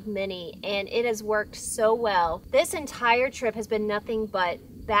trip out of many, and it has worked so well. This entire trip has been nothing but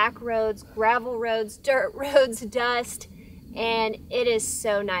back roads, gravel roads, dirt roads, dust, and it is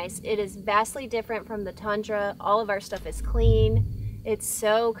so nice. It is vastly different from the Tundra. All of our stuff is clean. It's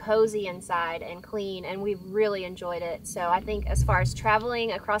so cozy inside and clean, and we've really enjoyed it. So I think as far as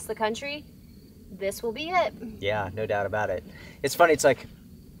traveling across the country, this will be it. Yeah, no doubt about it. It's funny, it's like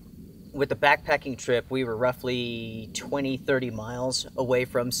with the backpacking trip, we were roughly 20, 30 miles away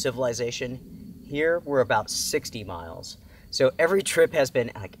from civilization. Here, we're about 60 miles. So every trip has been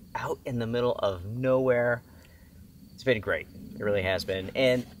like out in the middle of nowhere. It's been great. It really has been.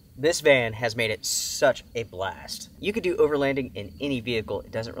 And this van has made it such a blast. You could do overlanding in any vehicle, it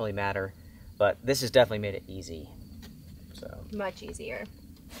doesn't really matter, but this has definitely made it easy. So Much easier.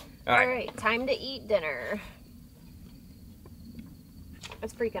 all right. All right, time to eat dinner.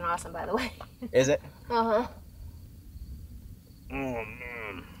 It's freaking awesome, by the way. Is it? Uh-huh. Oh,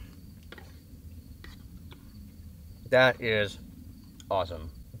 man. That is awesome.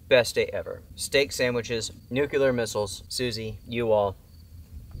 Best day ever. Steak sandwiches, nuclear missiles. Susie, you all.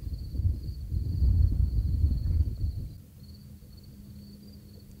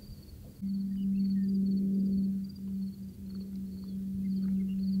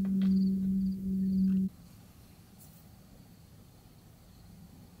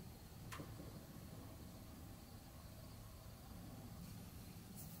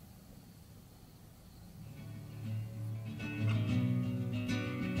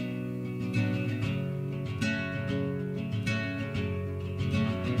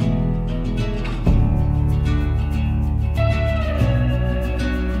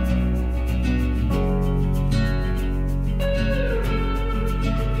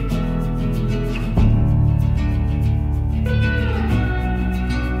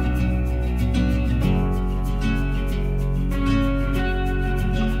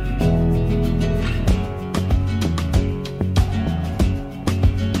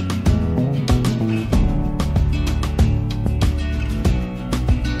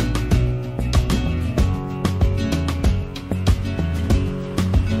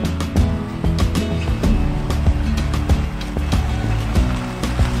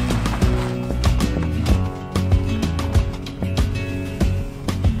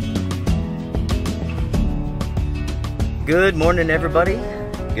 Good morning, everybody.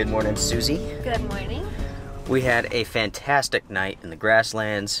 Good morning, Susie. Good morning. We had a fantastic night in the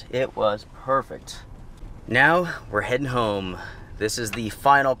grasslands. It was perfect. Now we're heading home. This is the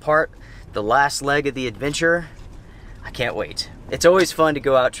final part, the last leg of the adventure. I can't wait. It's always fun to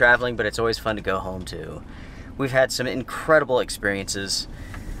go out traveling, but it's always fun to go home too. We've had some incredible experiences.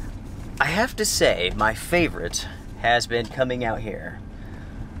 I have to say, my favorite has been coming out here.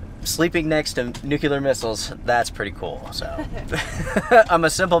 Sleeping next to nuclear missiles, that's pretty cool, so. I'm a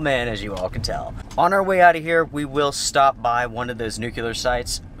simple man, as you all can tell. On our way out of here, we will stop by one of those nuclear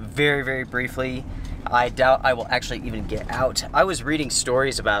sites very, very briefly. I doubt I will actually even get out. I was reading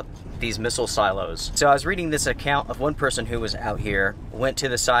stories about these missile silos. So I was reading this account of one person who was out here, went to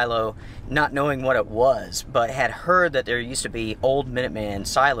the silo, not knowing what it was, but had heard that there used to be old Minuteman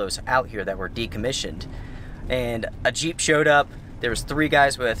silos out here that were decommissioned. And a Jeep showed up. There was 3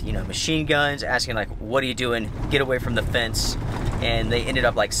 guys with, you know, machine guns asking like, what are you doing? Get away from the fence. And they ended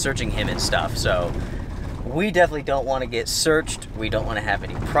up like searching him and stuff. So we definitely don't want to get searched. We don't want to have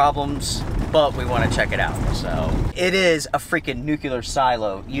any problems, but we want to check it out. So it is a freaking nuclear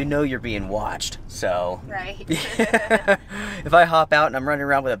silo. You know you're being watched. So Right. if I hop out and I'm running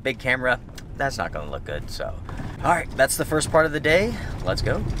around with a big camera, that's not going to look good. So, all right, that's the first part of the day. Let's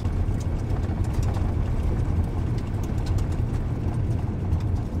go.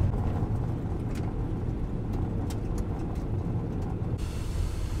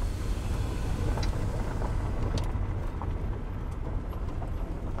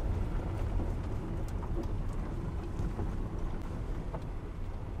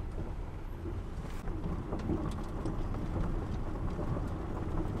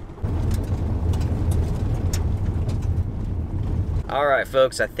 All right,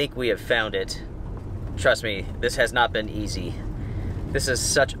 folks, I think we have found it. Trust me, this has not been easy. This is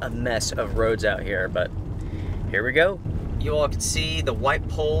such a mess of roads out here, but here we go. You all can see the white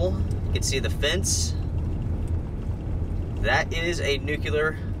pole. You can see the fence. That is a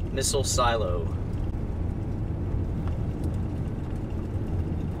nuclear missile silo.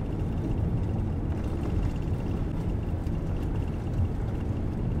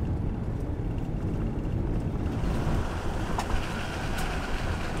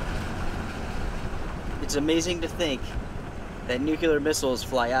 It's amazing to think that nuclear missiles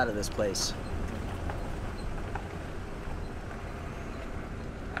fly out of this place.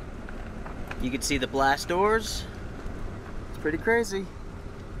 You can see the blast doors. It's pretty crazy.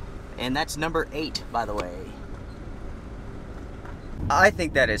 And that's number 8, by the way. I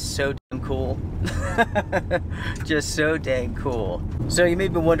think that is so damn cool. Just so dang cool. So you may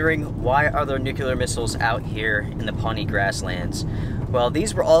be wondering, why are there nuclear missiles out here in the Pawnee grasslands? Well,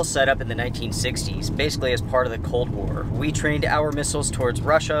 these were all set up in the 1960s, basically as part of the Cold War. We trained our missiles towards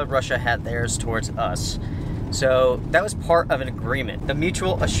Russia, Russia had theirs towards us. So that was part of an agreement, the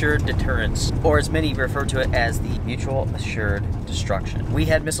Mutual Assured Deterrence, or as many refer to it as the Mutual Assured Destruction. We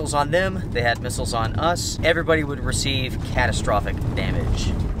had missiles on them, they had missiles on us. Everybody would receive catastrophic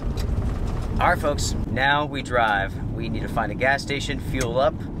damage. All right, folks, now we drive. We need to find a gas station, fuel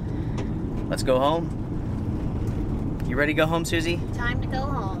up. Let's go home. You ready to go home, Susie? Time to go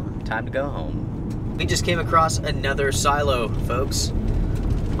home. Time to go home. We just came across another silo, folks.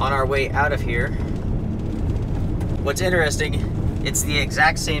 on our way out of here. What's interesting, it's the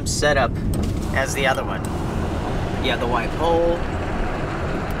exact same setup as the other one. You have the white pole.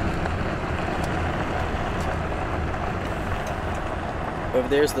 Over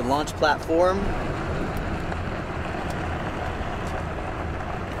there's the launch platform.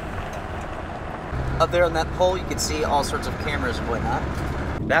 Up there on that pole, you can see all sorts of cameras and whatnot.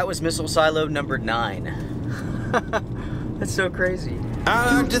 That was missile silo number 9. That's so crazy.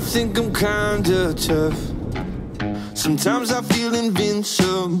 I like to think I'm kinda tough. Sometimes I feel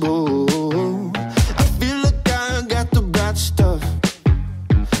invincible. I feel like I got the bad stuff.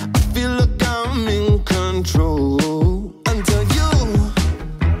 I feel like I'm in control. Until you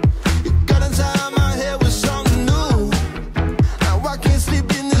got inside my head with something new. Now I can't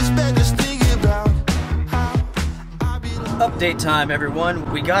sleep in this bed just thinking about how I belong. Update time,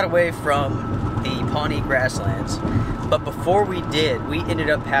 everyone. We got away from the Pawnee grasslands, but before we did, we ended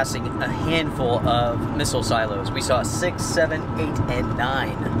up passing a handful of missile silos. We saw 6, 7, 8, and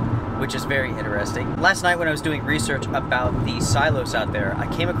 9, which is very interesting. Last night when I was doing research about the silos out there, I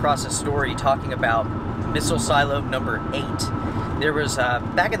came across a story talking about missile silo number 8. There was,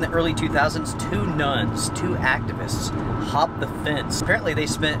 back in the early 2000s, 2 nuns, 2 activists, hopped the fence. Apparently they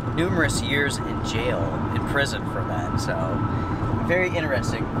spent numerous years in jail, in prison for that, so very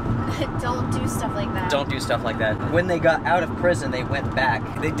interesting. Don't do stuff like that. Don't do stuff like that. When they got out of prison, they went back.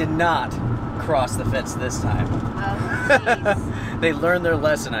 They did not cross the fence this time. Oh, jeez. They learned their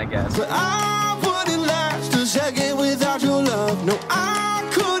lesson, I guess. But I wouldn't last a second without your love. No, I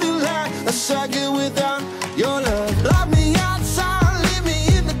couldn't last a second without your love. Lock me outside, leave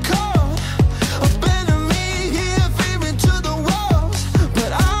me in the cold. Abandon me here, fear me to the walls.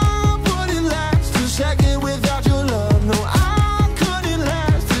 But I wouldn't last a second without your love. No, I couldn't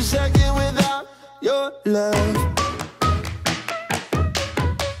last a second without your love.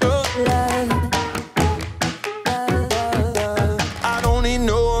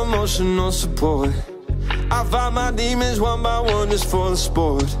 Emotional support. I fight my demons one by one just for the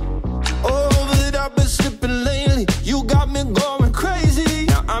sport. Oh, but I've been slipping lately. You got me going crazy.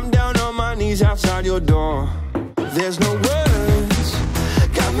 Now I'm down on my knees outside your door. There's no words.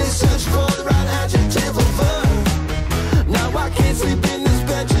 Got me search for the right adjective of verb. Now I can't sleep in this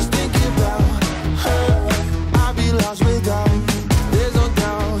bed just thinking about her. I'll be lost without. There's no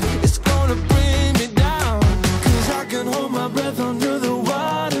doubt it's gonna bring me down. 'Cause I can hold my breath under the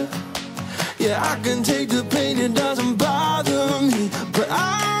water. Yeah, I can take the pain, it doesn't bother me. But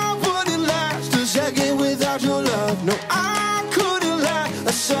I wouldn't last a second without your love. No, I couldn't last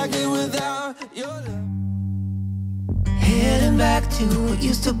a second without your love. Heading back to what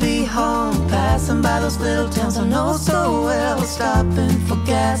used to be home. Passing by those little towns I know so well. Stopping for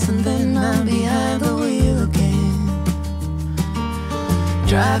gas and then I'm behind the wheel again.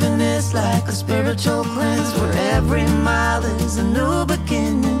 Driving is like a spiritual cleanse, where every mile is a new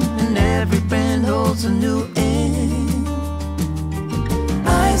beginning and every bend holds a new end.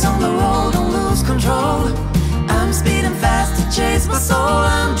 Eyes on the road, don't lose control. I'm speeding fast to chase my soul.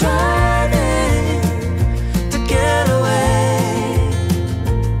 I'm driving to get away,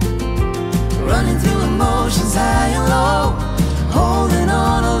 running through emotions high and low, holding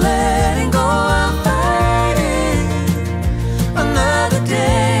on or letting go. I'm fighting another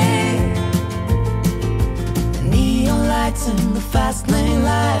day. The neon lights in the fast lane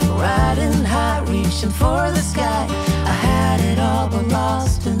life, riding high, reaching for the sky. I had it all but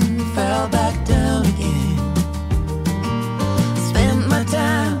lost and fell back down again. Spent my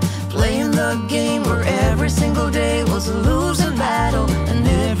time playing the game where every single day was a losing battle and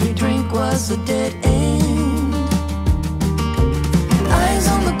every drink was a dead end. Eyes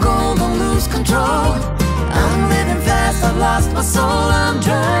on the goal, don't lose control. I'm living fast, I've lost my soul. I'm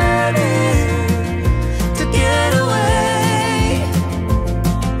driving to get away,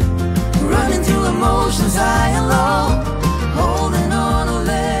 running through emotions high and low, holding on or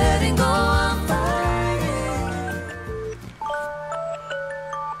letting go. I'm fighting.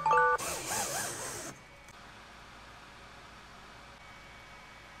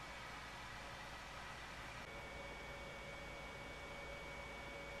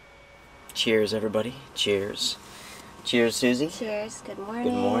 Cheers, everybody. Cheers. Cheers, Susie. Cheers. Good morning.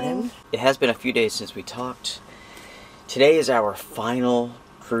 Good morning. It has been a few days since we talked. Today is our final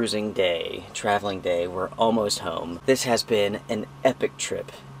cruising day, traveling day. We're almost home. This has been an epic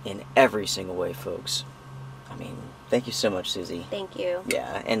trip in every single way, folks. I mean, thank you so much, Susie. Thank you.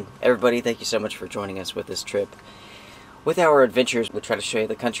 Yeah, and everybody, thank you so much for joining us with this trip. With our adventures, we try to show you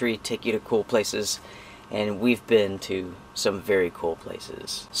the country, take you to cool places, and we've been to some very cool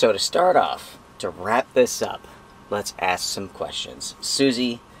places. So to start off, to wrap this up, let's ask some questions.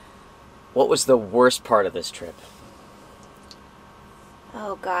 Susie, what was the worst part of this trip?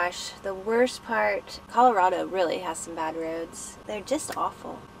 Oh gosh, the worst part, Colorado really has some bad roads. They're just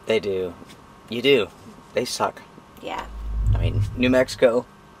awful. They do. You do. They suck. Yeah. I mean, New Mexico,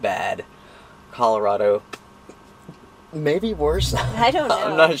 bad. Colorado, maybe worse. I don't know.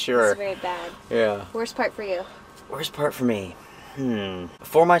 I'm not sure. It's very bad. Yeah. Worst part for you? Worst part for me?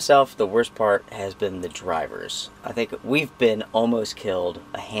 For myself, the worst part has been the drivers. I think we've been almost killed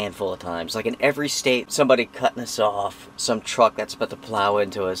a handful of times. Like in every state, somebody cutting us off, some truck that's about to plow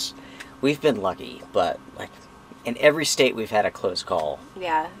into us. We've been lucky, but like in every state we've had a close call.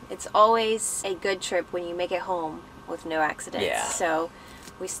 Yeah, it's always a good trip when you make it home with no accidents. Yeah. So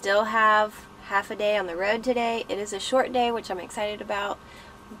we still have half a day on the road today. It is a short day, which I'm excited about,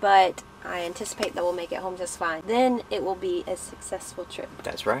 but I anticipate that we'll make it home just fine. Then it will be a successful trip.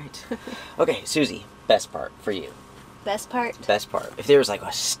 That's right. Okay, Susie, best part for you. Best part? Best part. If there was like a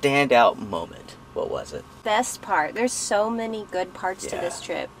standout moment, what was it? Best part. There's so many good parts to Yeah. this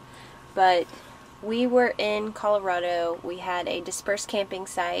trip. But we were in Colorado. We had a dispersed camping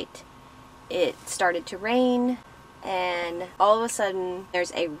site. It started to rain, and all of a sudden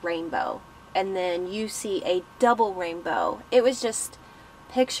there's a rainbow. And then you see a double rainbow. It was just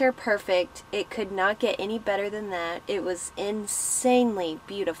picture perfect. It could not get any better than that. It was insanely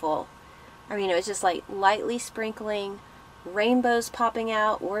beautiful. I mean, it was just like lightly sprinkling, rainbows popping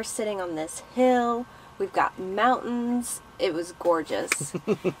out. We're sitting on this hill. We've got mountains. It was gorgeous.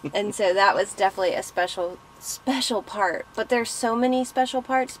 And so that was definitely a special part. But there's so many special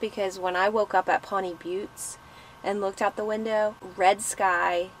parts because when I woke up at Pawnee Buttes and looked out the window, red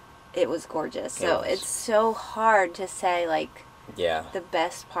sky, it was gorgeous. So it's so hard to say like Yeah. the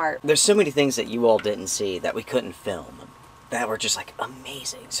best part. There's so many things that you all didn't see that we couldn't film that were just like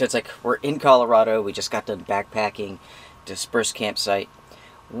amazing. So it's like we're in Colorado, we just got done backpacking, dispersed campsite.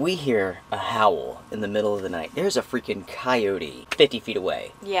 We hear a howl in the middle of the night. There's a freaking coyote 50 feet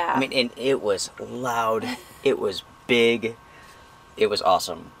away. Yeah. I mean, and it was loud, it was big, it was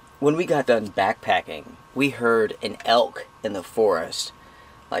awesome. When we got done backpacking, we heard an elk in the forest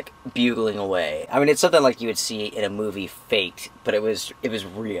like bugling away. I mean, it's something like you would see in a movie faked, but it was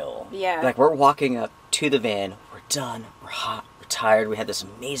real. Yeah. Like we're walking up to the van, we're done, we're hot, we're tired, we had this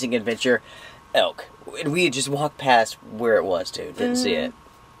amazing adventure. Elk. And we had just walked past where it was too, didn't see it.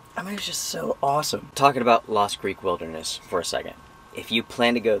 I mean, it was just so awesome. Talking about Lost Creek Wilderness for a second. If you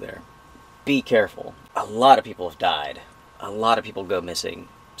plan to go there, be careful. A lot of people have died. A lot of people go missing.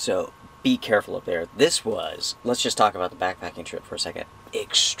 So be careful up there. This was, let's just talk about the backpacking trip for a second,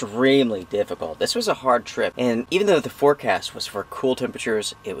 extremely difficult. This was a hard trip. And even though the forecast was for cool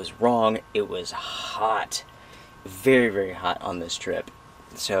temperatures, it was wrong. It was hot. Very, very hot on this trip.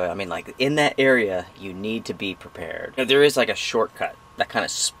 So, I mean, like, in that area, you need to be prepared. Now, there is, like, a shortcut that kind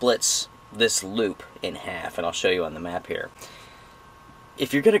of splits this loop in half, and I'll show you on the map here.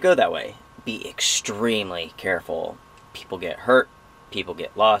 If you're going to go that way, be extremely careful. People get hurt, people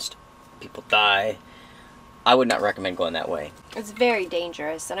get lost, people die. I would not recommend going that way. It's very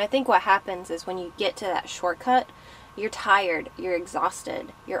dangerous, and I think what happens is when you get to that shortcut, you're tired, you're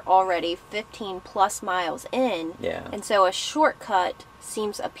exhausted, you're already 15 plus miles in, Yeah. and so a shortcut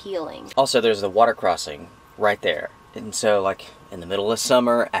seems appealing. Also, there's the water crossing right there. And so, like, in the middle of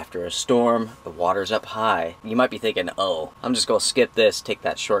summer, after a storm, the water's up high. You might be thinking, oh, I'm just going to skip this, take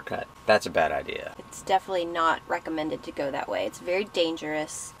that shortcut. That's a bad idea. It's definitely not recommended to go that way. It's very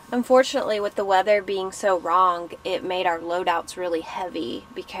dangerous. Unfortunately, with the weather being so wrong, it made our loadouts really heavy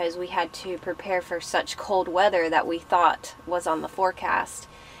because we had to prepare for such cold weather that we thought was on the forecast.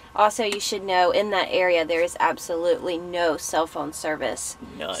 Also, you should know, in that area, there is absolutely no cell phone service.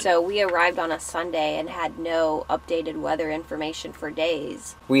 None. So we arrived on a Sunday and had no updated weather information for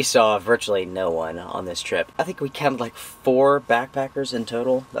days. We saw virtually no one on this trip. I think we counted like 4 backpackers in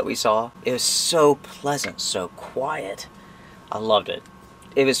total that we saw. It was so pleasant, so quiet. I loved it.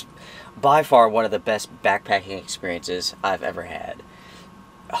 It was by far one of the best backpacking experiences I've ever had.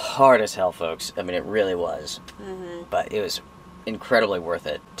 Hard as hell, folks. I mean, it really was. But it was incredibly worth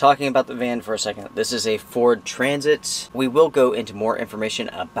it. Talking about the van for a second, this is a Ford Transit. We will go into more information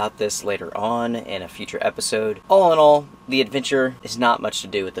about this later on in a future episode. All in all, the adventure is not much to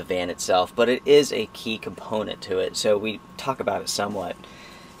do with the van itself, but it is a key component to it, so we talk about it somewhat.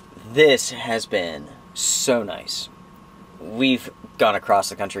 This has been so nice. We've gone across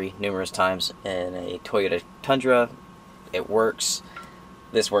the country numerous times in a Toyota Tundra. It works.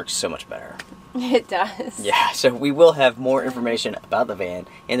 This works so much better. It does. Yeah, so we will have more information about the van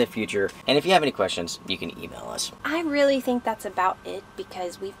in the future. And if you have any questions, you can email us. I really think that's about it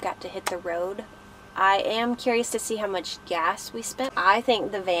because we've got to hit the road I am curious to see how much gas we spent. I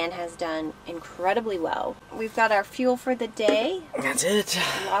think the van has done incredibly well. We've got our fuel for the day. That's it.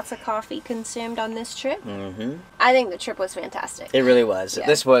 Lots of coffee consumed on this trip. Mm-hmm. I think the trip was fantastic. It really was. Yeah.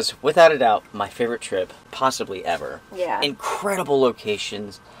 This was, without a doubt, my favorite trip possibly ever. Yeah. Incredible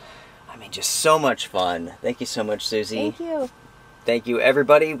locations. I mean, just so much fun. Thank you so much, Susie. Thank you. Thank you,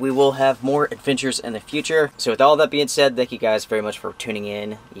 everybody. We will have more adventures in the future. So with all that being said, thank you guys very much for tuning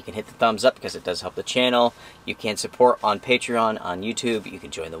in. You can hit the thumbs up because it does help the channel. You can support on Patreon, on YouTube. You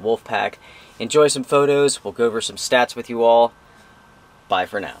can join the Wolf Pack. Enjoy some photos. We'll go over some stats with you all. Bye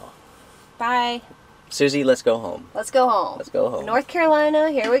for now. Bye. Susie, let's go home. Let's go home. Let's go home. North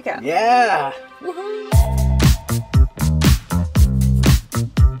Carolina, here we go. Yeah! Woohoo!